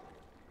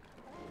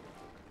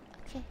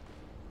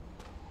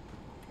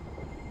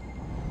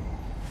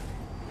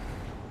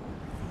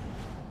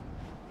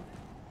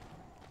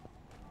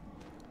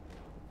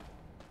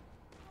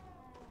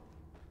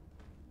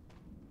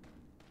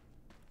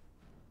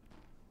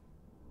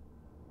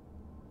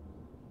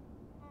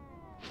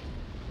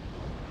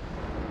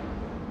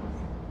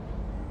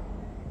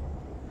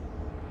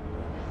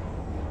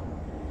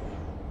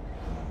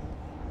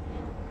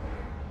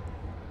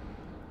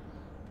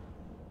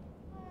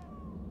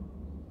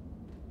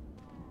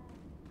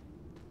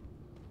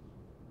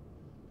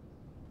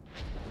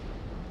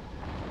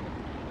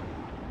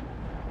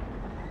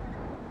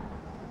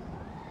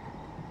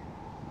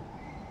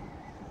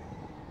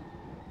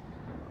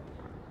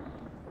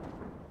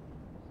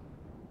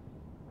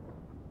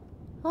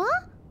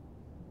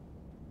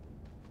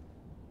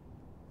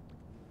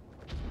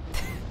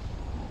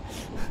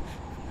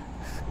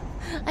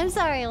 I'm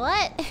sorry,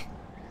 what?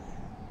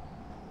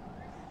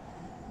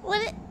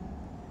 What?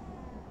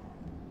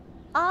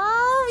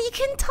 Oh, you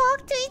can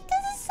talk to it.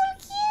 This is so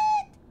cute.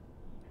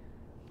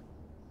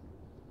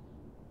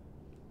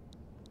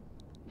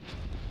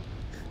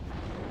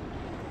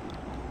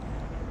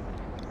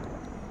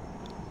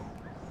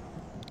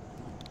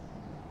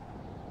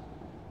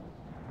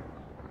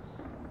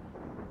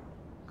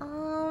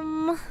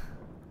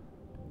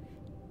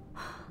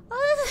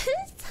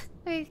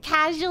 We're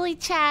casually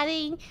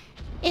chatting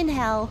in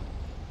hell.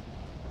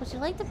 Would you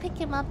like to pick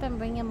him up and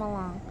bring him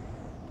along?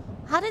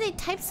 How do they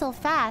type so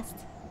fast?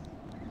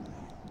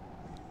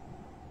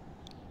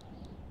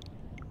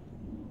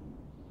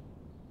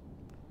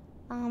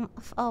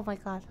 Oh my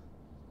god.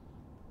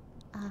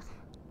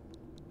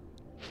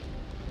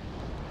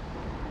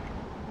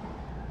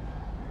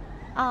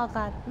 Oh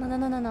god.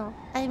 No.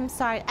 I'm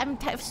sorry. I'm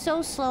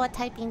so slow at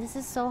typing. This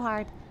is so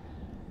hard.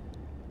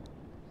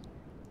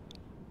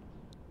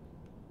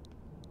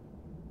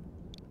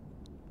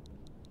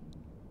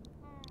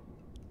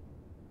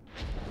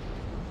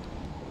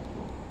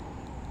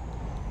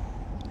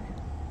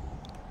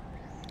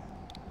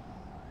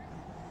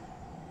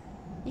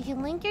 You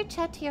can link your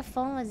chat to your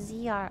phone with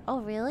ZR.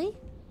 Oh, really?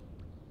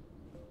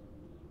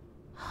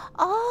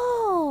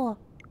 Oh!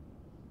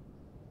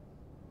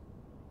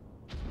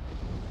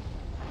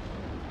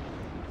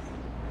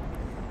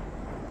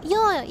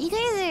 Yo, you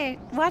guys are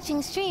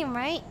watching stream,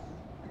 right?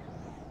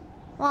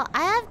 Well,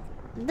 I have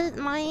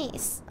my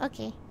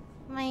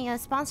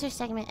sponsor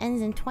segment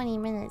ends in 20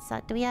 minutes. So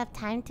do we have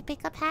time to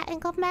pick up Hat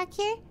and come back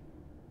here?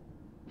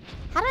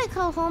 How do I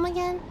go home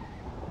again?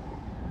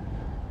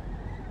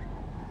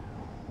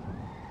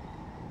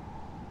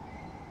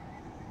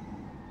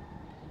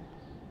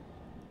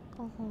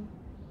 Go home.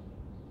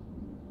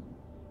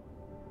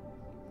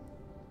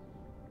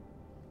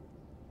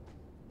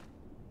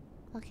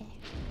 Okay.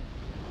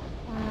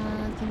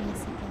 Give me a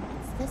second.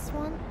 It's this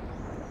one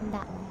and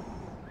that one.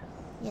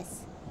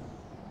 Yes.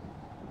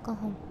 Go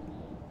home.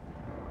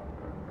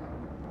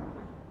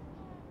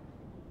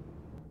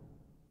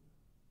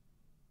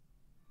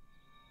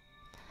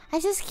 I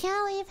just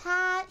can't leave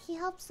Hat. He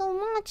helps so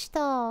much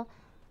though.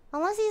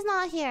 Unless he's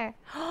not here.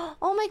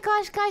 Oh my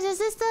gosh, guys, is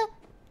this the...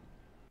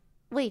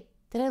 Wait,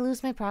 did I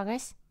lose my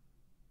progress?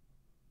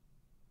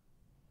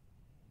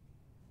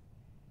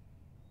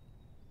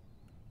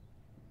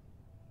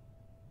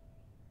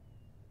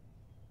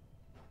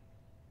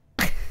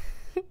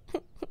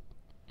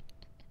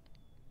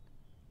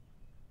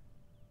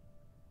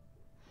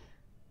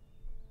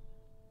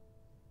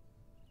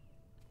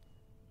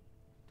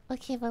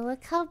 Okay, but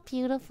look how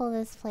beautiful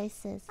this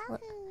place is.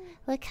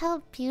 Look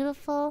how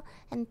beautiful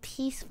and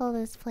peaceful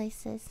this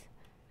place is.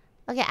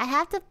 Okay,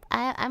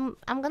 I'm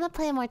gonna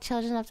play more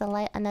Children of the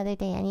Light another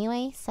day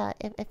anyway. So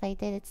if I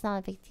did, it's not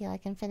a big deal. I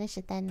can finish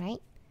it then,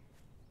 right?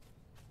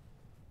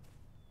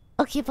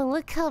 Okay, but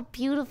look how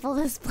beautiful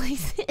this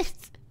place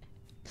is.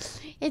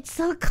 It's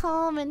so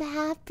calm and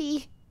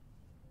happy.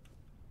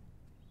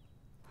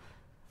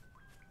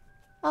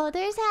 Oh,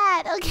 there's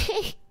Hat.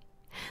 Okay,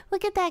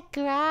 look at that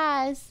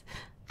grass.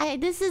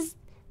 This is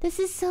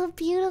so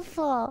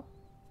beautiful.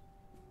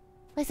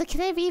 Wait, so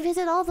can I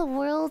revisit all the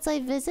worlds I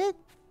visit?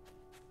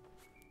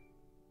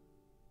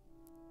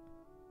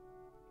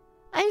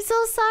 I'm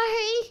so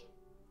sorry.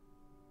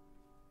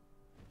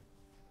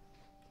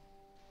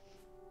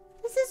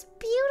 This is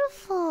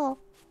beautiful.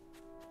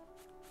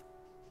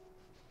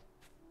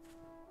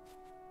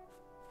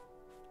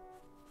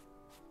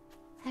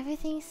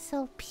 Everything's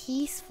so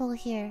peaceful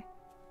here.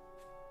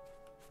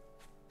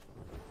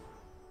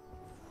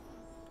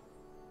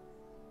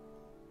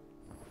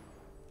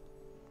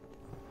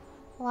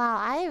 Wow,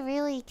 I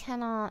really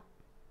cannot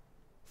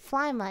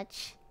fly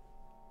much.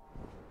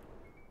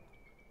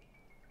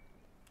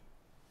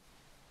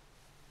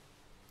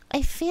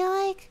 I feel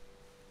like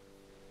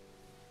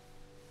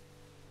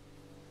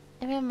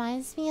it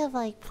reminds me of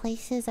like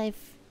places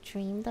I've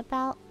dreamed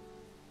about.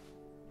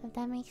 If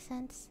that makes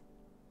sense.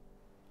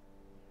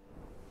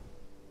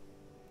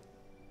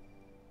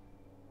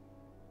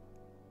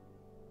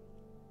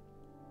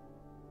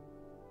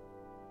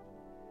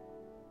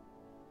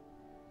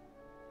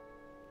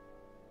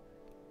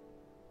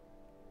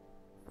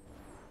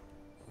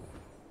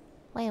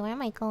 Wait, where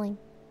am I going?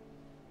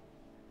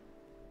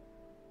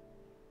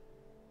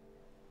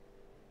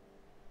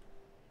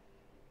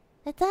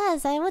 It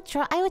does. I would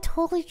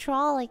totally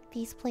draw like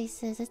these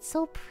places. It's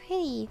so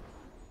pretty.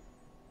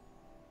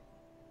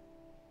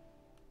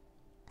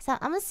 So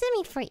I'm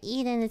assuming for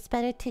Eden, it's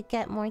better to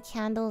get more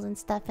candles and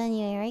stuff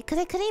anyway, right? Because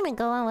I couldn't even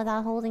go in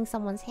without holding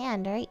someone's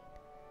hand, right?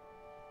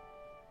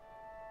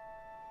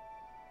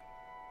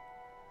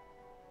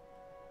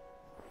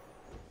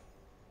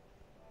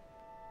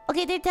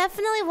 Okay, they're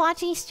definitely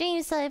watching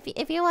streams, so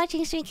if you're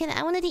watching stream,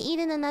 I wanted to eat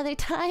in another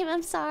time.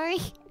 I'm sorry.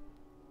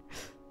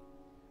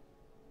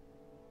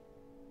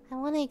 I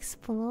want to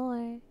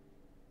explore.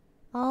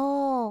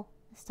 Oh,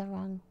 that's the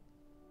wrong.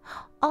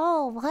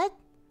 Oh, what?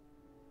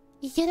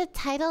 You get a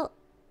title?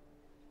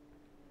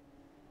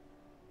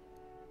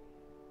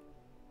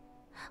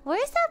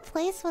 Where's that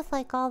place with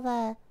like all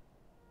the...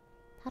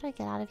 How do I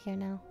get out of here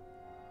now?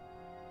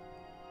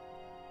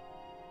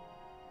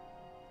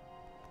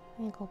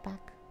 Let me go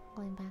back.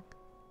 Going back.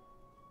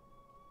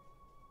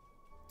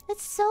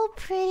 It's so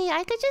pretty.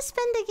 I could just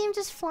spend the game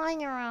just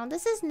flying around.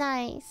 This is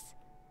nice.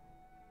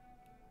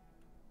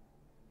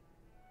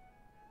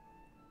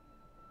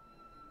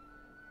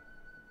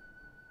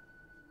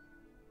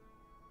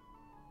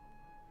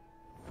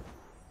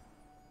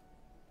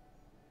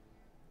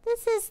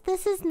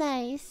 This is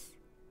nice.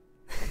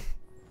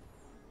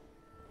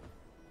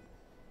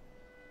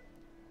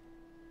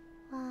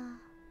 Wow.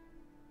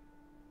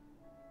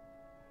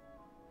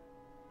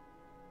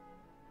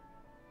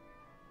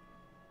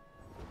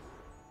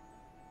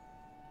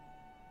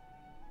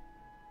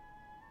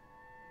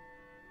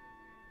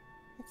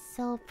 It's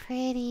so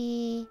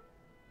pretty.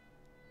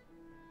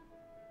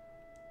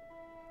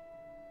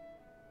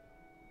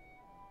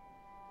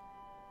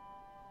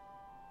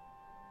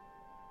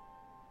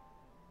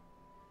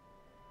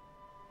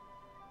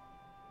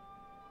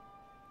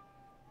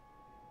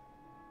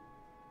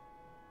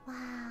 Wow.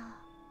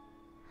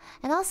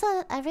 And also,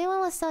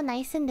 everyone was so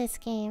nice in this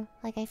game.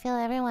 Like, I feel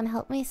everyone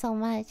helped me so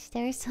much.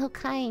 They were so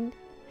kind.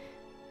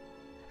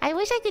 I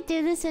wish I could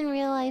do this in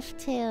real life,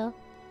 too.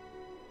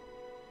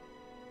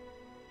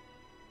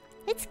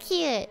 It's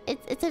cute.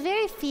 It's a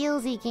very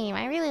feelsy game.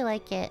 I really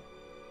like it.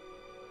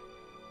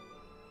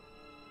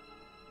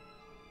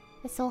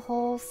 It's so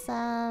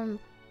wholesome.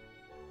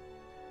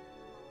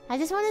 I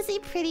just want to see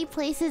pretty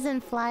places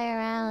and fly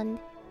around.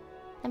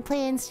 And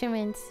play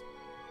instruments.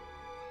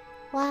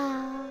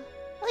 Wow.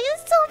 Look,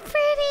 it's so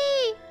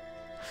pretty!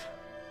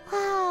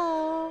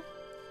 Wow.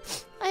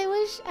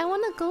 I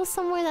want to go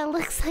somewhere that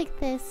looks like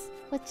this.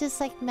 With just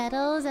like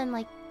meadows and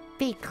like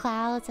big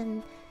clouds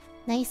and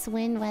nice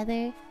wind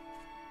weather.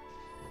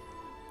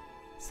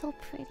 So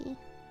pretty.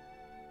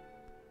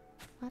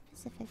 What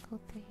happens if I go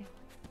through here?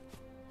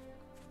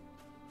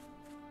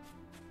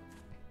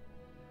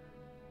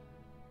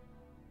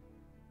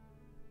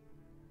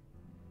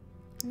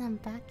 And I'm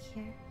back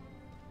here.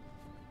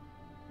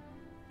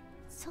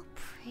 So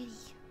pretty.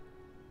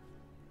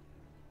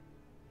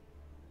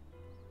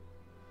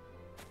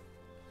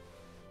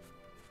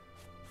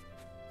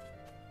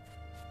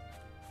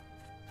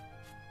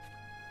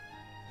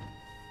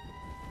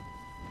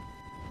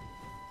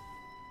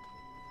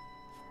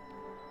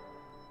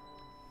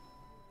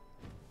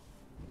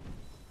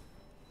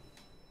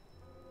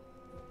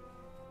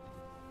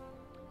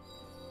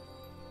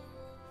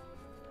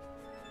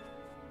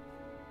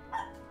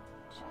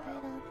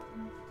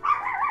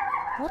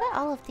 What are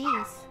all of these?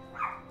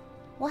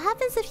 What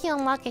happens if you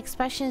unlock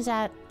expressions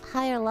at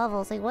higher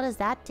levels? Like, what does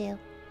that do?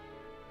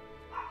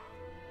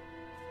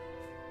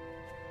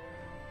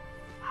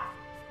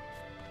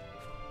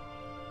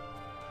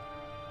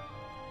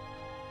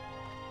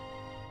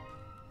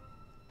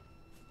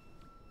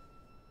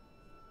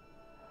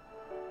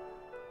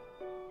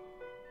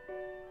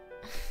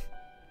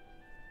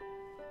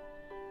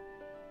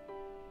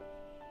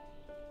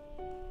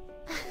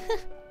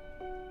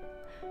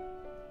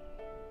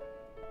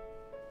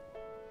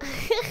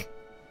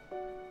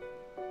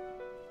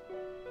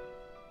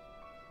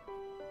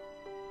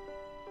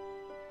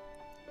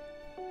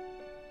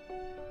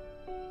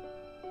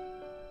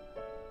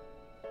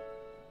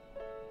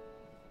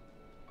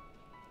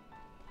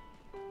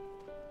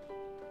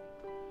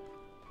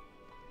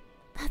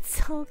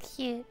 That's so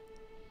cute.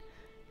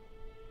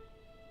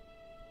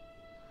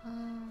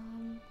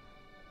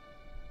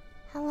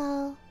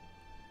 Hello.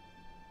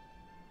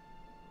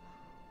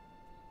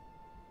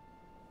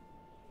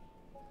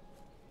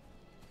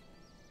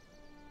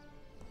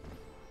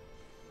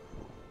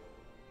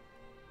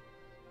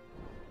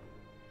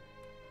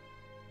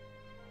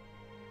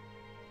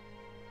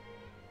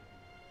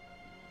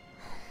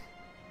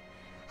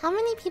 How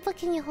many people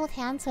can you hold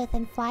hands with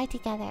and fly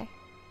together?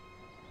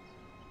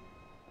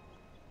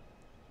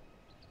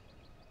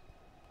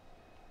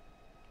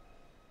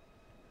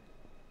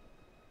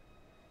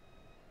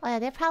 Oh yeah,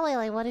 they're probably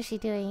like, what is she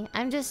doing?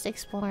 I'm just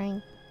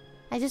exploring.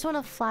 I just want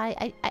to fly.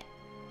 I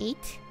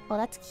ate? Oh,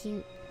 that's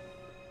cute.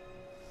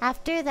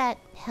 After that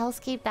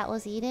hellscape that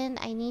was eaten,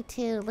 I need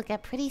to look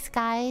at pretty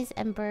skies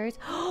and birds.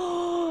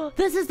 Oh,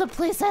 this is the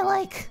place I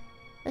like!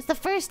 It's the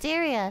first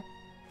area.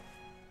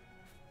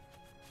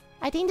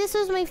 I think this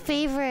was my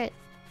favorite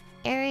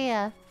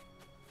area.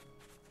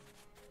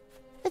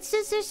 It's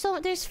just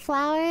there's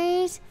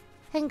flowers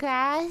and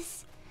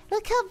grass.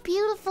 Look how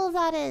beautiful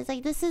that is.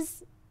 Like, this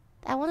is...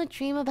 I want to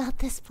dream about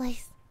this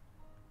place.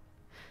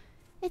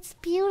 It's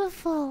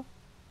beautiful.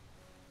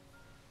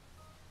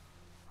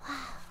 Wow.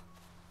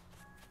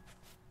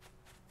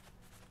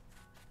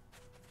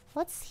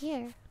 What's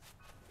here?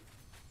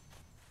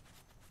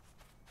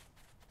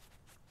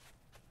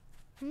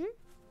 Hmm?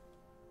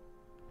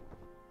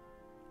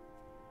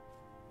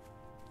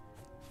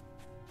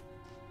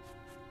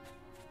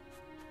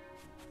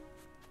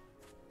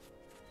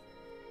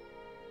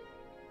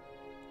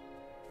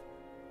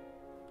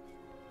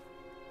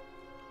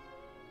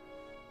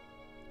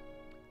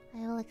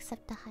 I will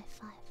accept the high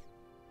five.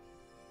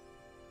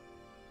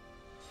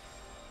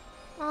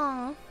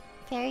 Aw,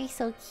 Fairy's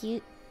so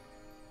cute.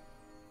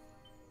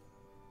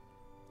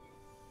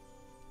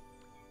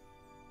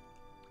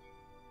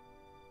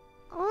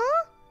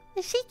 Oh,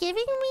 is she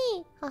giving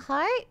me a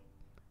heart?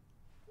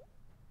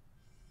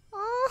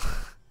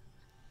 Oh.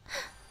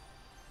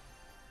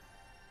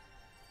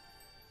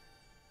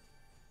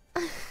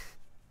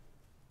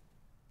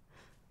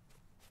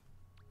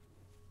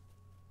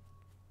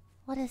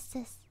 What is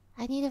this?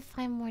 I need to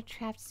find more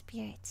trapped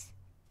spirits.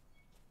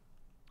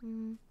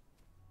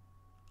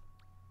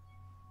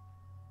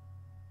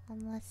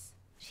 Unless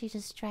she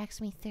just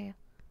drags me through.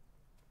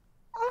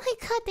 Oh my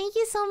god, thank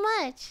you so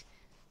much!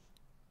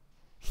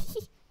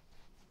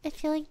 I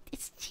feel like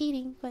it's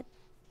cheating, but...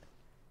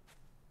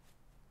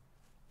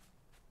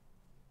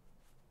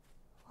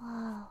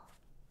 Wow.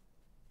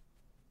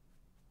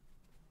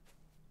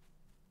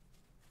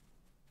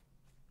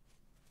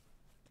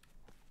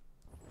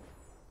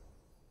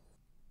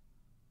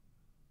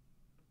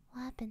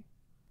 What happened?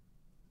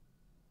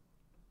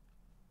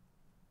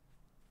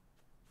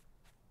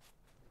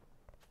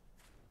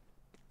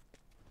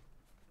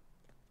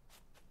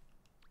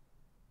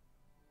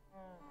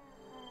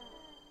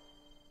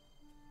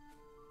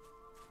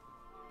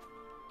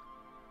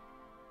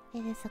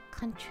 It is a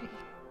country.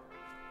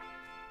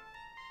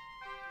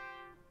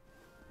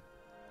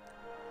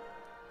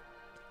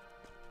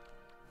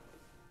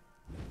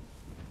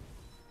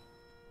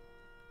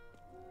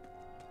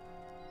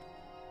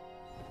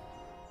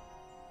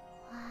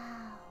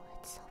 Wow,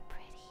 it's so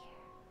pretty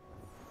here.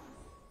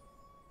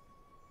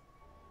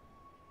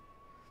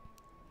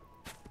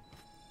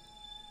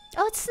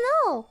 Oh, it's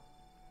snow!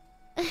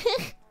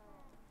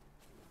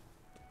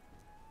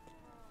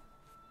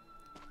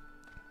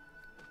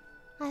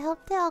 I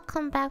hope they all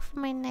come back for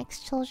my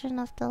next Children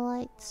of the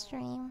Light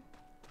stream.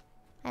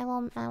 I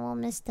will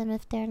miss them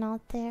if they're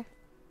not there.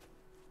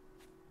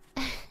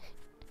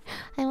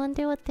 I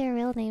wonder what their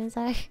real names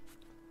are.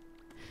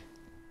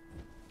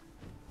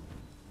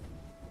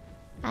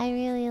 I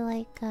really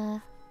like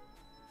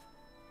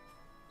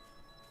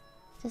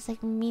just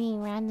like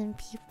meeting random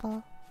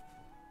people.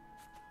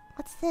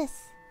 What's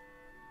this?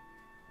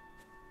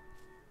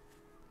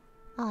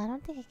 Oh, I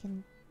don't think I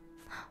can.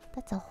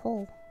 That's a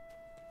hole.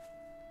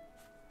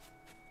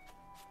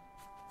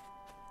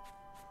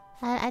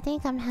 I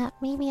think I'm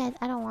maybe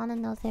I don't want to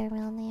know their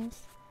real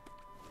names.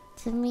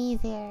 To me,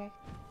 they're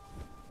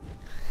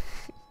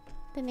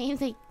the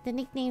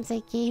nicknames I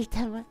gave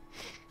them.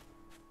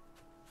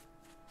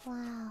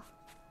 Wow.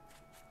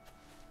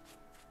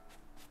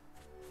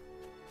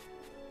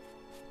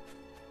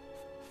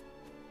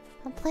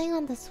 I'm playing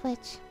on the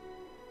Switch.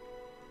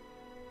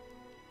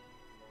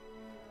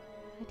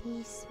 Are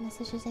these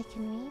messages I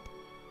can read?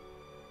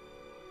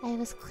 I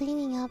was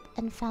cleaning up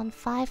and found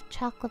 5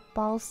 chocolate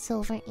balls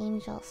silver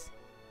angels.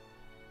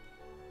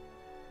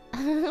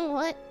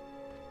 What?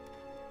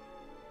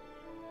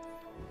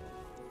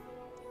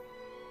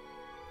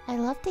 I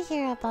love to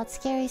hear about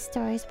scary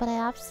stories, but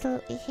I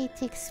absolutely hate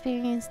to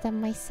experience them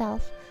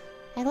myself.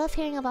 I love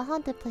hearing about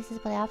haunted places,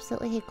 but I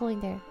absolutely hate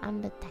going there.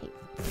 I'm the type.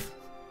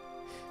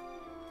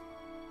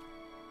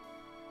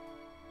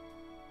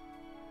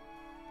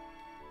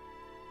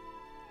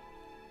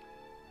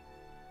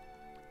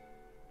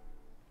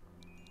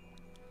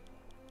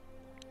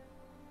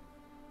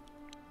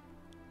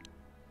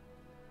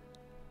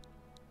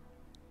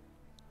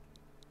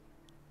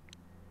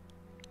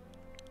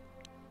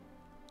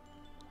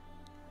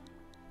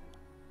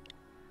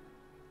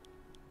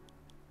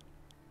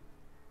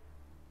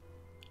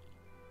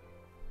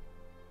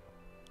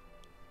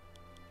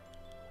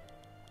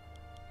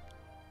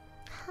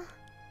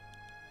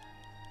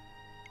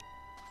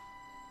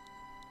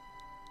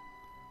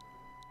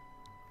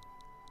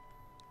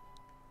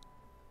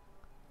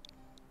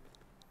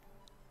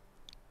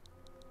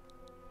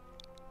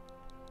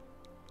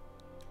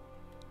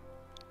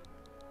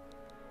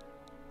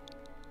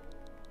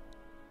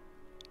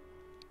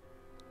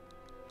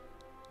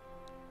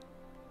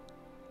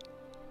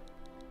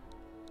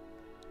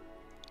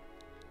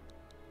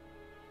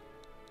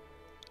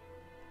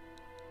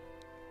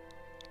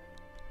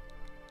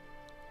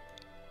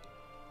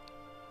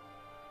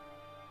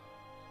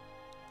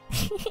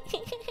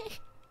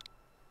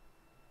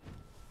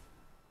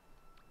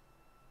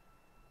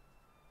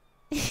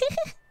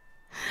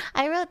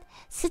 I wrote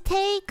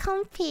 "Stay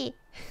comfy."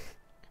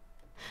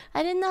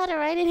 I didn't know how to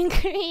write it in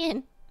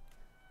Korean.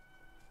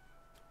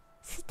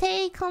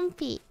 Stay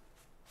comfy.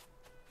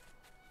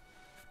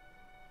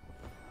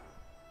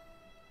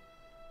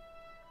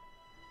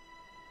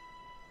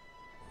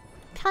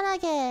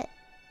 편하게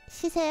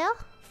쉬세요.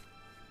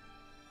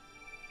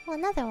 Oh,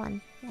 another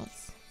one.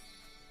 Nice.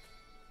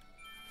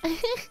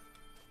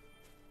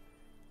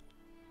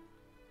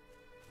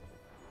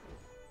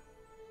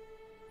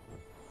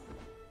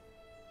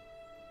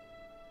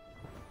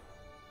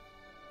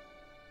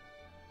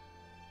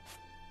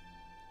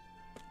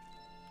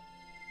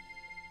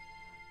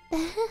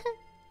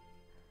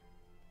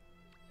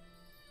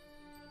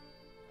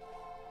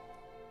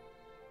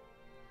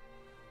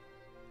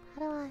 How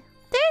do I?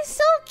 They're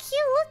so cute!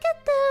 Look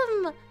at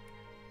them!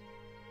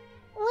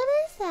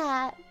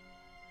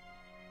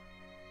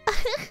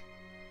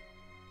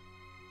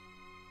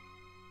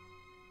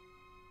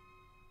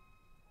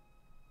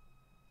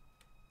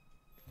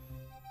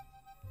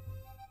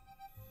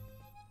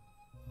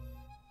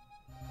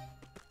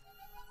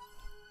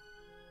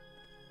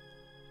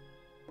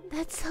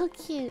 That's so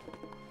cute.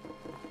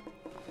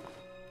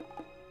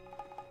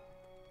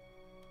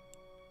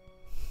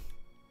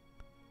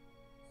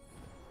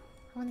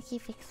 I want to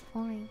keep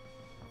exploring.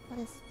 What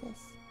is this?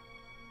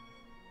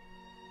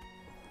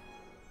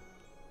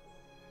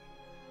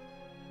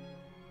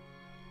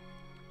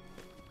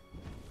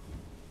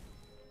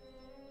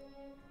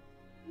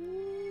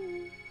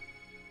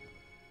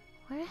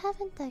 Where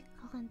haven't I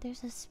gone?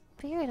 There's a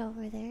spirit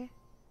over there.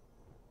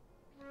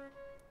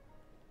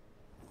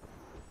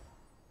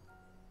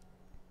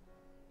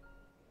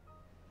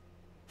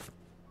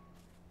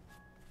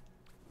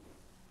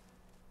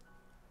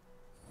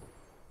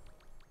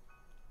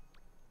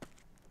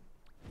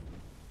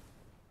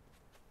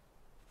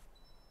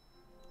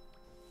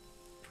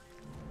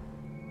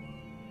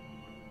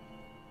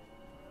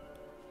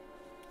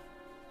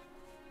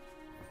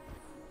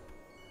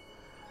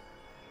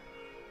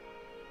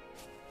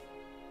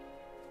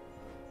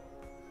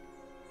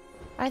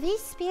 Are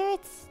these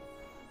spirits?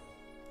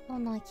 Oh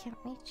no, I can't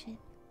reach it.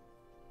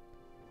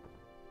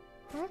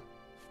 Huh?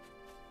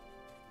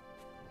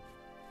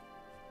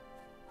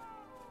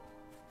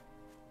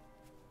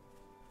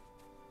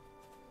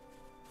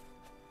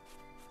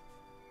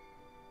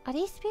 Are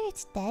these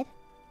spirits dead?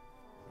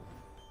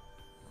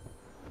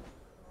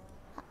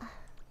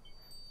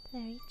 Did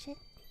I reach it?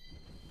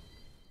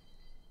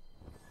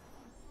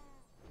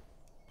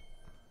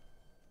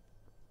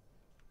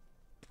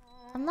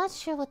 I'm not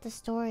sure what the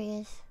story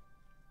is.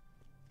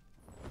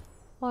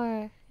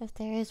 Or if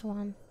there is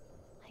one.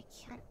 I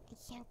can't go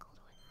to it.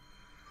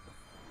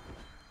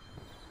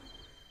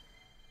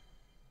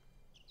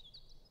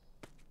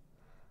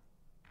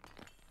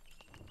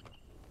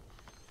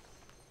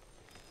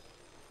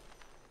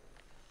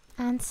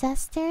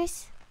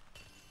 Ancestors?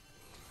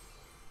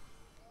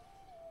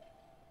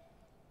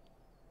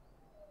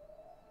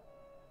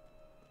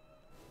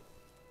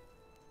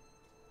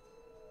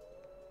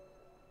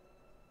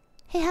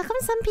 Hey, how come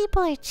some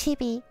people are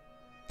chibi?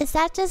 Is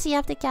that just you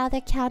have to gather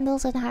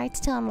candles and hearts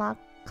to unlock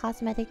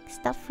cosmetic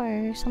stuff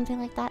or something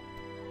like that?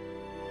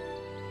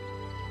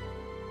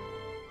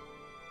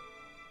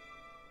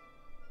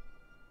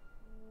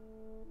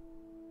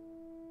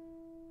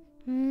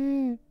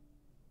 Hmm.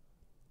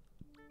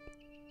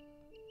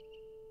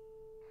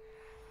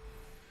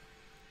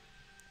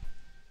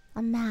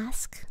 A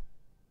mask.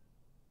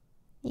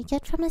 You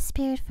get from a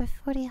spirit for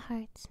 40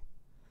 hearts.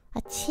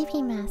 A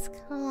chibi mask.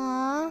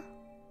 Aww.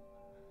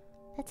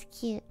 That's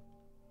cute.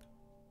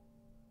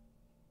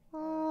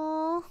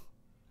 Oh,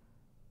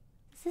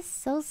 this is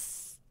so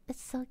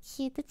it's so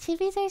cute. The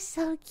chibis are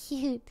so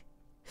cute.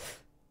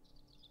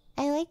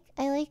 I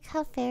like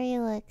how fairy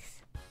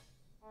looks.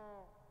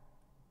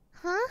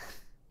 Huh?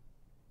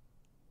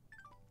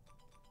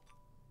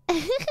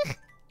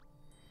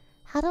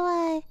 How do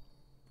I?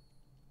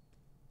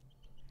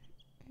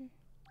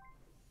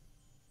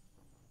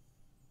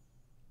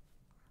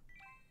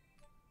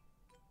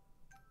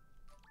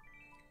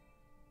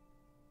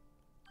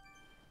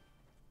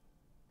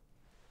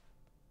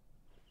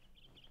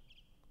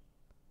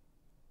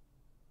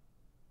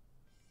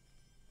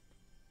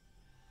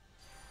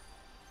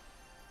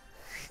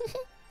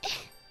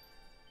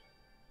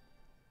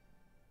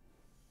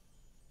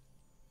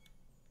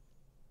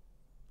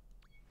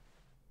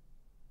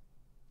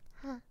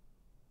 Huh.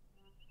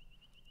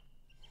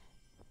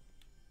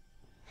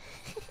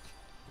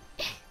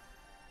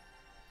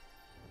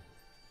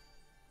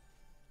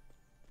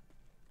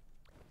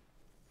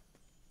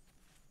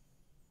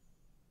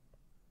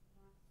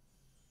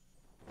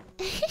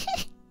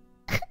 It's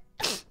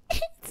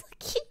so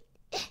cute.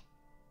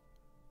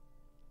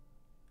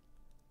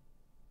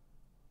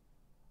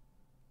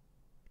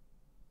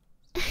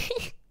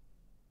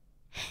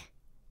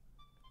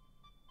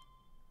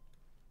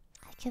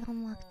 I can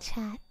unlock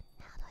chat.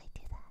 How do I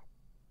do that?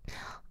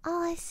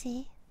 Oh, I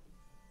see.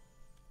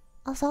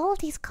 Also, all of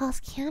these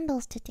cost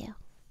candles to do.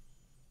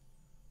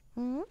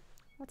 Hmm?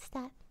 What's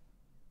that?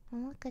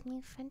 Unlock a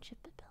new friendship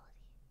ability.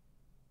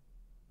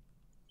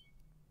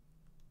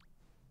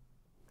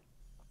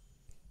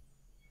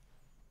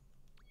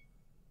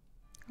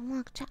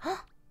 Unlock chat. I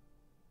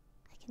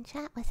can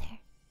chat with her.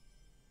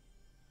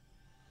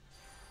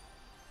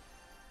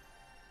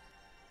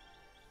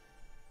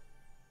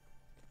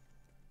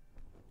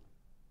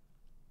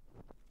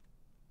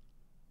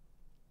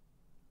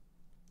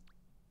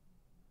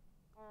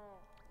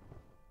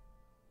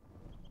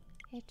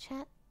 Your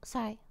chat.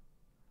 Sorry.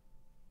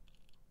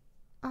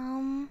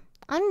 I'm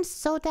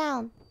so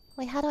down.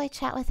 Wait, how do I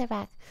chat with her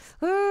back?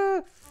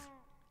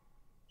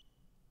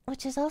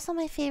 Which is also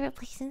my favorite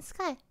place in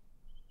Sky.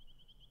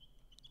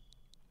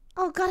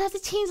 Oh god, I have to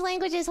change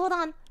languages. Hold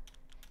on.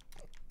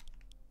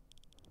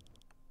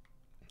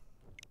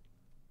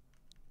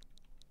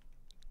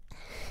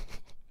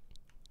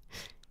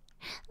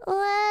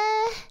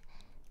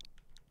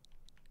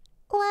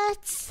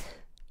 Let's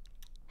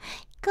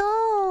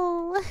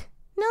go.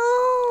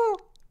 No.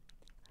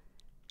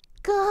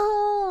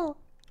 Go.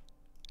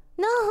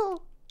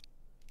 No.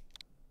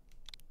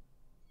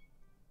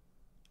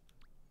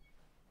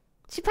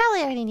 She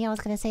probably already knew I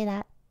was gonna say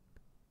that.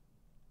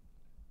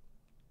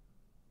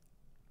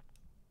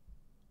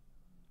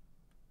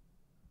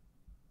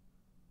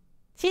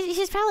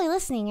 probably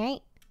listening,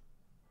 right?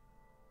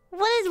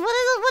 What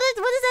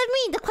does that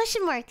mean? The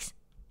question marks.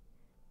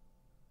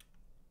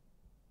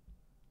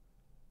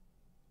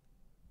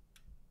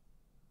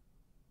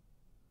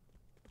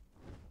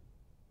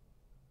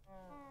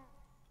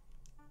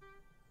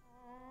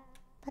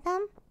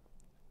 Badam.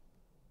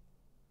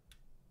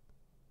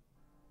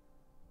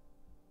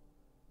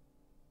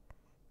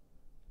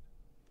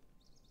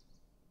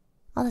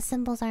 All the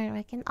symbols aren't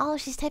working. Oh,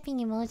 she's typing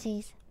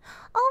emojis.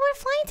 Oh, we're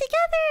flying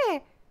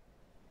together!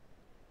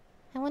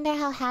 I wonder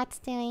how Hat's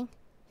doing.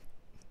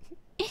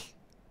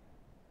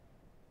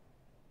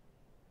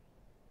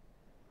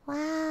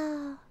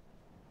 Wow.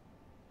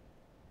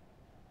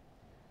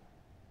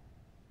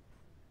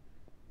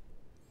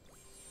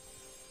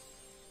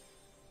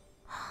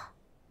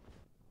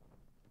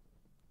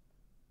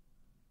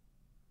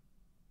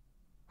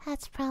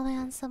 Hat's probably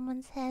on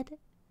someone's head.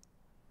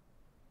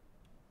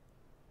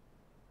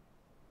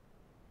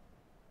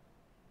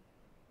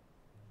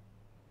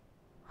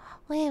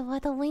 Wait,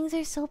 what? The wings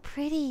are so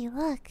pretty.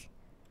 Look.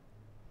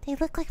 They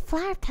look like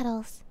flower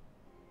petals.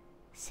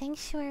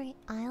 Sanctuary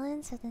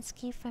islands and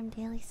escape from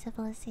daily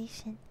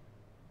civilization.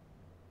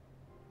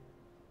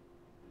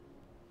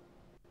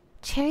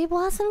 Cherry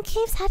blossom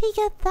caves? How do you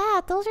get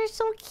that? Those are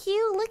so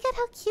cute. Look at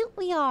how cute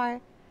we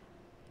are.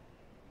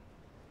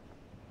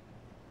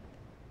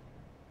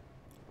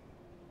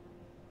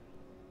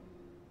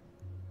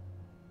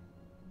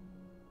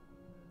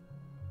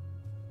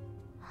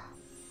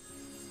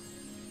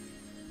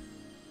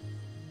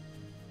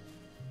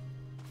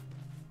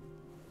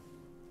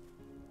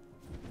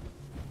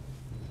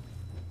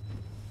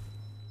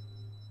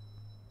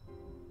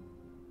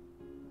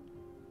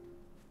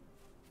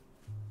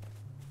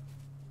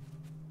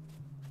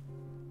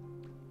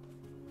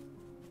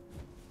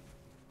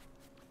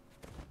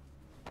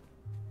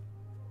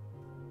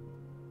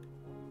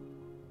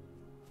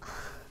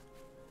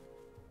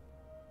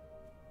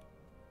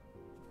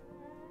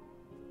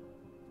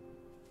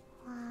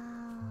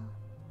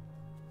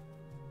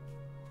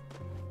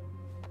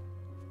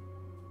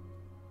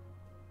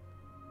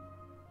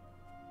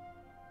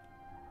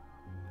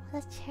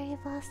 Cherry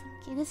blossom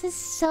cute. This is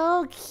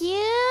so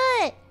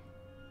cute.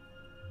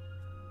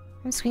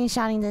 I'm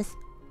screenshotting this.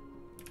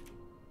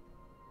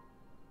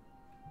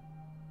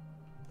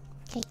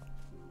 Okay.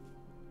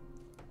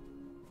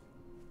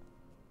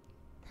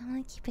 I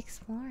want to keep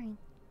exploring.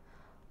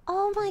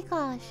 Oh my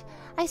gosh.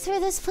 I swear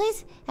this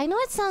place, I know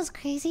it sounds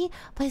crazy,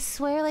 but I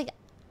swear like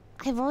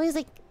I've always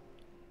like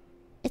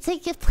it's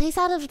like a place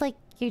out of like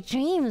your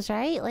dreams,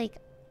 right? Like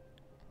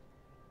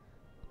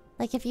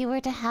if you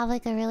were to have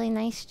like a really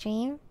nice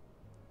dream,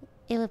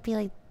 it would be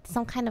like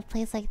some kind of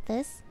place like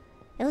this.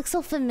 It looks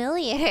so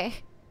familiar.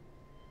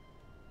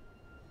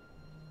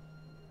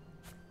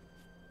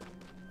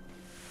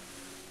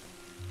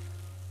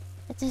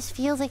 It just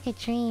feels like a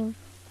dream.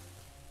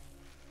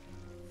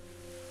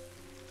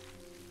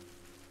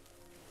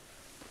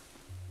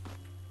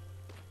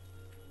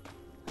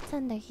 What's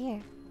under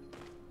here?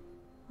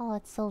 Oh,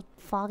 it's so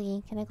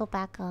foggy. Can I go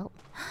back up?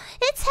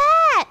 It's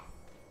Hat!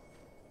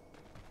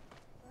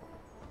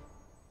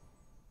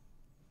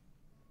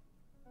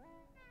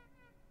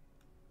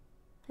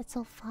 It's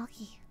so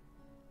foggy.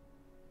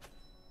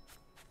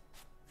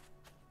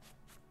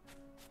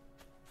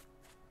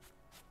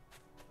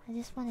 I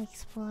just want to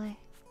explore.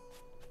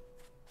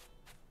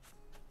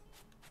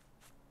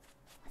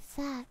 What's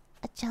that?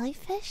 A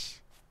jellyfish?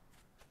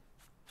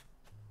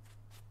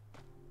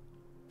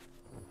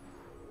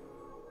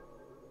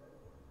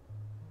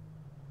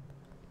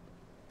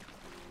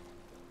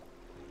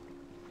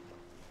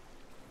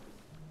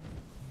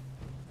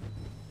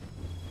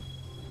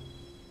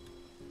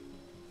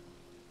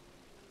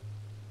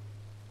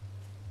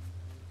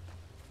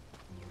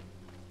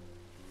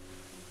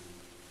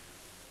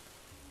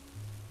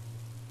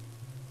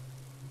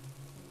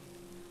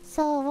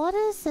 So, what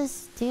does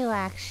this do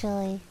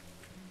actually?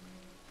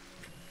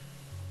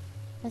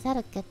 Is that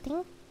a good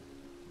thing?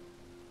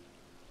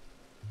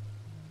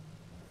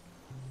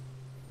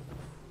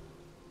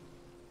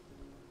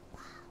 Wow.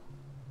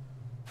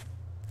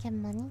 Get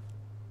money?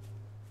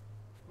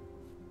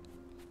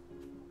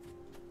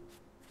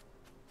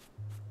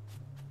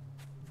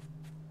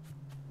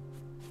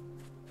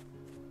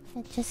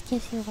 It just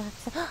gives you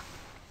wax.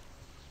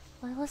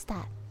 What was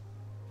that?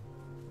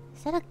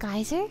 Is that a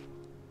geyser?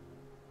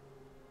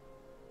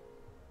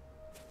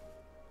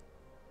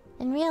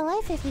 In real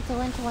life, if you go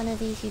into one of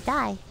these, you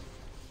die.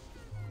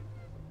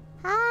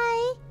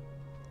 Hi!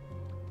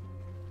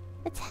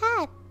 It's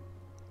Hat!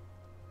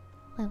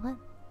 Wait, what?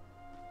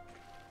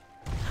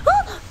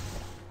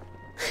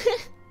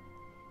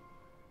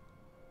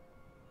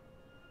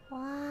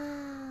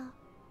 Wow.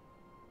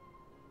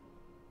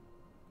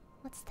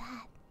 What's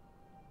that?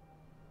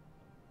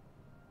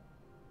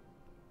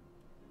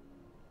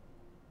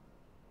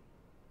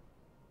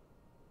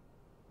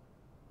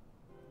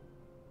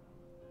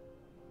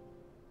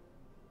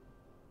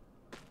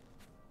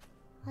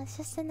 Well, it's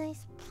just a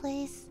nice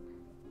place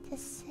to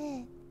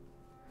sit.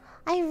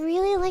 I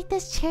really like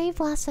this cherry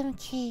blossom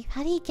cave.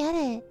 How do you get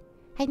it?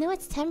 I know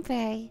it's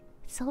temporary.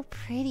 So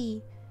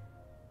pretty.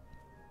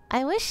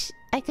 I wish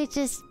I could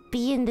just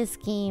be in this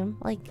game.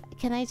 Like,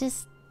 can I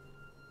just...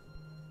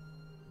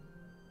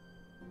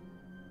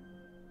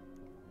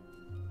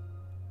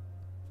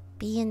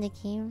 be in the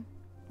game?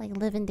 Like,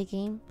 live in the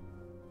game?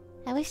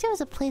 I wish there was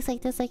a place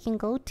like this I can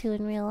go to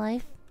in real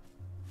life.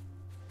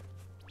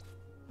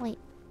 Wait.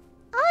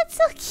 Oh, it's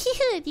so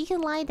cute! You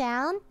can lie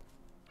down.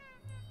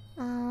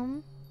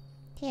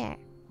 Here.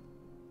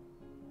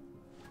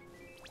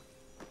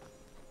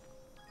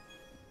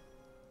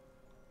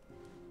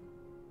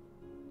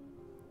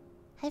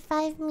 High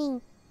five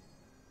me.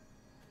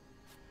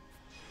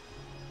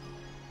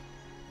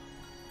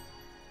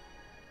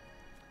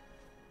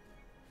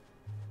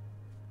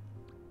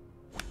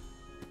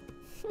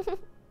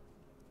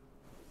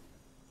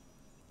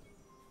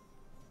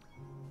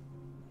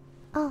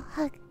 Oh,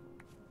 hug.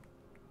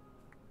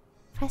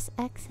 Press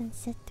X and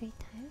sit 3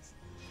 times.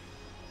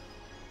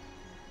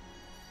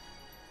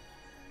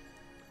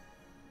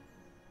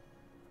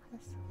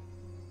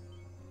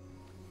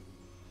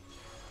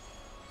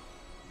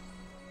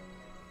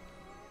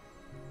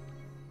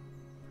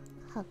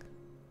 Hug.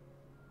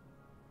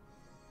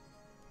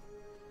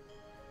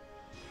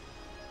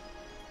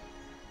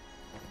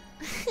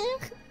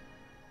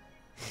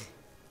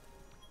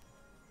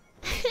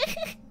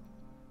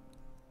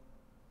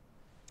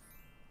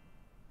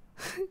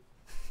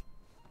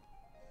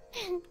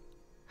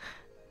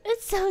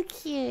 It's so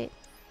cute.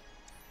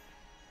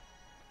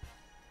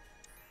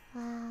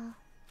 Wow.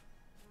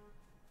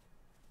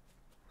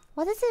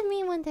 What does it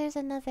mean when there's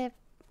another,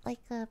 like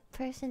a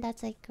person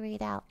that's like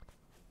grayed out?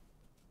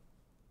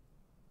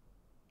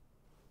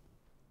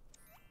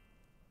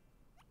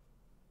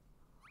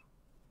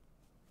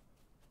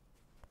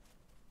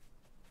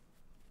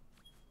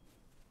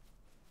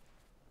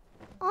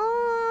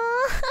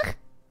 Oh.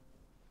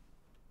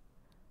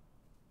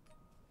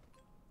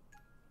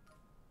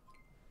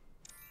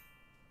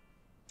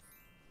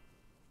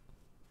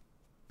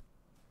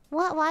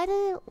 What?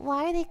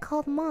 Why are they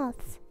called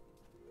moths?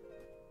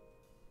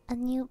 A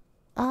new...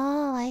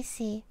 Oh, I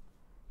see.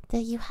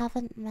 That you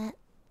haven't met,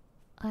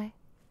 or...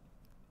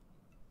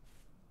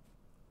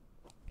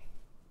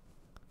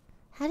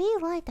 How do you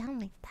lie down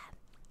like that?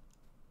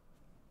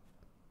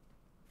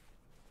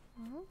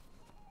 Huh?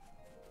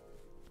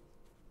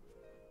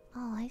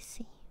 Oh, I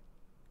see.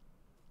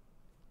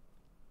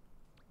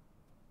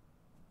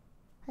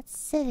 That's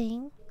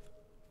sitting.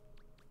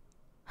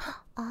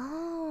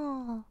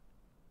 Oh.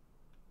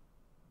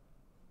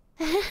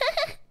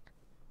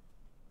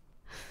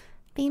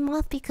 Be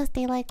moth because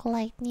they like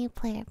light. New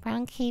player.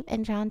 Brown cape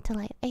and drawn to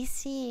light. I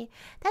see.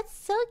 That's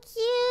so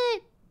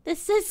cute.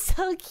 This is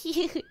so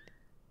cute.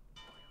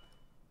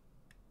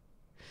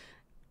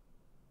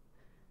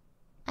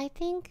 I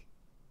think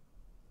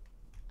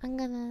I'm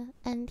gonna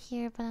end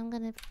here, but I'm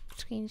gonna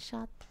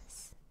screenshot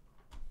this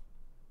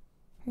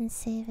and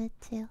save it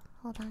too.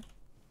 Hold on.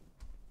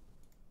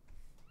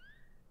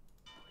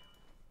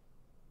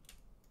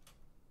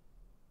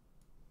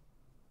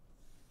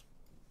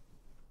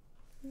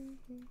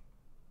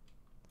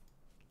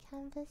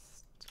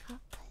 Canvas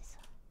drop place.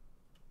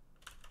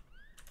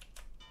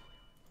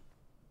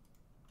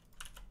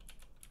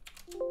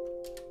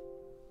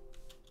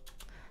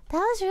 That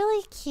was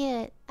really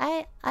cute.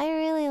 I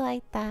really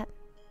like that.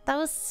 That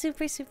was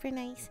super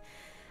nice.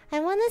 I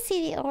want to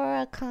see the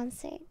Aurora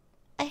concert.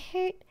 I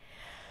heard.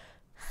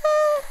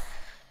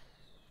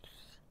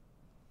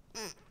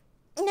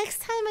 Next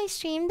time I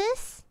stream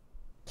this,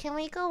 can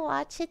we go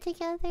watch it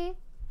together?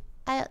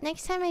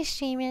 Next time I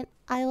stream it,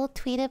 I will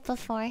tweet it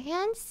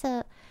beforehand.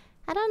 So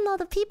I don't know.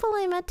 The people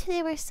I met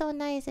today were so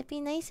nice. It'd be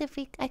nice if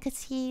I could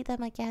see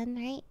them again,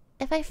 right?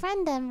 If I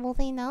friend them, will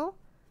they know?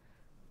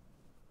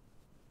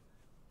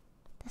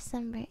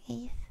 December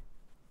 8th.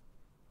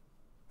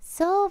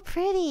 So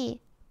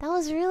pretty. That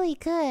was really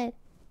good.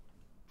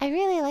 I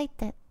really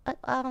liked it.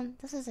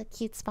 This is a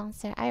cute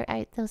sponsor.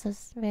 This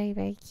was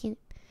very cute.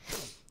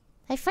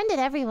 I friended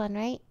everyone,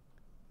 right?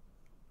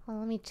 Well,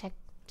 let me check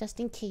just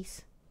in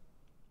case.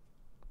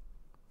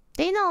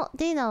 They know,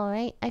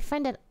 right? I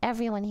friended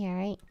everyone here,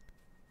 right?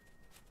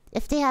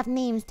 If they have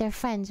names, they're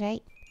friends,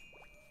 right?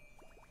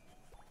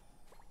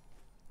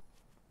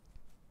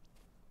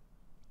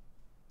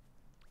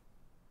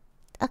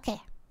 Okay,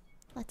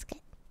 let's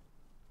get.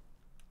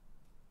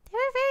 They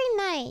were very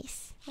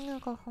nice. I'm gonna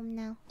go home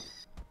now.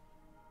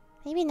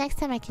 Maybe next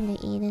time I can do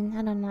Eden.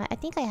 I don't know. I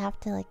think I have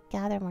to like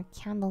gather more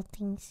candle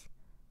things.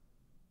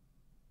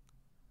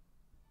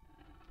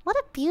 What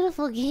a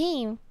beautiful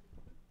game.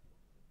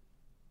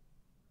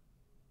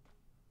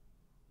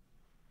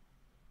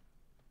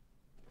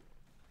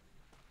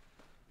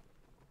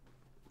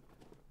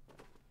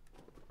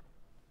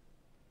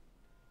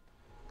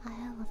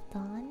 Isle of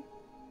Dawn.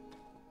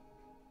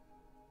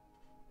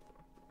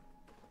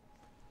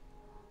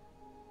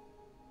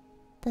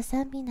 Does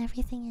that mean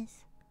everything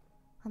is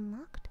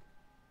unlocked?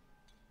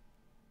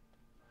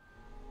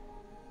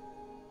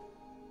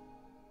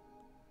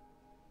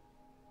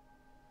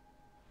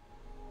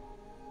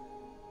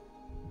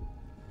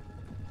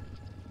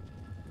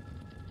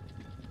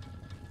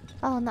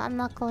 Oh no, I'm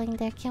not going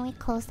there. Can we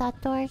close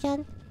that door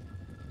again?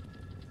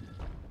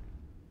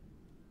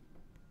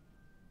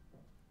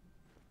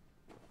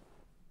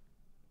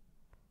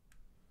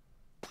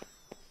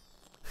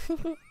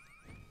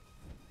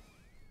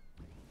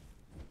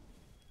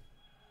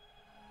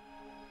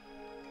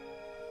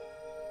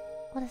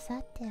 What does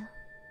that do?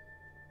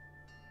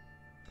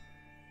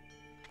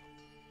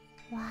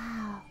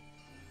 Wow.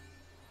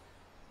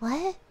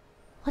 What?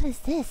 What is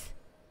this?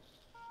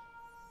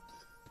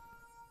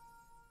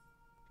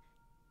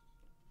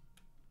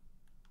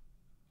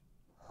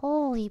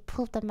 Holy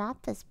poop, the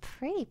map is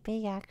pretty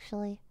big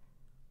actually.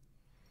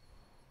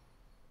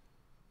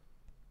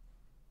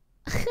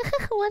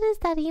 What is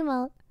that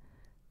emote?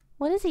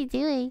 What is he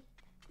doing?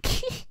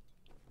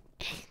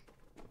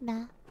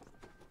 Nah.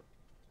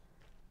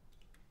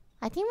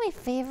 I think my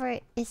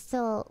favorite is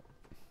still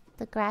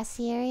the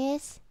grassy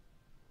areas.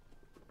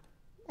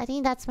 I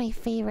think that's my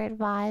favorite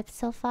vibe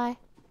so far.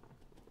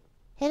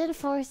 Hidden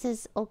Forest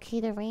is okay,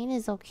 the rain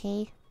is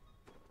okay.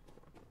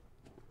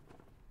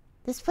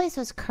 This place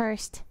was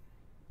cursed.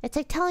 It's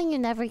like telling you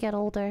never get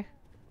older.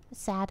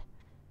 It's sad.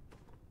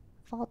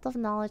 Vault of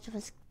Knowledge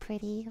was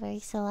pretty, very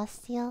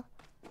celestial.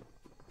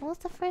 What was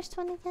the first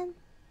one again?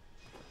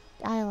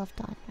 Isle of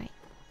Dawn, right.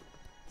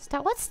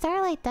 What's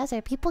Starlight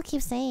Desert? People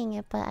keep saying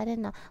it, but I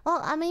didn't know.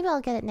 Well, maybe I'll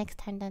get it next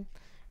time then.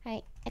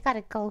 Right, I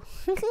gotta go.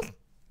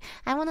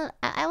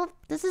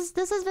 This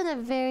has been a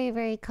very,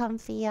 very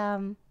comfy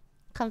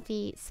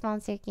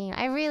sponsored game.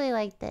 I really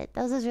liked it.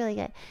 This was really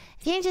good.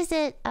 If you're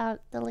interested,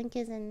 the link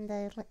is in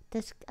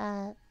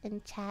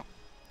in chat.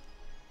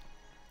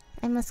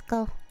 I must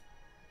go.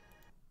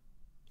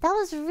 That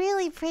was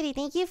really pretty.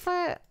 Thank you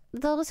for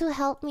those who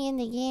helped me in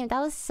the game. That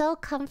was so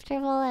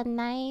comfortable and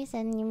nice,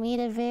 and you made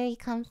it very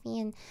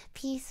comfy and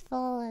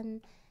peaceful,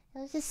 and it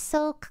was just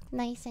so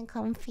nice and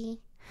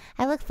comfy.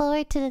 I look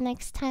forward to the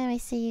next time I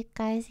see you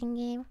guys in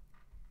game.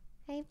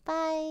 Alright,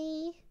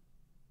 bye.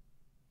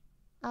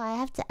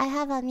 Oh, I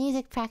have a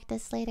music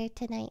practice later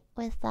tonight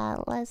with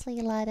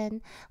Leslie Ludd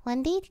and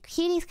Wendy.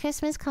 Cutie's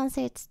Christmas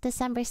concert's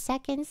December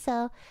 2nd,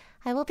 so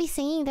I will be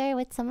singing there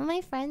with some of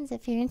my friends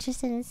if you're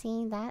interested in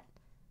seeing that.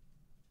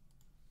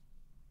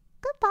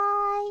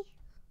 Goodbye.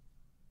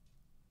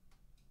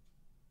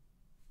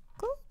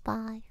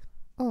 Goodbye.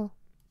 Oh.